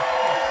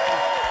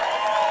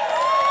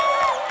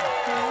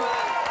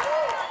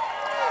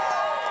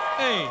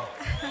 Hey.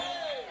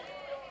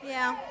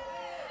 Yeah.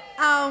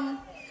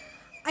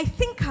 I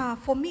think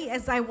for me,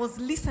 as I was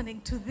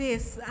listening to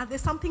this,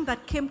 there's something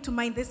that came to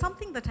mind. There's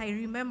something that I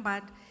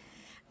remembered,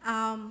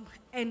 and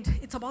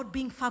it's about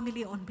being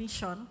family on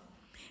mission.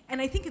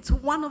 And I think it's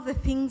one of the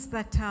things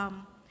that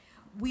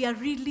we are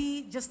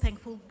really just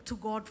thankful to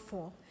God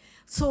for.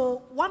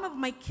 So one of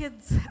my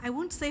kids, I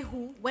won't say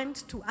who,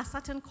 went to a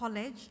certain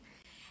college,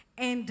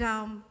 and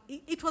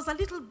it was a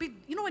little bit,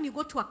 when you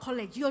go to a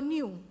college, you're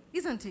new,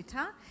 isn't it?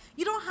 Huh?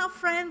 You don't have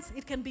friends.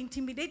 It can be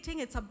intimidating.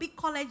 It's a big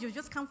college. You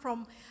just come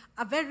from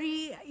a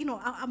very,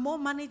 a more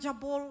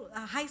manageable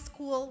high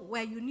school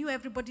where you knew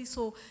everybody.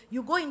 So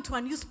you go into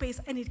a new space,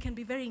 and it can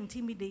be very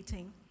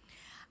intimidating.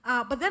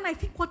 But then I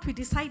think what we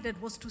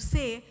decided was to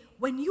say,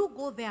 when you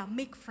go there,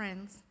 make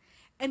friends.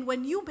 And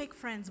when you make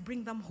friends,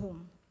 bring them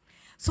home.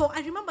 So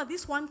I remember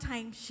this one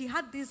time, she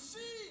had this...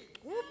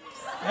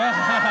 Oops.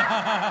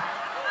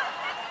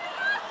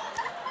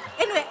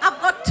 Anyway,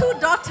 I've got 2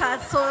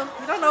 daughters, so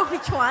you don't know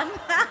which one.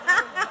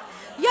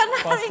 You're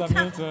Pastor narrating.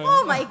 Milton.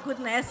 Oh my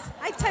goodness!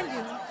 I tell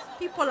you,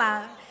 people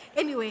are.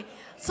 Anyway,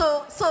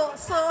 so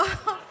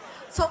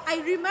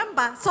I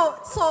remember.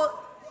 So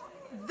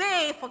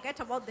they forget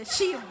about the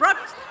she brought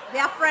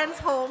their friends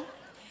home,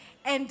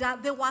 and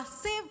there were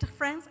saved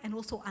friends and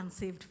also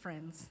unsaved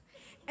friends.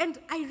 And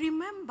I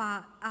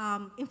remember,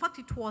 in fact,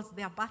 it was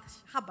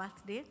her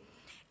birthday,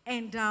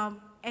 and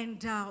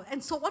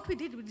so what we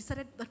did, we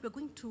decided that we're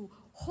going to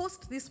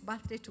host this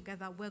birthday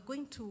together. We're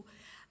going to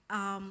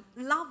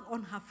love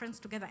on her friends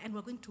together, and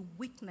we're going to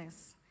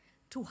witness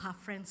to her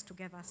friends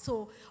together.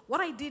 So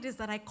what I did is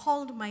that I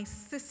called my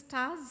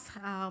sisters,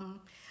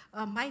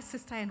 my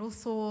sister and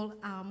also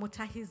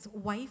Mutahi's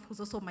wife, who's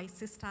also my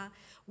sister.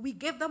 We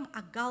gave them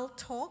a girl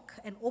talk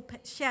and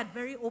shared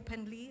very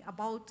openly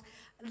about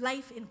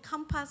life in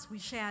campus. We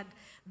shared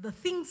the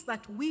things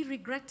that we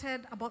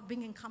regretted about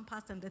being in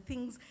campus and the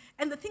things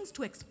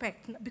to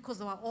expect, because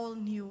they were all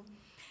new.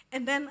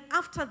 And then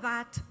after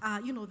that,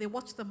 they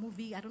watched the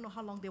movie. I don't know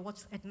how long they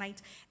watched at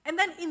night. And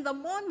then in the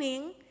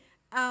morning,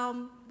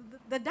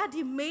 the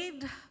daddy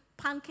made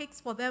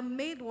pancakes for them,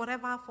 made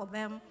whatever for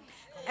them,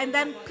 and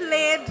then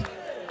played,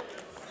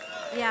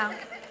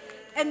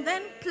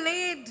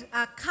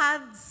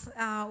 cards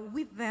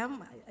with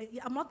them.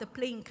 I'm not the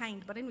playing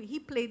kind, but anyway, he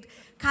played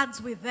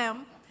cards with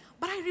them.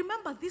 But I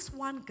remember this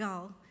one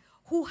girl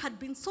who had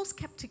been so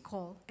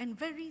skeptical and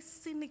very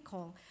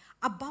cynical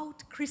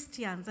about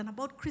Christians and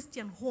about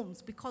Christian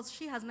homes, because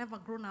she has never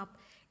grown up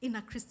in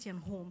a Christian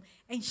home.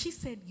 And she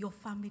said, "Your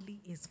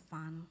family is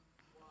fun."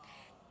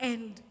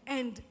 And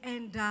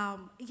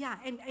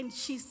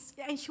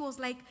she was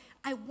like,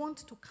 "I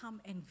want to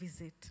come and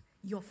visit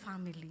your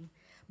family,"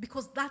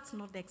 because that's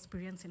not the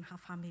experience in her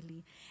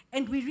family.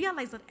 And we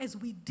realized that as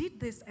we did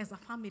this as a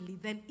family,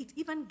 then it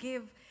even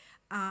gave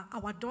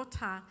our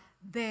daughter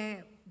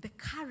the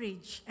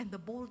courage and the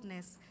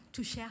boldness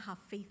to share her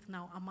faith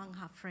now among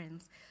her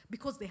friends,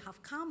 because they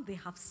have come, they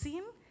have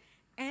seen,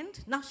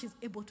 and now she's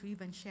able to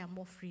even share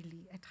more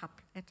freely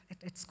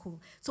at school.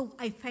 So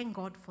I thank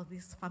God for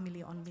this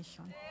family on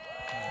mission.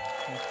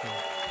 Thank you.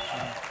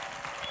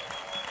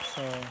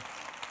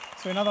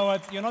 So in other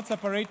words, you're not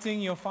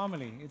separating your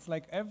family. It's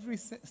like every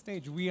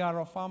stage, we are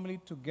a family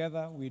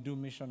together, we do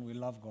mission, we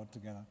love God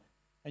together.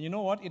 And you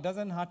know what? It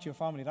doesn't hurt your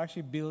family. It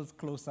actually builds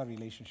closer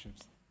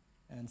relationships.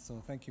 And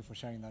so thank you for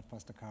sharing that,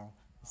 Pastor Carol.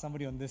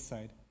 Somebody on this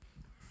side.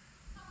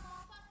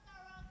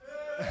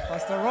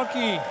 Pastor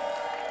Rocky.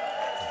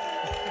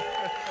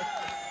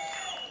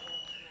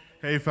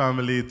 Hey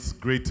family, it's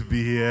great to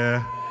be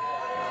here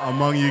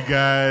among you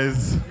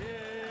guys.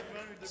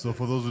 So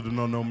for those who do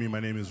not know me, my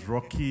name is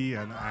Rocky,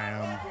 and I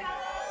am...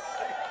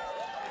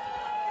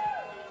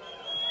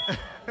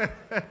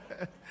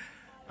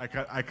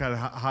 I can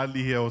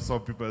hardly hear what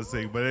some people are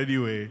saying, but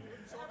anyway,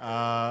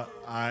 I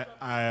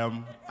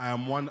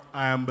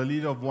am the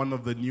leader of one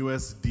of the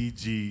newest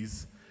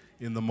DGs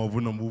in the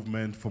Mavuno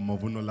movement for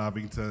Mavuno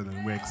Lavington,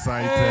 and we're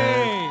excited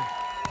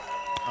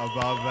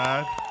about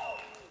that.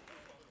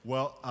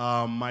 Well,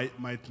 my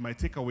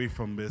takeaway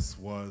from this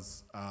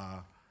was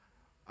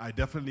I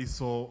definitely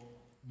saw,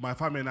 my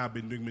family and I have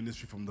been doing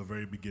ministry from the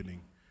very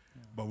beginning,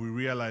 but we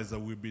realized that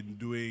we've been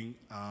doing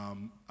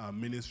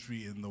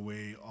ministry in the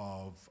way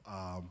of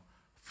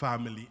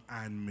family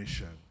and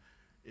mission.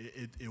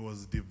 It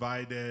was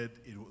divided,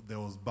 there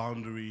was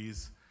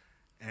boundaries,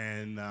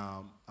 and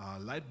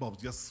light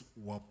bulbs just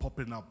were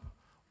popping up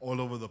all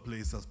over the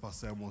place as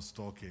Pastor Em was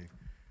talking.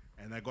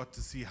 And I got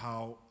to see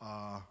how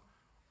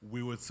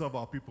we would serve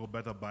our people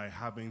better by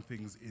having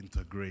things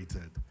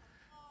integrated.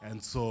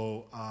 And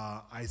so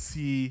I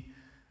see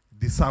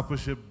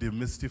discipleship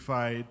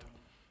demystified.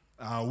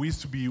 We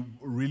used to be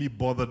really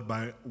bothered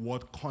by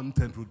what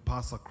content would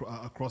pass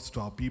across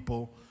to our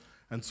people.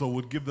 And so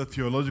we'd give the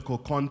theological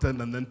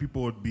content, and then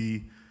people would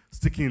be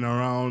sticking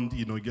around,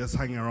 just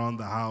hanging around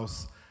the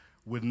house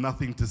with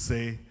nothing to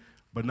say.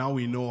 But now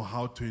we know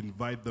how to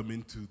invite them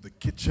into the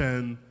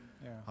kitchen,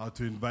 how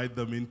to invite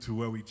them into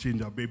where we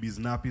change our babies'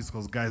 nappies,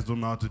 because guys don't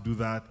know how to do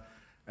that.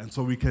 And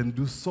so we can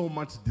do so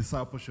much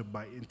discipleship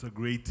by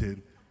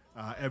integrating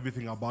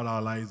everything about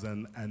our lives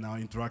and our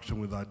interaction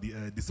with our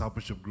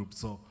discipleship group.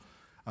 So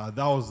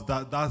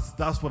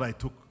that's what I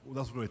took.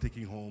 That's what we're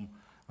taking home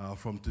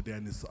from today,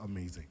 and it's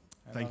amazing.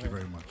 Thank you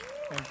very much.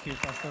 Thank you,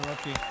 Pastor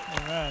Rocky.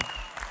 Amen.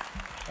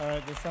 All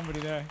right, there's somebody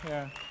there.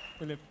 Yeah,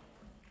 Philip.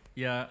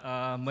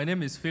 Yeah, my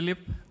name is Philip.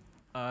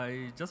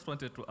 I just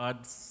wanted to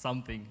add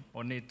something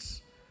on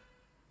it.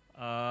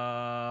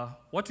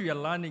 What we are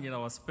learning in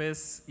our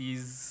space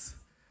is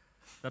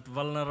that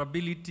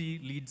vulnerability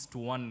leads to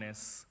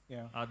oneness.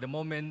 Yeah. The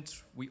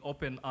moment we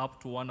open up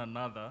to one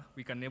another,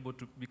 we can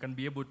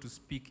be able to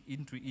speak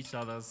into each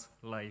other's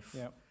life.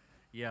 Yeah.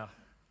 Yeah.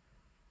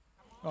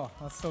 Oh,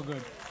 that's so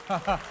good.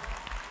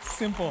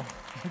 Simple,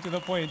 to the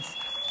point.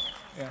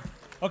 Yeah.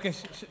 Okay,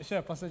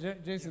 sure. Pastor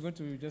James is going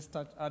to just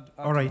add.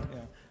 All right.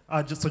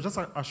 Yeah. Just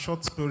a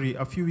short story.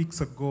 A few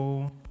weeks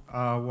ago,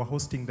 we're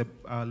hosting the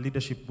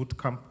leadership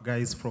bootcamp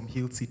guys from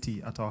Hill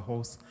City at our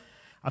house.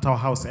 at our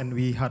house, and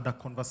we had a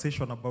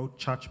conversation about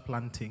church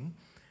planting.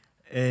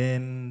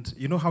 And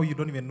you know how you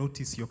don't even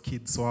notice your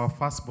kids. So our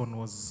firstborn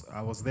was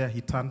there.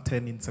 He turned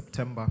 10 in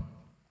September,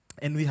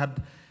 and we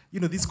had,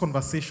 this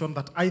conversation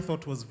that I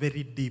thought was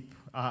very deep.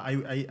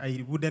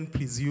 I wouldn't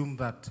presume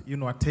that, a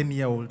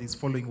 10-year-old is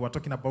following. We're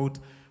talking about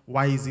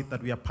why is it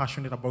that we are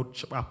passionate about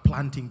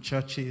planting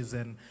churches,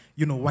 and,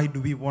 why do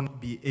we want to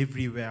be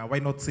everywhere? Why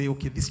not say,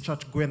 okay, this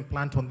church go and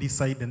plant on this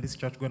side, and this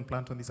church go and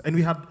plant on this side? And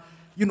we had,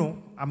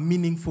 a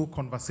meaningful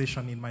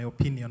conversation, in my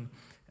opinion.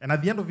 And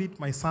at the end of it,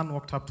 my son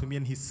walked up to me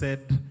and he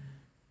said,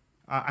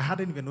 I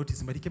hadn't even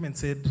noticed him, but he came and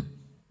said,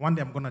 one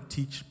day I'm going to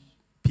teach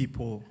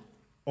people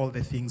all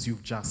the things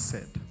you've just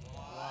said.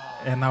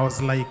 Wow. And I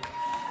was like,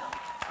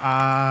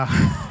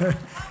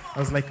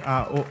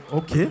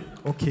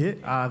 okay,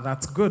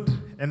 that's good.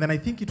 And then I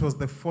think it was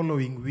the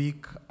following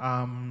week,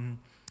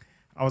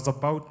 I was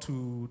about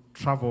to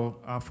travel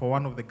for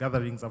one of the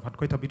gatherings. I've had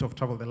quite a bit of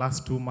travel the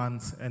last 2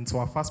 months. And so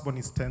our firstborn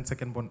is 10,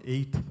 secondborn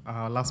 8,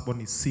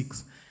 lastborn is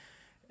 6.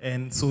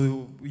 And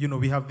so,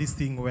 we have this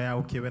thing where,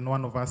 okay, when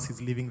one of us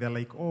is leaving, they're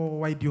like, oh,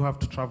 why do you have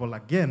to travel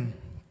again?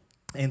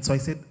 And so I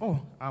said,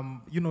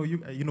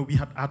 we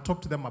had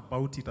talked to them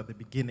about it at the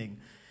beginning.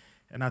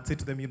 And I'd say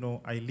to them,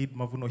 I lead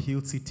Mavuno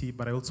Hill City,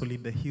 but I also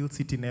lead the Hill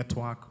City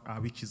Network,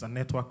 which is a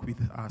network with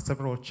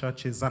several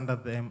churches under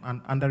them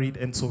and under it.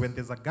 And so when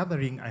there's a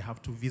gathering, I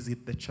have to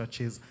visit the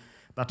churches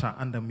that are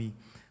under me.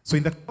 So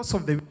in the course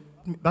of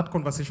that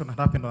conversation had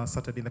happened on a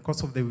Saturday. In the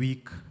course of the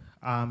week,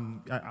 I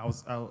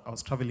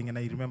was traveling, and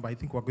I remember, I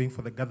think we're going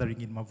for the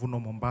gathering in Mavuno,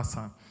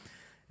 Mombasa.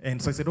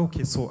 And so I said,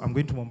 okay, so I'm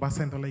going to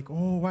Mombasa. And they're like,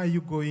 oh, why are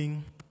you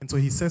going? And so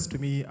he says to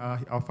me,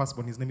 our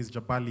firstborn, his name is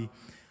Jabali.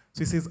 So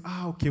he says,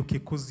 okay,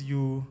 because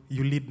you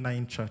lead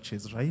 9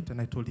 churches, right?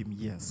 And I told him,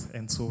 yes.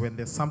 And so when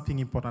there's something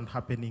important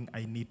happening,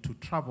 I need to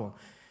travel.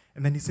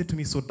 And then he said to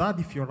me, so Dad,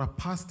 if you're a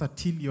pastor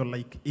till you're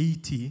like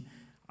 80,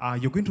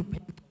 you're going to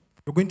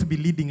be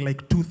leading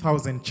like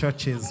 2,000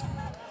 churches.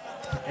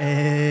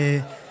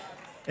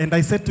 And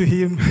I said to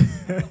him,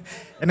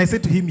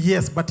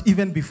 yes, but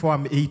even before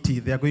I'm 80,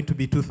 there are going to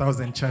be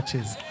 2,000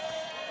 churches.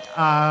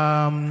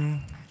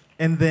 And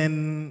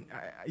then,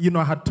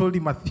 I had told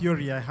him a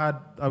theory I had,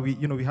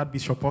 we had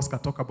Bishop Oscar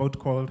talk about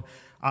called,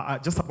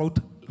 just about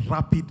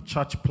rapid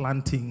church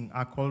planting,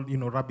 called,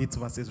 rabbits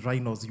versus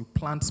rhinos. You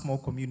plant small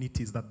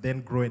communities that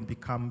then grow and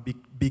become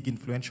big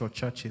influential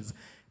churches.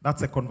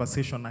 That's a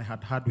conversation I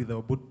had with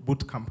our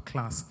boot camp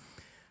class.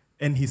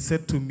 And he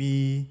said to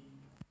me,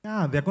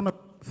 yeah, they're going to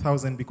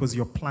 1,000 because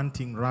you're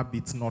planting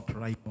rabbits, not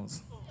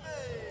rhinos.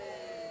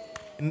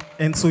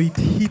 And so it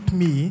hit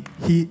me.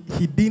 He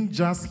didn't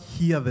just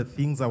hear the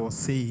things I was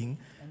saying,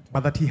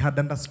 but that he had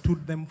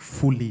understood them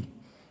fully.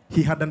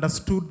 He had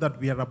understood that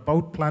we are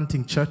about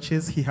planting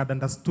churches. He had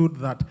understood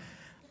that,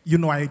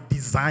 I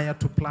desire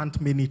to plant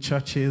many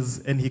churches.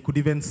 And he could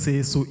even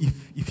say, so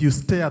if you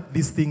stay at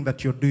this thing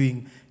that you're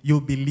doing,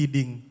 you'll be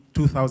leading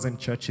 2,000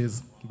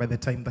 churches by the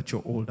time that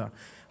you're older.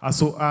 I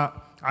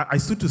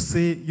stood to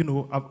say,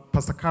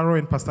 Pastor Caro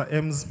and Pastor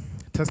M's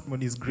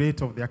testimony is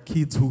great of their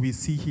kids who we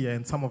see here,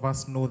 and some of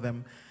us know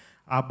them.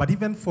 But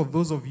even for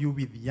those of you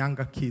with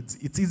younger kids,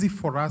 it's easy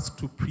for us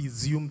to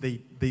presume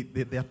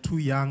they're too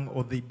young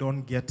or they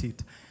don't get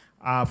it.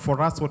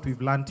 For us, what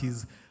we've learned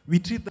is we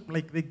treat them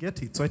like they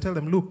get it. So I tell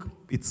them, look,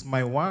 it's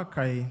my work.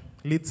 I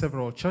lead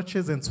several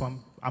churches, and so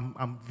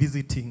I'm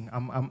visiting.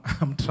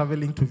 I'm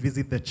traveling to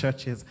visit the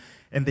churches,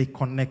 and they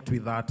connect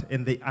with that,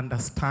 and they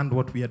understand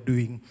what we are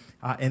doing,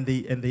 and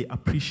they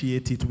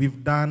appreciate it.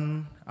 We've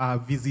done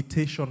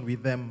visitation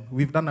with them.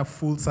 We've done a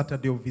full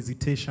Saturday of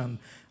visitation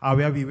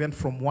where we went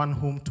from one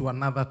home to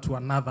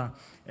another.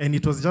 And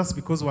it was just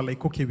because we're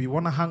like, okay, we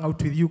want to hang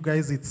out with you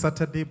guys. It's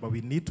Saturday, but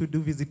we need to do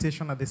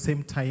visitation at the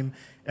same time.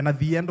 And at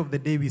the end of the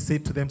day, we say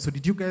to them, so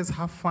did you guys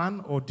have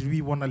fun, or do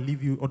we want to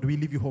leave you, or do we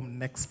leave you home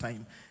next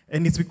time?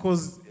 And it's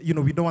because, we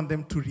don't want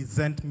them to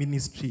resent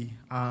ministry,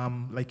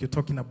 like you're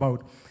talking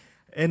about.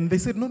 And they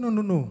said, no,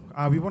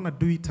 we want to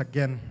do it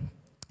again.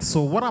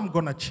 So what I'm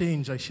going to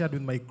change, I shared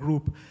with my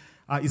group,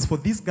 is for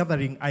this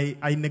gathering,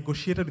 I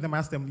negotiated with them. I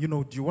asked them,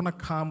 do you want to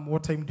come?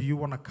 What time do you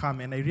want to come?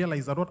 And I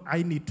realized that what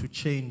I need to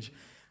change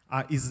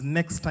is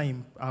next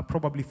time,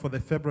 probably for the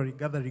February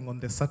gathering on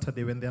the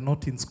Saturday when they're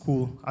not in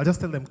school, I'll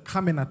just tell them,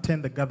 come and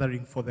attend the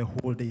gathering for the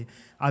whole day.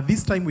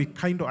 This time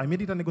I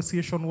made it a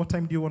negotiation, what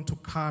time do you want to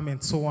come,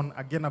 and so on.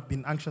 Again, I've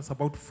been anxious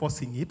about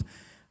forcing it.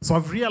 So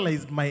I've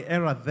realized my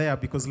error there,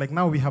 because like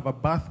now we have a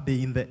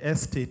birthday in the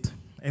estate,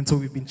 and so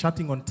we've been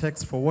chatting on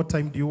text for what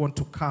time do you want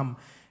to come.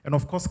 And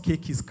of course,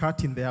 cake is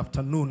cut in the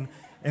afternoon.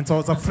 And so I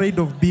was afraid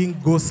of being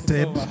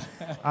ghosted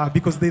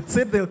because they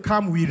said they'll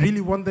come. We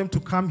really want them to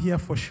come here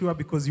for sure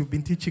because you've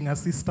been teaching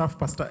us this stuff,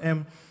 Pastor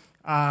M.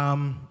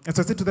 And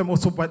so I said to them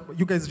also, but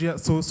you guys,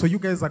 so you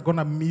guys are going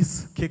to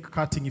miss cake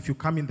cutting if you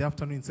come in the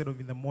afternoon instead of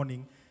in the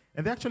morning.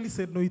 And they actually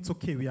said, no, it's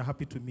okay. We are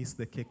happy to miss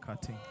the cake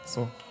cutting.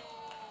 So.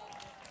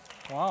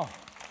 Wow.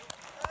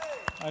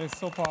 That is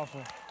so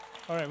powerful.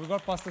 All right, we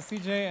got Pastor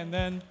CJ, and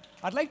then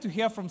I'd like to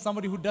hear from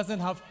somebody who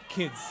doesn't have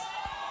kids.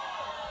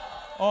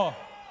 Oh,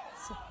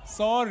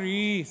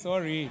 Sorry.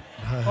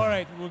 All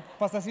right,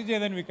 Pastor CJ,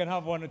 then we can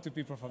have one or two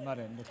people from that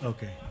end.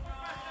 Okay.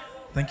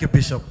 Thank you,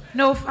 Bishop.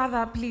 No,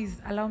 Father,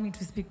 please allow me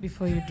to speak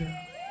before you do.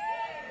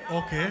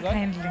 Okay.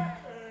 Kindly.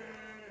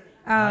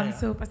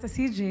 So, Pastor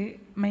CJ,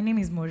 my name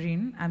is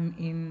Maureen. I'm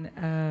in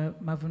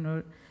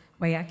Mavuno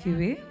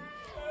Wayakiwe.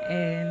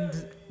 And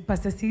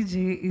Pastor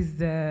CJ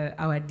is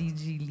our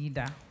DG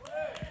leader.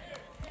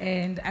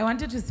 And I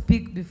wanted to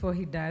speak before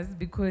he does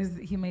because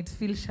he might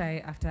feel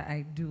shy after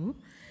I do.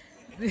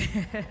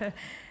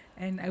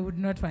 And I would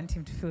not want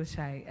him to feel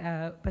shy.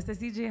 Pastor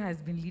CJ has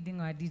been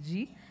leading our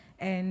DG.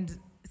 And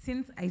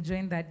since I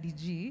joined that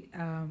DG,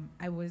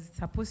 I was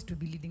supposed to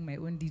be leading my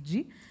own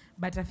DG,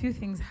 but a few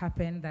things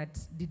happened that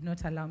did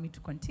not allow me to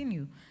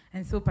continue.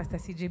 And so Pastor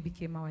CJ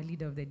became our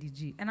leader of the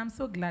DG. And I'm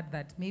so glad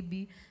that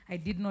maybe I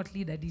did not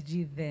lead a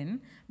DG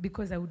then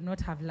because I would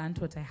not have learned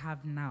what I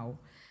have now.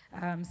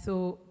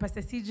 So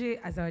Pastor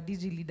CJ, as our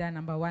DG leader,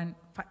 number one,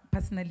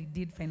 personally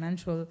did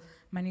financial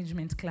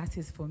management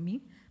classes for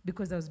me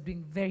because I was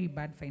doing very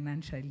bad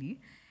financially.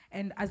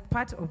 And as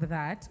part of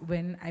that,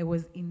 when I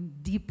was in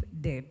deep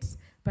debt,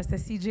 Pastor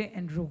CJ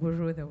and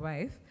Rogoro, the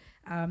wife,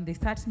 they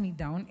sat me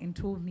down and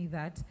told me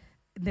that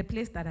the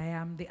place that I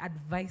am, they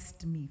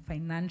advised me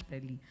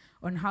financially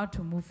on how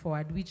to move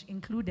forward, which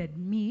included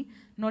me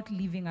not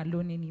living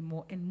alone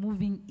anymore and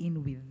moving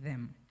in with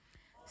them.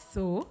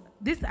 So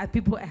these are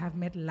people I have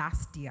met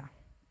last year.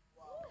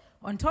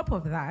 On top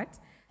of that,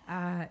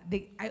 I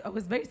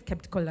was very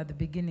skeptical at the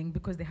beginning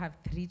because they have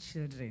 3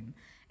 children.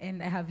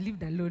 And I have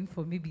lived alone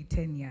for maybe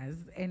 10 years.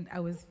 And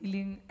I was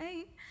feeling,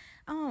 hey,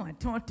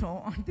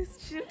 Toto, these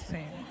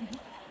children,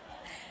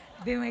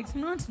 they might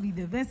not be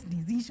the best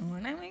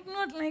decision.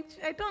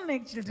 I don't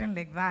like children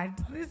like that.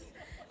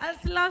 I'll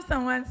still have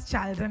someone's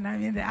child and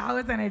I'm in the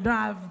house and I don't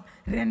have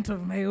rent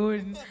of my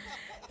own.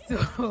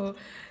 So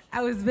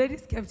I was very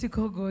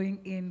skeptical going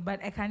in,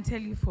 but I can tell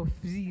you for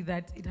free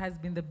that it has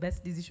been the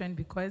best decision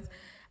because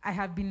I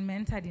have been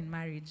mentored in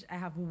marriage. I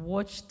have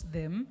watched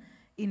them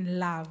in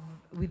love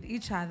with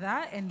each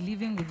other and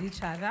living with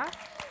each other.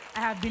 I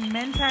have been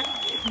mentored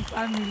in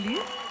family.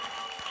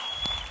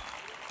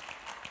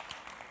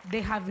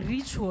 They have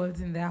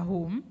rituals in their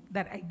home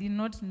that I did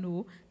not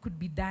know could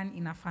be done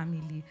in a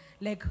family,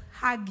 like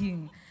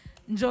hugging.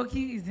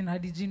 Njoki is in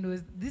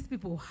Adijinos. These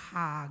people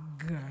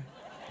hug.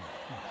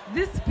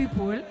 These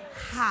people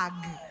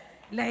hug.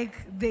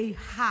 Like they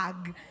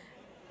hug.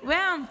 Where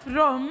I'm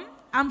from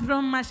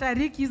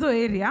Masharikizo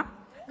area.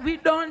 We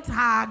don't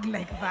hug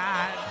like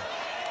that.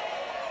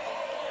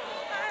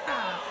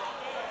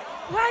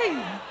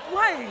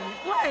 Why?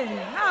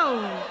 How?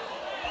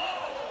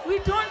 We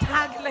don't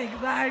hug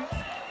like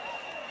that.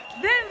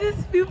 Then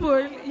these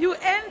people, you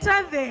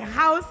enter the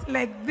house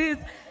like this,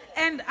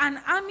 and an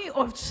army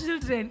of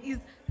children is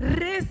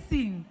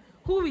racing.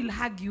 Who will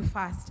hug you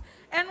first?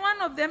 And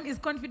one of them is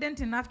confident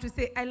enough to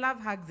say, I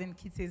love hugs and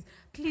kisses.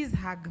 Please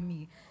hug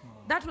me.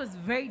 That was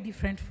very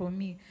different for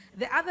me.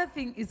 The other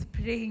thing is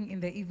praying in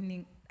the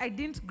evening. I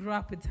didn't grow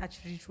up with such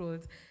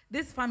rituals.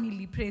 This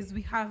family prays.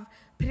 We have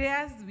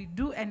prayers we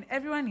do, and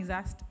everyone is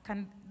asked,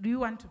 do you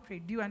want to pray?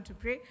 Do you want to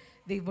pray?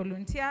 They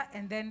volunteer,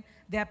 and then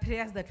there are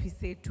prayers that we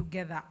say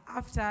together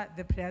after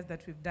the prayers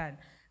that we've done.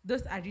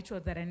 Those are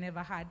rituals that I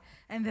never had.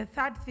 And the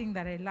third thing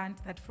that I learned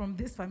that from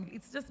this family,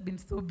 it's just been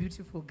so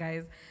beautiful,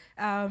 guys,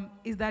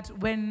 is that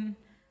when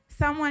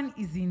someone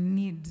is in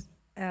need,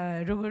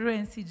 Rogoro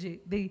and CJ,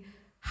 they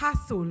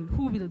hustle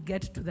who will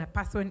get to the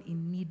person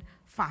in need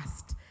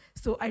first.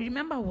 So I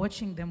remember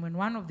watching them when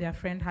one of their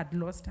friends had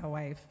lost her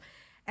wife,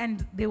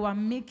 and they were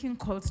making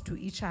calls to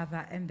each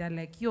other, and they're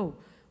like, yo,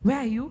 where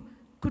are you?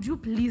 Could you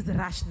please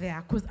rush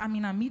there? Because I'm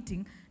in a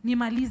meeting.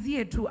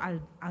 Nimalizie too,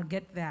 I'll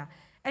get there.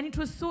 And it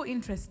was so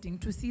interesting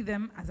to see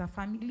them as a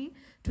family,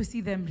 to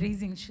see them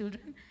raising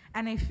children.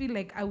 And I feel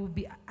like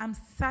I'm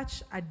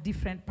such a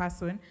different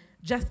person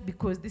just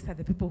because these are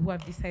the people who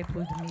have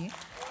discipled me,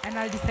 and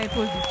I'll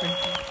disciple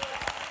differently.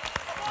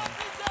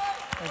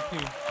 Thank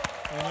you.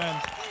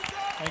 Amen.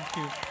 Thank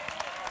you.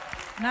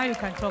 Now you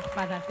can talk,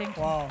 Father. Thank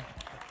you. Wow,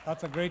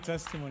 that's a great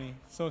testimony.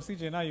 So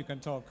CJ, now you can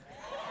talk.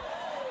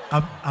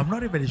 I'm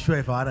not even sure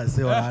if I want to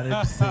say what I wanted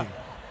to say.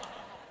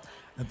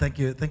 And thank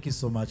you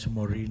so much,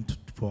 Maureen,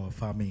 for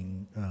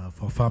farming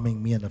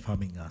me and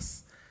farming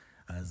us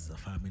as a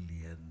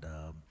family. And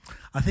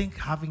I think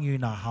having you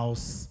in our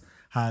house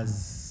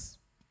has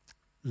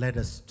led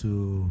us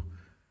to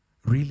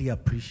really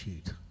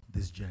appreciate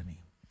this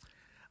journey.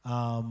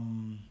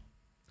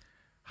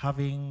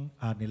 Having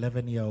an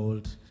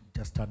 11-year-old,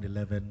 just turned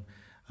 11,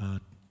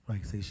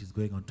 like I say, she's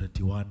going on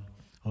 21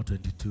 or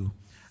 22.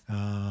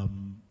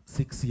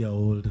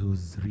 6-year-old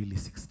who's really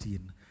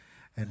 16,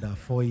 and a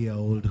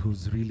 4-year-old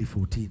who's really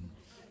 14.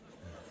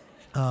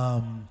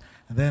 And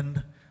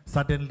then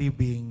suddenly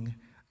being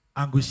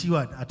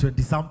angushiwa, a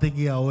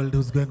 20-something-year-old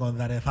who's going on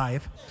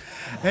 35.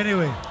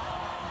 Anyway,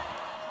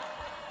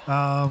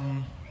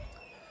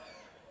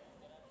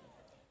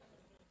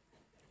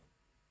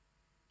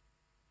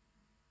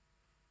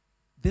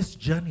 this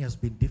journey has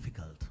been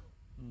difficult.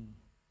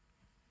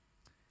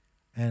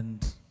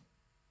 And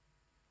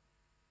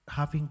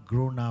having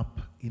grown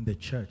up in the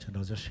church, and I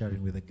was just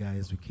sharing with the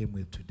guys we came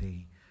with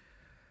today,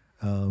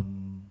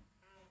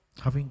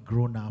 having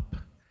grown up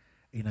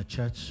in a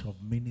church of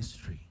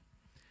ministry,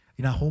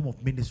 in a home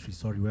of ministry,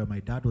 sorry, where my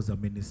dad was a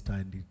minister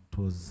and it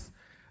was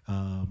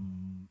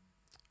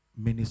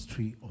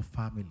ministry of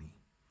family.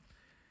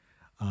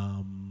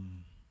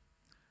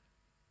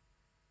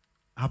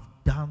 I've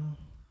done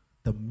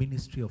the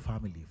ministry of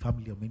family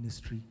of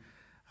ministry.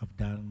 I've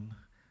done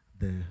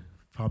the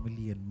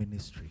family and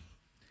ministry.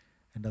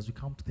 And as we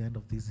come to the end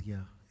of this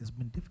year, it's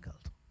been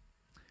difficult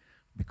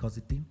because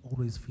it didn't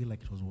always feel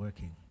like it was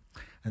working.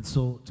 And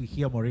so to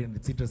hear Maureen,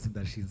 it's interesting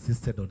that she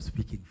insisted on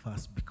speaking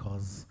first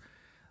because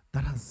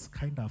that has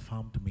kind of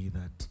affirmed me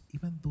that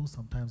even though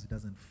sometimes it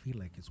doesn't feel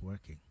like it's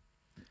working,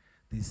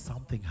 there's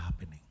something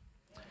happening.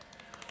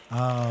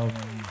 I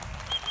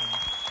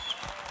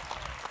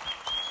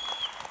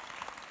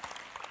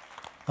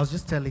was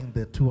just telling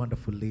the two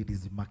wonderful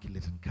ladies,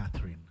 Immaculate and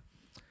Catherine,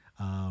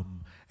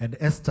 and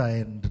Esther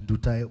and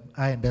Dutai,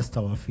 I and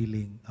Esther were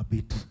feeling a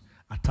bit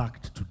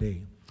attacked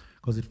today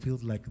because it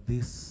feels like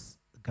this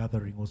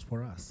gathering was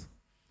for us.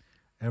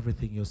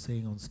 Everything you're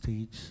saying on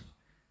stage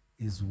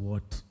is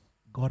what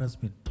God has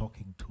been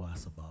talking to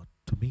us about,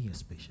 to me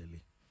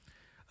especially.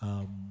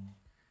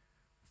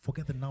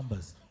 Forget the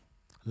numbers.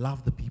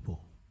 Love the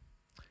people.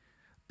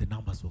 The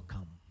numbers will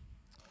come.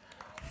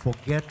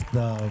 Forget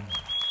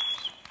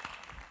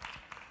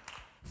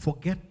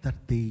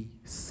that they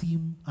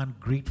seem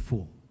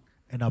ungrateful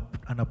and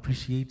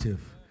unappreciative.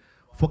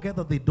 Forget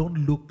that they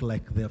don't look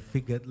like they're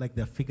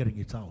figuring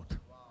it out.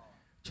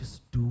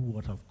 Just do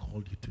what I've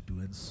called you to do.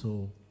 And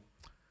so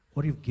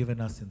what you've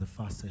given us in the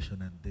first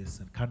session and this,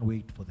 and can't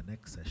wait for the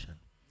next session,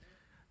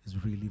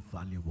 is really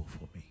valuable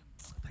for me.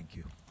 Thank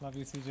you. Love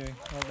you, CJ.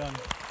 Well done.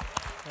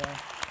 Yeah.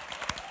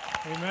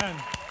 Amen.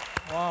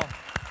 Wow.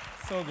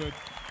 So good.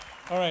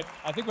 All right.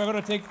 I think we're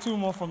going to take two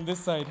more from this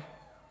side.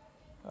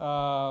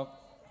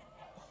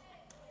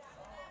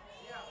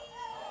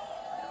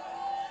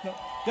 No,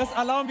 just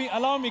allow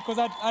me, because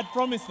I'd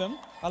promised them.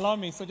 Allow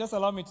me. So just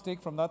allow me to take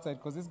from that side,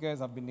 because these guys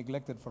have been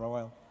neglected for a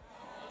while.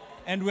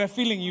 And we're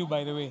feeling you,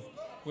 by the way.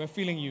 We're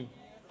feeling you.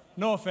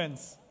 No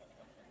offense.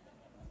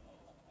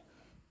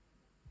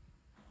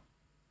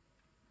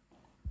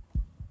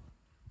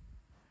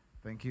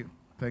 Thank you.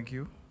 Thank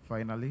you,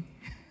 finally.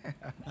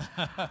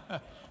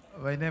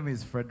 My name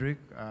is Frederick.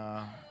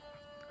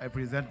 I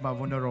present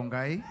Mavuno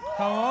Rongai.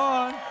 Come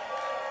on.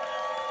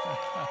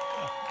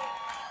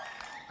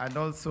 And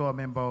also a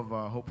member of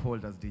Hope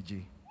Holders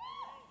DG.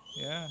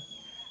 Yeah.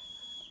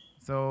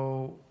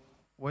 So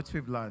what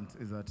we've learned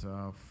is that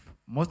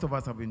most of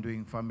us have been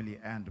doing family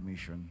and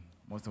mission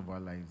most of our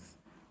lives.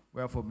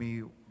 Where for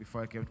me,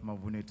 before I came to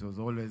Mavuno, it was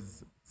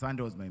always,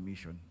 Sunday was my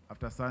mission.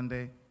 After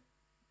Sunday,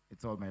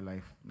 it's all my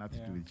life,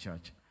 nothing to do with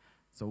church.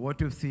 So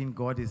what we've seen,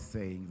 God is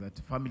saying that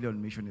family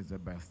on mission is the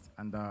best.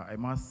 And I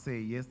must say,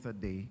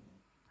 yesterday,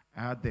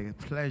 I had the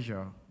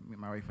pleasure,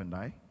 my wife and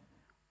I,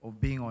 of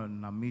being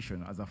on a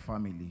mission as a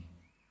family,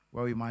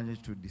 where we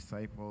managed to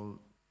disciple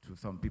to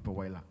some people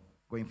while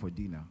going for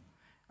dinner.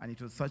 And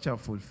it was such a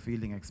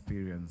fulfilling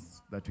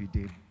experience that we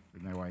did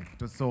with my wife.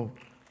 It was so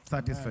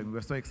satisfying. We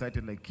were so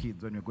excited like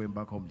kids when we were going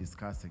back home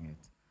discussing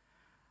it.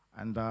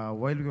 And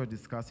while we were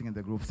discussing in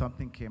the group,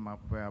 something came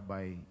up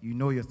whereby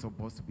you're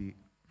supposed to be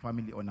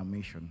family on a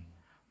mission.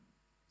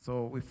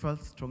 So we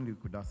felt strongly we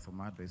could ask some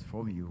advice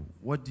from you.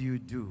 What do you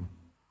do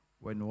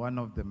when one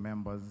of the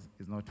members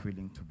is not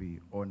willing to be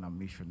on a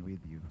mission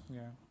with you?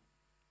 Yeah.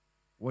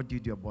 What do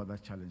you do about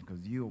that challenge?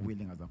 Because you're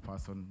willing as a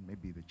person,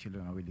 maybe the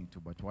children are willing to,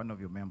 but one of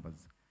your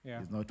members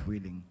is not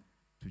willing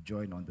to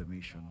join on the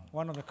mission.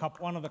 One of the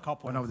couples. One of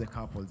the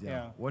couples,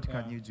 yeah. What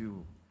can you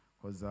do?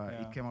 Because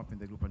it came up in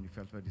the group and we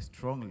felt very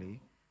strongly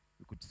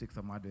we could seek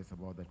some advice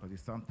about that because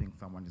it's something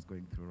someone is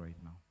going through right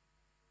now.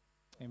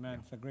 Amen.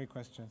 It's a great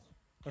question.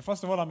 But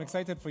first of all, I'm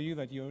excited for you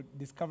that you're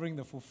discovering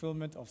the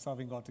fulfillment of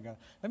serving God together.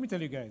 Let me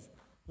tell you guys,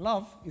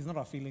 love is not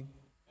a feeling.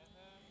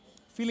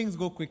 Feelings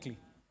go quickly.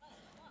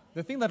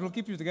 The thing that will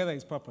keep you together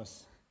is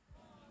purpose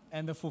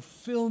and the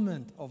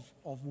fulfillment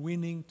of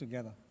winning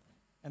together.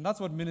 And that's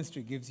what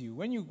ministry gives you.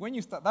 When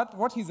you start, that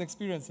what he's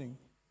experiencing,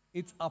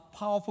 it's a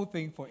powerful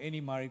thing for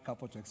any married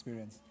couple to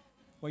experience,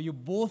 where you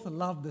both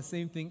love the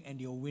same thing and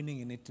you're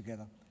winning in it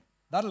together.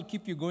 That'll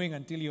keep you going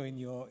until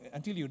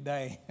you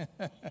die.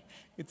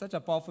 It's such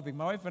a powerful thing.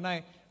 My wife and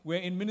I, we're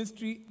in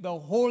ministry the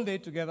whole day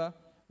together.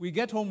 We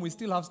get home, we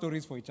still have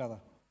stories for each other.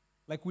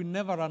 Like we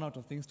never run out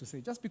of things to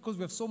say. Just because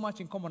we have so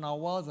much in common, our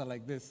worlds are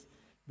like this,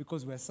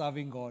 because we're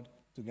serving God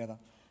together.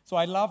 So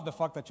I love the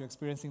fact that you're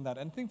experiencing that.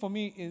 And the thing for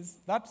me is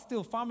that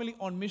still, family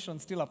on mission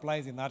still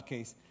applies in that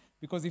case.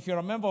 Because if you're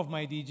a member of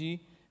my DG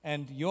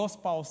and your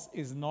spouse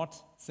is not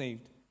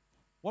saved,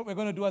 what we're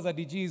going to do as a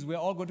DG is we're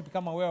all going to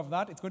become aware of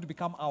that. It's going to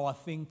become our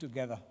thing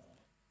together.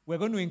 We're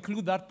going to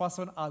include that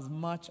person as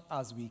much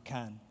as we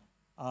can.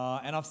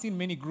 And I've seen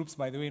many groups,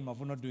 by the way, in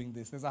Mavuno doing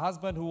this. There's a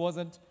husband who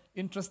wasn't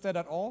interested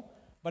at all,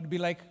 but be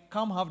like,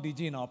 come have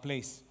DG in our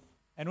place.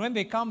 And when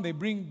they come, they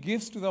bring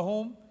gifts to the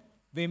home.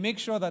 They make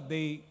sure that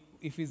they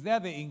if he's there,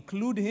 they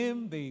include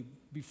him, they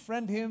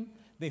befriend him,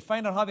 they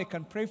find out how they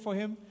can pray for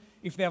him.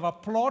 If they have a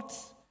plot,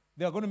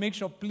 they're going to make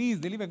sure, please,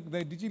 the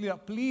DG leader,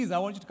 please, I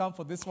want you to come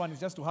for this one.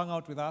 It's just to hang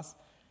out with us.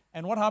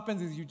 And what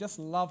happens is you just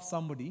love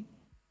somebody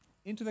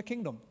into the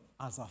kingdom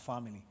as a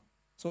family.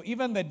 So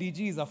even the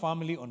DG is a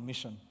family on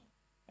mission.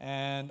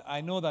 And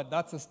I know that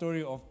that's the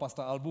story of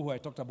Pastor Albu, who I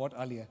talked about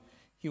earlier.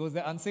 He was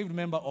the unsaved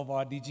member of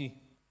our DG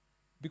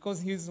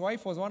because his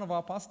wife was one of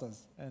our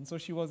pastors. And so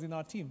she was in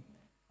our team,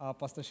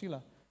 Pastor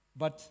Sheila.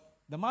 But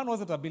the man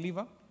wasn't a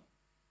believer,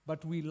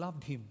 but we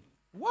loved him.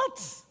 What?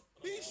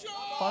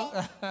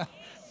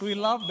 We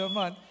loved the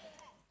man.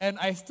 And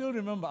I still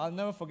remember, I'll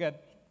never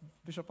forget,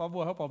 Bishop Abu,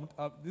 I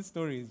hope this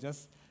story is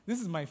just, this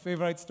is my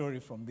favorite story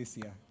from this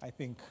year, I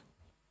think.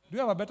 Do you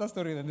have a better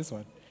story than this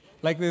one?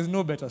 Like, there's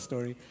no better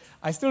story.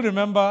 I still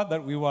remember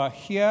that we were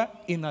here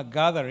in a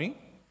gathering.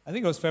 I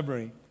think it was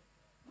February.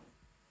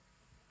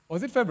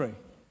 Was it February?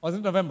 Was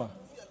it November?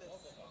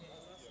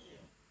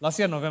 Last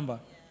year, November.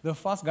 The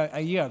first guy, a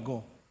year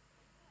ago.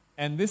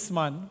 And this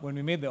man, when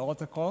we made the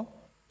altar call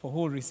for who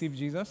will receive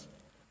Jesus,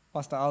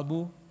 Pastor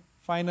Albu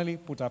finally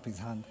put up his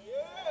hand.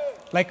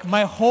 Like,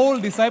 my whole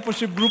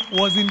discipleship group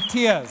was in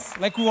tears.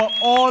 Like, we were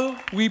all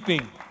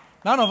weeping.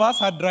 None of us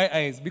had dry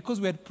eyes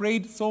because we had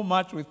prayed so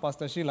much with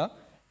Pastor Sheila.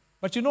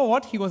 But you know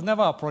what? He was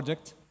never a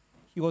project.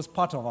 He was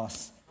part of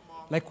us.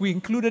 Like, we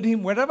included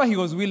him. Wherever he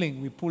was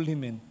willing, we pulled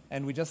him in.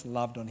 And we just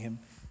loved on him.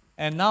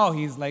 And now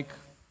he's like,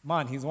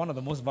 man, he's one of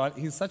the most,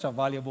 he's such a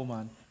valuable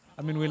man.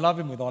 I mean, we love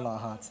him with all our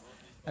hearts.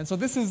 And so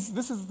is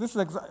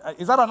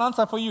that an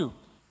answer for you?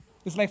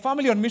 It's like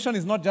family on mission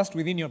is not just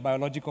within your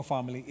biological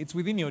family. It's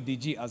within your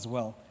DG as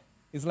well.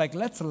 It's like,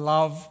 let's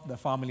love the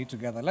family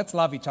together. Let's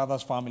love each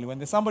other's family. When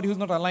there's somebody who's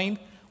not aligned,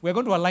 we're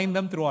going to align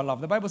them through our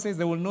love. The Bible says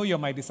they will know you're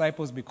my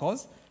disciples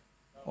because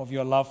of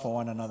your love for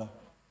one another.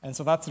 And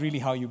so that's really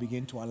how you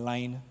begin to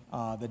align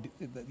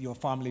your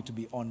family to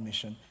be on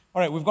mission.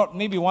 All right, we've got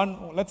maybe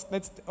one.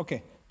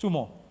 Okay, two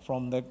more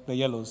from the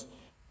yellows.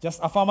 Just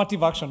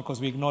affirmative action because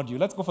we ignored you.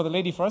 Let's go for the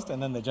lady first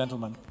and then the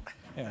gentleman.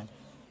 Yeah.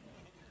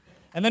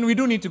 And then we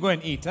do need to go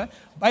and eat. Huh?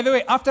 By the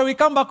way, after we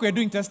come back, we're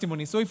doing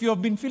testimony. So if you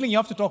have been feeling you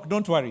have to talk,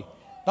 don't worry.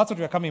 That's what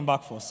we're coming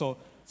back for. So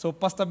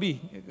Pastor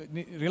B,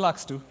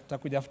 relax too.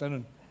 Takuja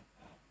afternoon.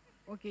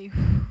 Okay.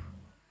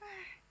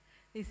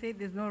 They say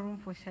there's no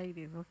room for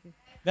shyness. Okay.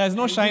 There's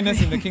no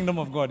shyness in the kingdom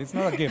of God. It's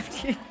not a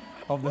gift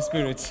of the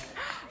Spirit.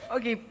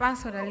 Okay,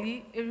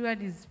 personally,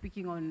 everyone is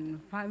speaking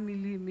on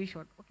family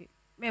mission. Okay,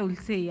 I will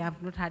say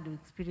I've not had the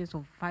experience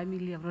of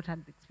family. I've not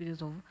had the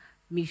experience of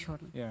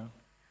mission. Yeah.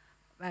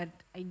 But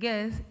I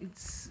guess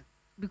it's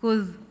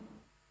because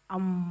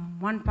I'm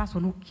one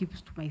person who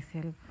keeps to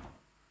myself.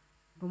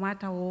 No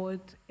matter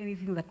what,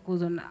 anything that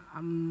goes on,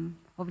 I'm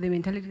of the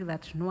mentality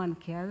that no one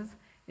cares.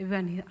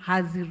 Everyone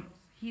has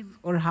his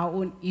or her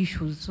own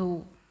issues.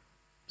 So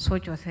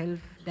sort yourself,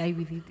 die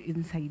with it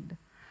inside.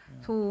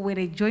 Yeah. So when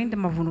I joined the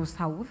Mavuno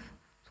South,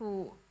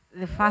 so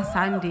the first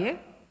Sunday,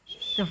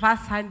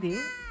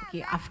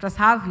 okay, after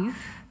service,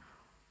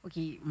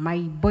 okay, my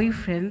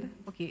boyfriend,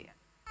 okay,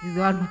 he's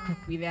the one who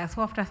took me there.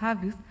 So after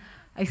service,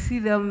 I see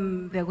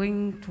them, they're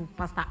going to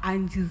Pastor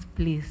Angie's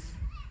place.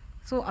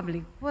 So I'm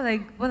like, where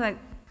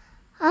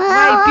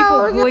are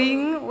people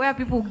going? Where are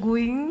people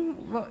going?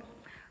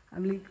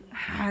 I'm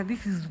like,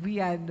 this is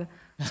weird.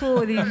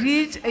 So they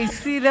reach, I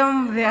see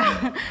them, they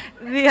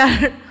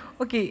are,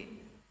 okay,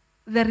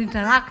 they're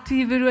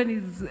interactive, everyone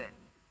is,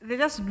 they're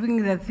just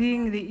doing their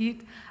thing, they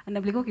eat, and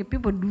I'm like, okay,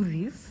 people do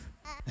this.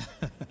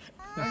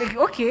 I'm like,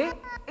 okay,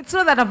 it's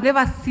not that I've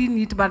never seen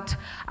it, but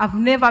I've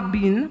never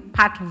been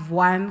part of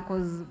one,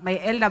 because my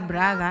elder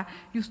brother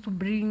used to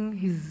bring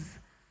his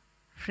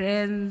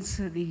friends,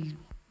 they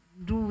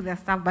do their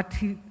stuff, but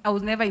I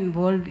was never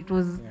involved. It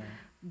was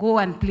go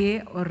and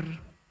play, or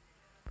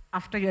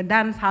after you're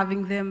done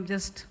having them,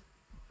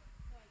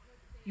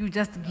 you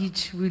just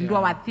gitch, we'll do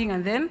our thing,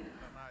 and then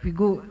we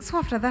go. So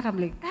after that, I'm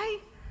like, hey.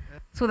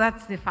 So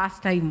that's the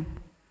first time.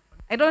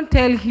 I don't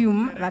tell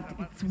him that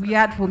it's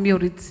weird for me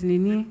or it's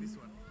nini.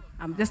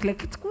 I'm just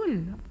like, it's cool,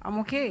 I'm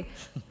okay.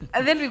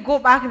 And then we go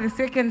back the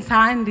second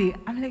Sunday.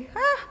 I'm like,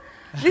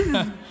 this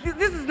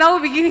is now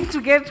beginning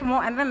to get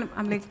more. And then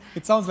I'm like,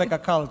 it sounds like a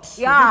cult.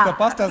 Yeah. The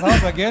pastor's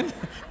house again.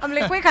 I'm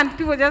like, why can't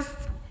people just,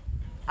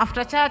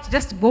 after church,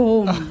 just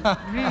go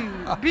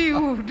home, be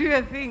you, do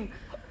your thing.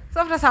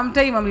 So after some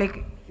time, I'm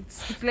like,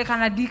 it's like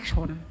an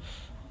addiction.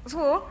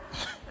 So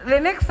the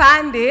next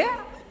Sunday,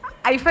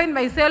 I find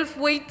myself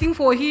waiting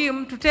for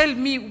him to tell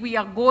me we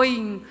are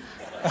going.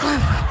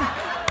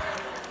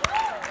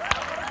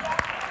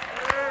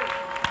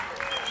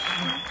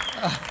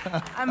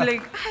 I'm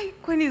like,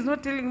 when he's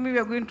not telling me we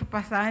are going to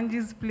Pastor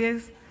Angie's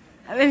place.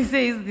 And then he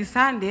says, this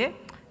Sunday,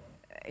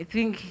 I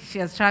think she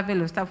has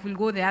traveled or stuff, we'll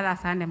go the other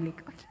Sunday. I'm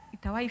like,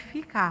 itawai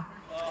fika.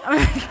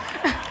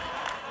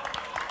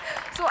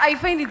 So I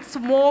find it's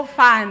more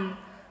fun.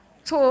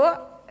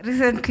 So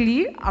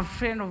recently, a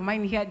friend of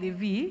mine here,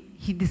 Devi,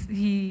 he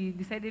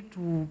decided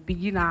to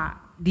begin a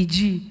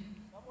DG.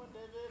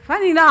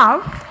 Fun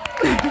enough.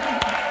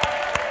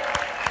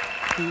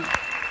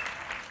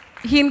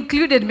 he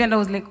included me, and I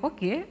was like,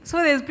 okay, so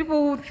there's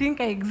people who think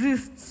I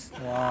exist.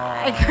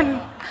 Wow.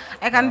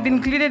 I can be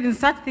included in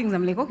such things.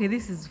 I'm like, okay,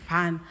 this is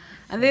fun.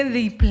 And then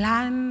they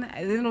plan,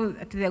 you know,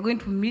 that they're going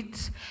to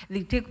meet,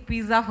 they take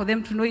pizza for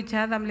them to know each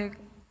other. I'm like,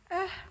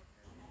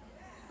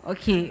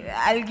 okay,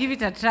 I'll give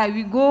it a try.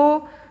 We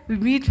go, we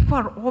meet, people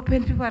are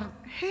open, people are,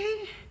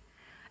 hey.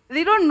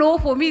 They don't know,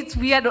 for me it's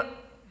weird.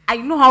 I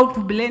know how to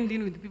blend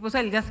in with people, so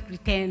I'll just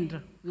pretend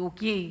we're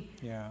okay.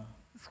 Yeah.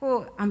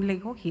 So I'm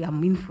like, okay,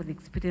 I'm in for the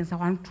experience. I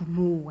want to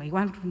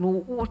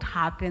know what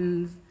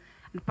happens.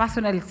 And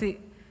personally, I'll say,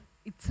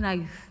 it's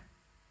nice.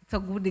 It's a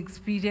good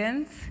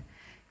experience.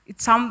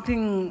 It's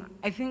something,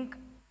 I think,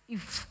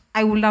 if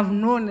I would have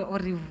known, or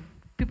if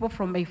people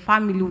from my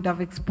family would have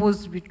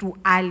exposed me to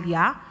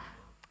earlier,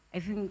 I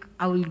think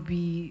I will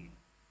be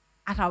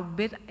at a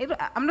better,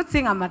 I'm not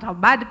saying I'm at a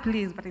bad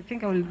place, but I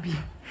think I will be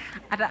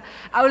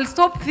I will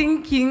stop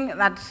thinking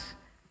that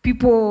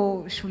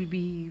people should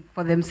be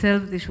for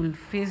themselves, they should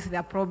face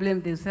their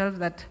problems themselves,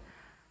 that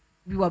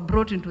we were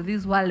brought into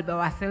this world by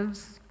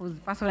ourselves. Because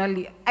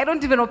personally, I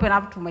don't even open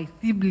up to my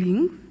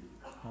siblings.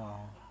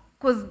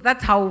 Because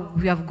that's how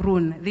we have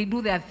grown. They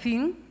do their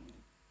thing,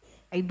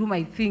 I do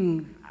my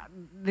thing.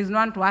 There's no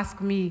one to ask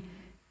me,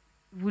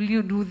 will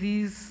you do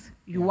this?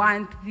 You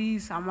want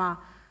this?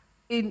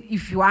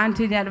 If you want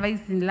any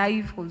advice in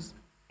life, because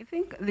I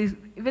think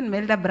even my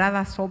elder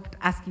brother stopped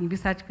asking me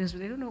such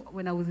questions. I don't know,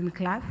 when I was in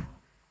class.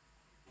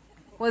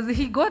 Was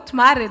he got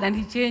married and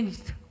he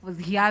changed, because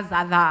he has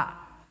other.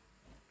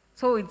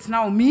 So it's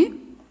now me,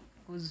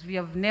 because we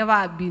have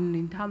never been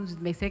in terms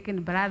with my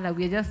second brother.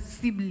 We are just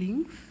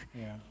siblings.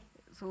 Yeah.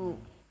 So,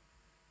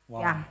 wow.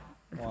 Yeah.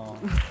 Wow.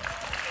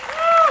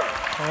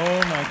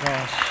 Oh my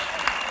gosh.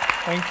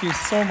 Thank you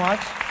so much.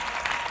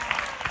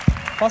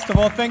 First of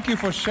all, thank you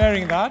for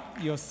sharing that.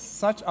 You're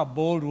such a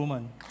bold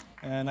woman.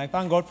 And I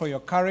thank God for your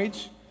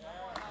courage.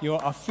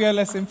 You're a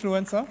fearless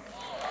influencer.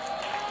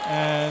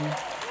 And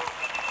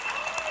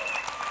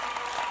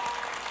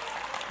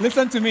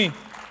listen to me.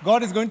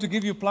 God is going to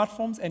give you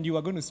platforms and you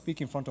are going to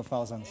speak in front of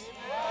thousands.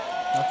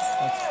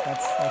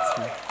 That's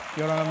you.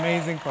 You're an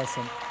amazing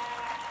person.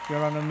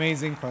 You're an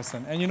amazing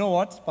person. And you know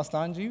what, Pastor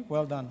Angie?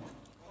 Well done.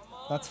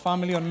 That's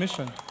family on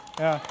mission.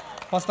 Yeah.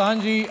 Pastor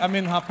Angie, I'm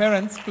in her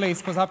parents'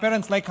 place because her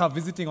parents like her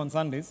visiting on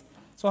Sundays.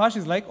 So her,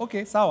 she's like,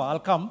 okay, sawa, I'll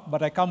come,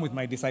 but I come with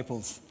my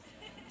disciples.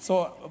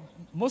 So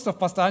most of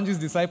Pastor Angie's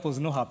disciples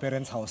know her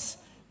parents' house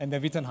and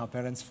they've eaten her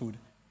parents' food.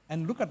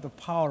 And look at the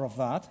power of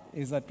that,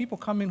 is that people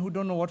come in who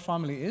don't know what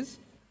family is,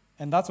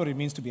 and that's what it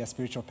means to be a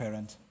spiritual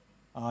parent.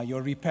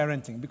 You're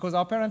reparenting, because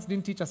our parents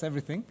didn't teach us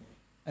everything,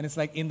 and it's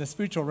like in the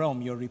spiritual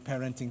realm, you're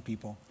reparenting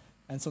people.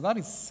 And so that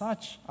is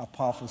such a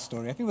powerful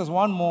story. I think there's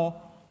one more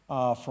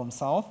from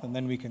South, and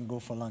then we can go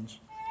for lunch.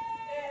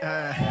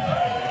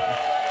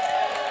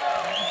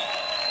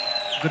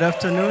 Good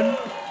afternoon.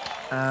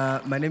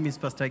 My name is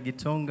Pastor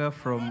Gitonga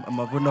from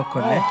Mavuno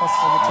Kone. Oh,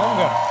 Pastor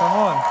Gitonga, come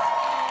on.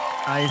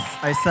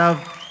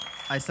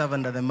 I serve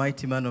under the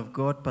mighty man of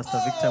God, Pastor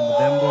Victor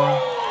Mudembwa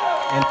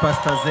and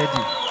Pastor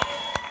Zedi.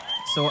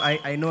 So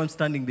I know I'm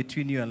standing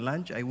between you and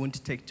lunch. I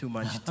won't take too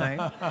much time.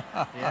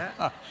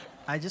 Yeah.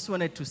 I just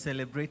wanted to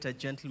celebrate a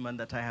gentleman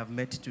that I have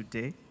met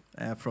today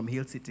from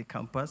Hill City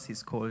campus.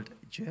 He's called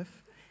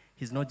Jeff.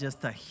 He's not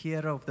just a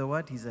hearer of the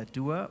word, he's a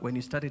doer. When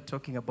you started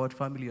talking about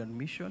family on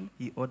mission,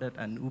 he ordered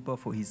an Uber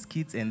for his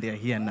kids and they're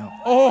here now.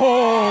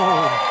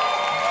 Oh!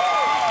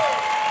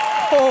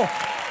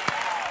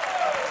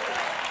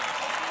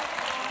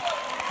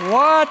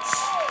 What?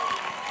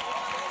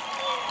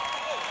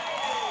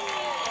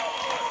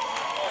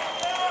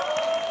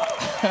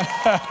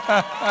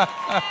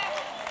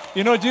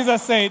 You know,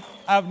 Jesus said,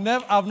 I've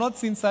not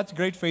seen such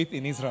great faith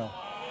in Israel.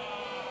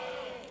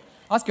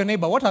 Ask your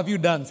neighbor, what have you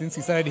done since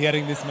you started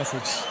hearing this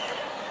message?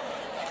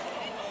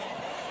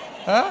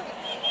 Huh?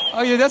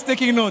 Oh, you're just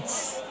taking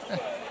notes.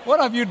 What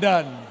have you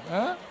done?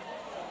 Huh?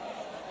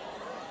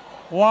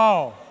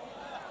 Wow.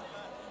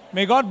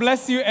 May God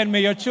bless you and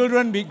may your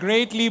children be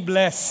greatly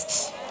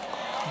blessed.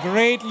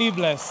 Greatly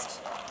blessed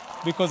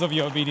because of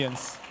your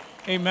obedience.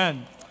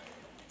 Amen.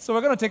 So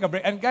we're going to take a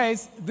break. And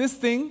guys, this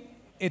thing,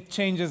 it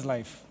changes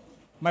life.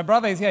 My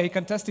brother is here. He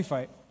can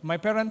testify. My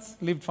parents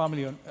lived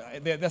family on.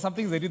 There's some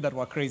things they did that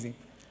were crazy.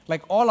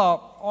 Like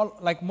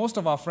like most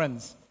of our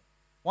friends,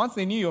 once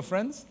they knew your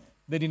friends,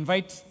 they'd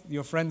invite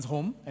your friends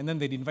home, and then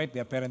they'd invite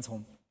their parents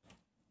home.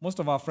 Most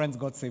of our friends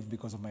got saved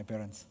because of my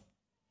parents.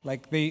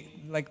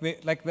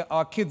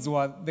 Our kids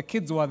were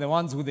the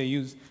ones who they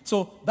used.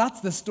 So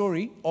that's the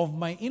story of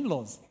my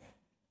in-laws.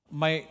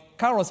 My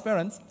Carol's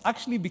parents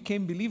actually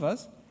became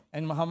believers,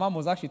 and her mom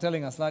was actually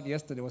telling us that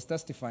yesterday, was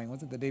testifying,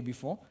 was it the day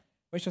before?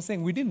 Where she was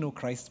saying, we didn't know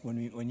Christ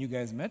when you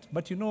guys met,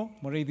 but you know,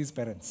 Moredi's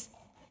parents.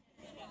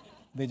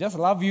 They just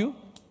love you,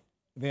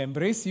 they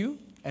embrace you,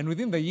 and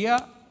within the year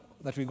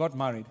that we got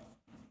married,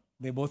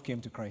 they both came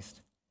to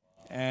Christ.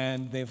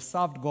 And they've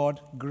served God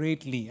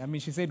greatly. I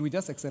mean, she said, we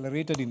just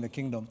accelerated in the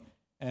kingdom,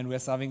 and we're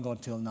serving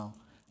God till now.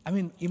 I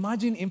mean,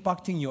 imagine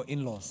impacting your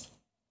in-laws.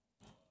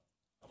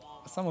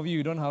 some of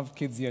you don't have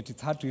kids yet.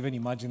 It's hard to even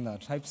imagine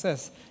that. Hype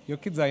says, your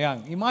kids are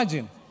young.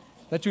 Imagine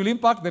that you'll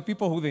impact the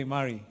people who they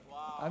marry.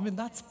 Wow. I mean,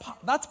 that's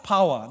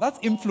power. That's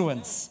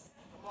influence.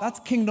 That's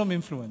kingdom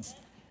influence.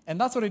 And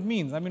that's what it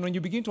means. I mean, when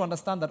you begin to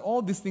understand that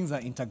all these things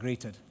are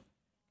integrated.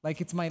 Like,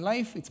 it's my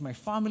life, it's my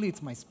family,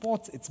 it's my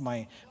sports, it's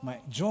my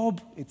job,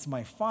 it's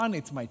my fun,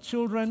 it's my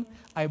children.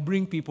 I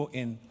bring people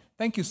in.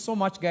 Thank you so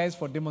much, guys,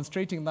 for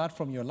demonstrating that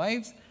from your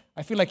lives.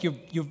 I feel like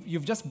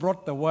you've just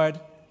brought the word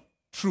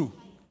true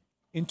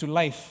into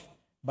life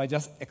by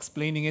just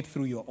explaining it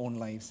through your own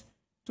lives.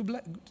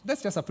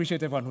 Let's just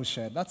appreciate everyone who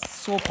shared. That's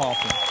so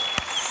powerful.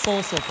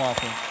 So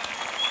powerful.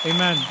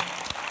 Amen.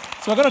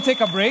 So we're going to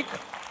take a break,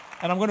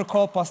 and I'm going to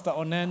call Pastor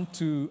Onen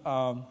to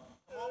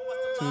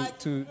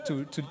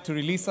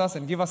release us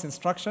and give us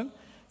instruction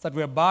so that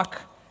we're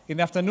back in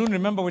the afternoon.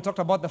 Remember, we talked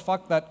about the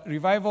fact that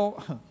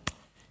revival,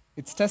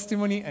 it's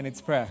testimony and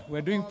it's prayer.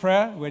 We're doing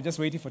prayer, we're just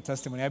waiting for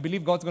testimony. I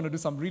believe God's going to do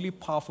some really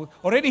powerful,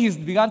 already He's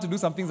begun to do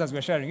some things as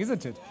we're sharing,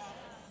 isn't it?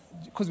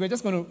 Because we're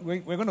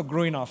going to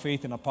grow in our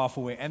faith in a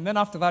powerful way. And then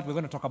after that, we're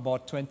going to talk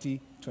about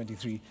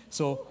 2023.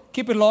 So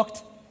keep it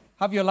locked,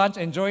 have your lunch,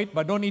 enjoy it,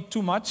 but don't eat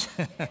too much.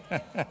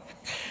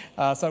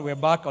 So we're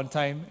back on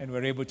time and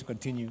we're able to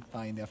continue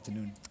in the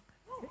afternoon.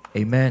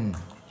 Amen.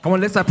 Come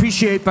on, let's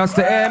appreciate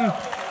Pastor M.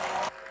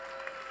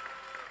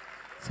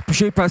 Let's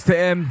appreciate Pastor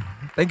M.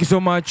 Thank you so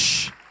much.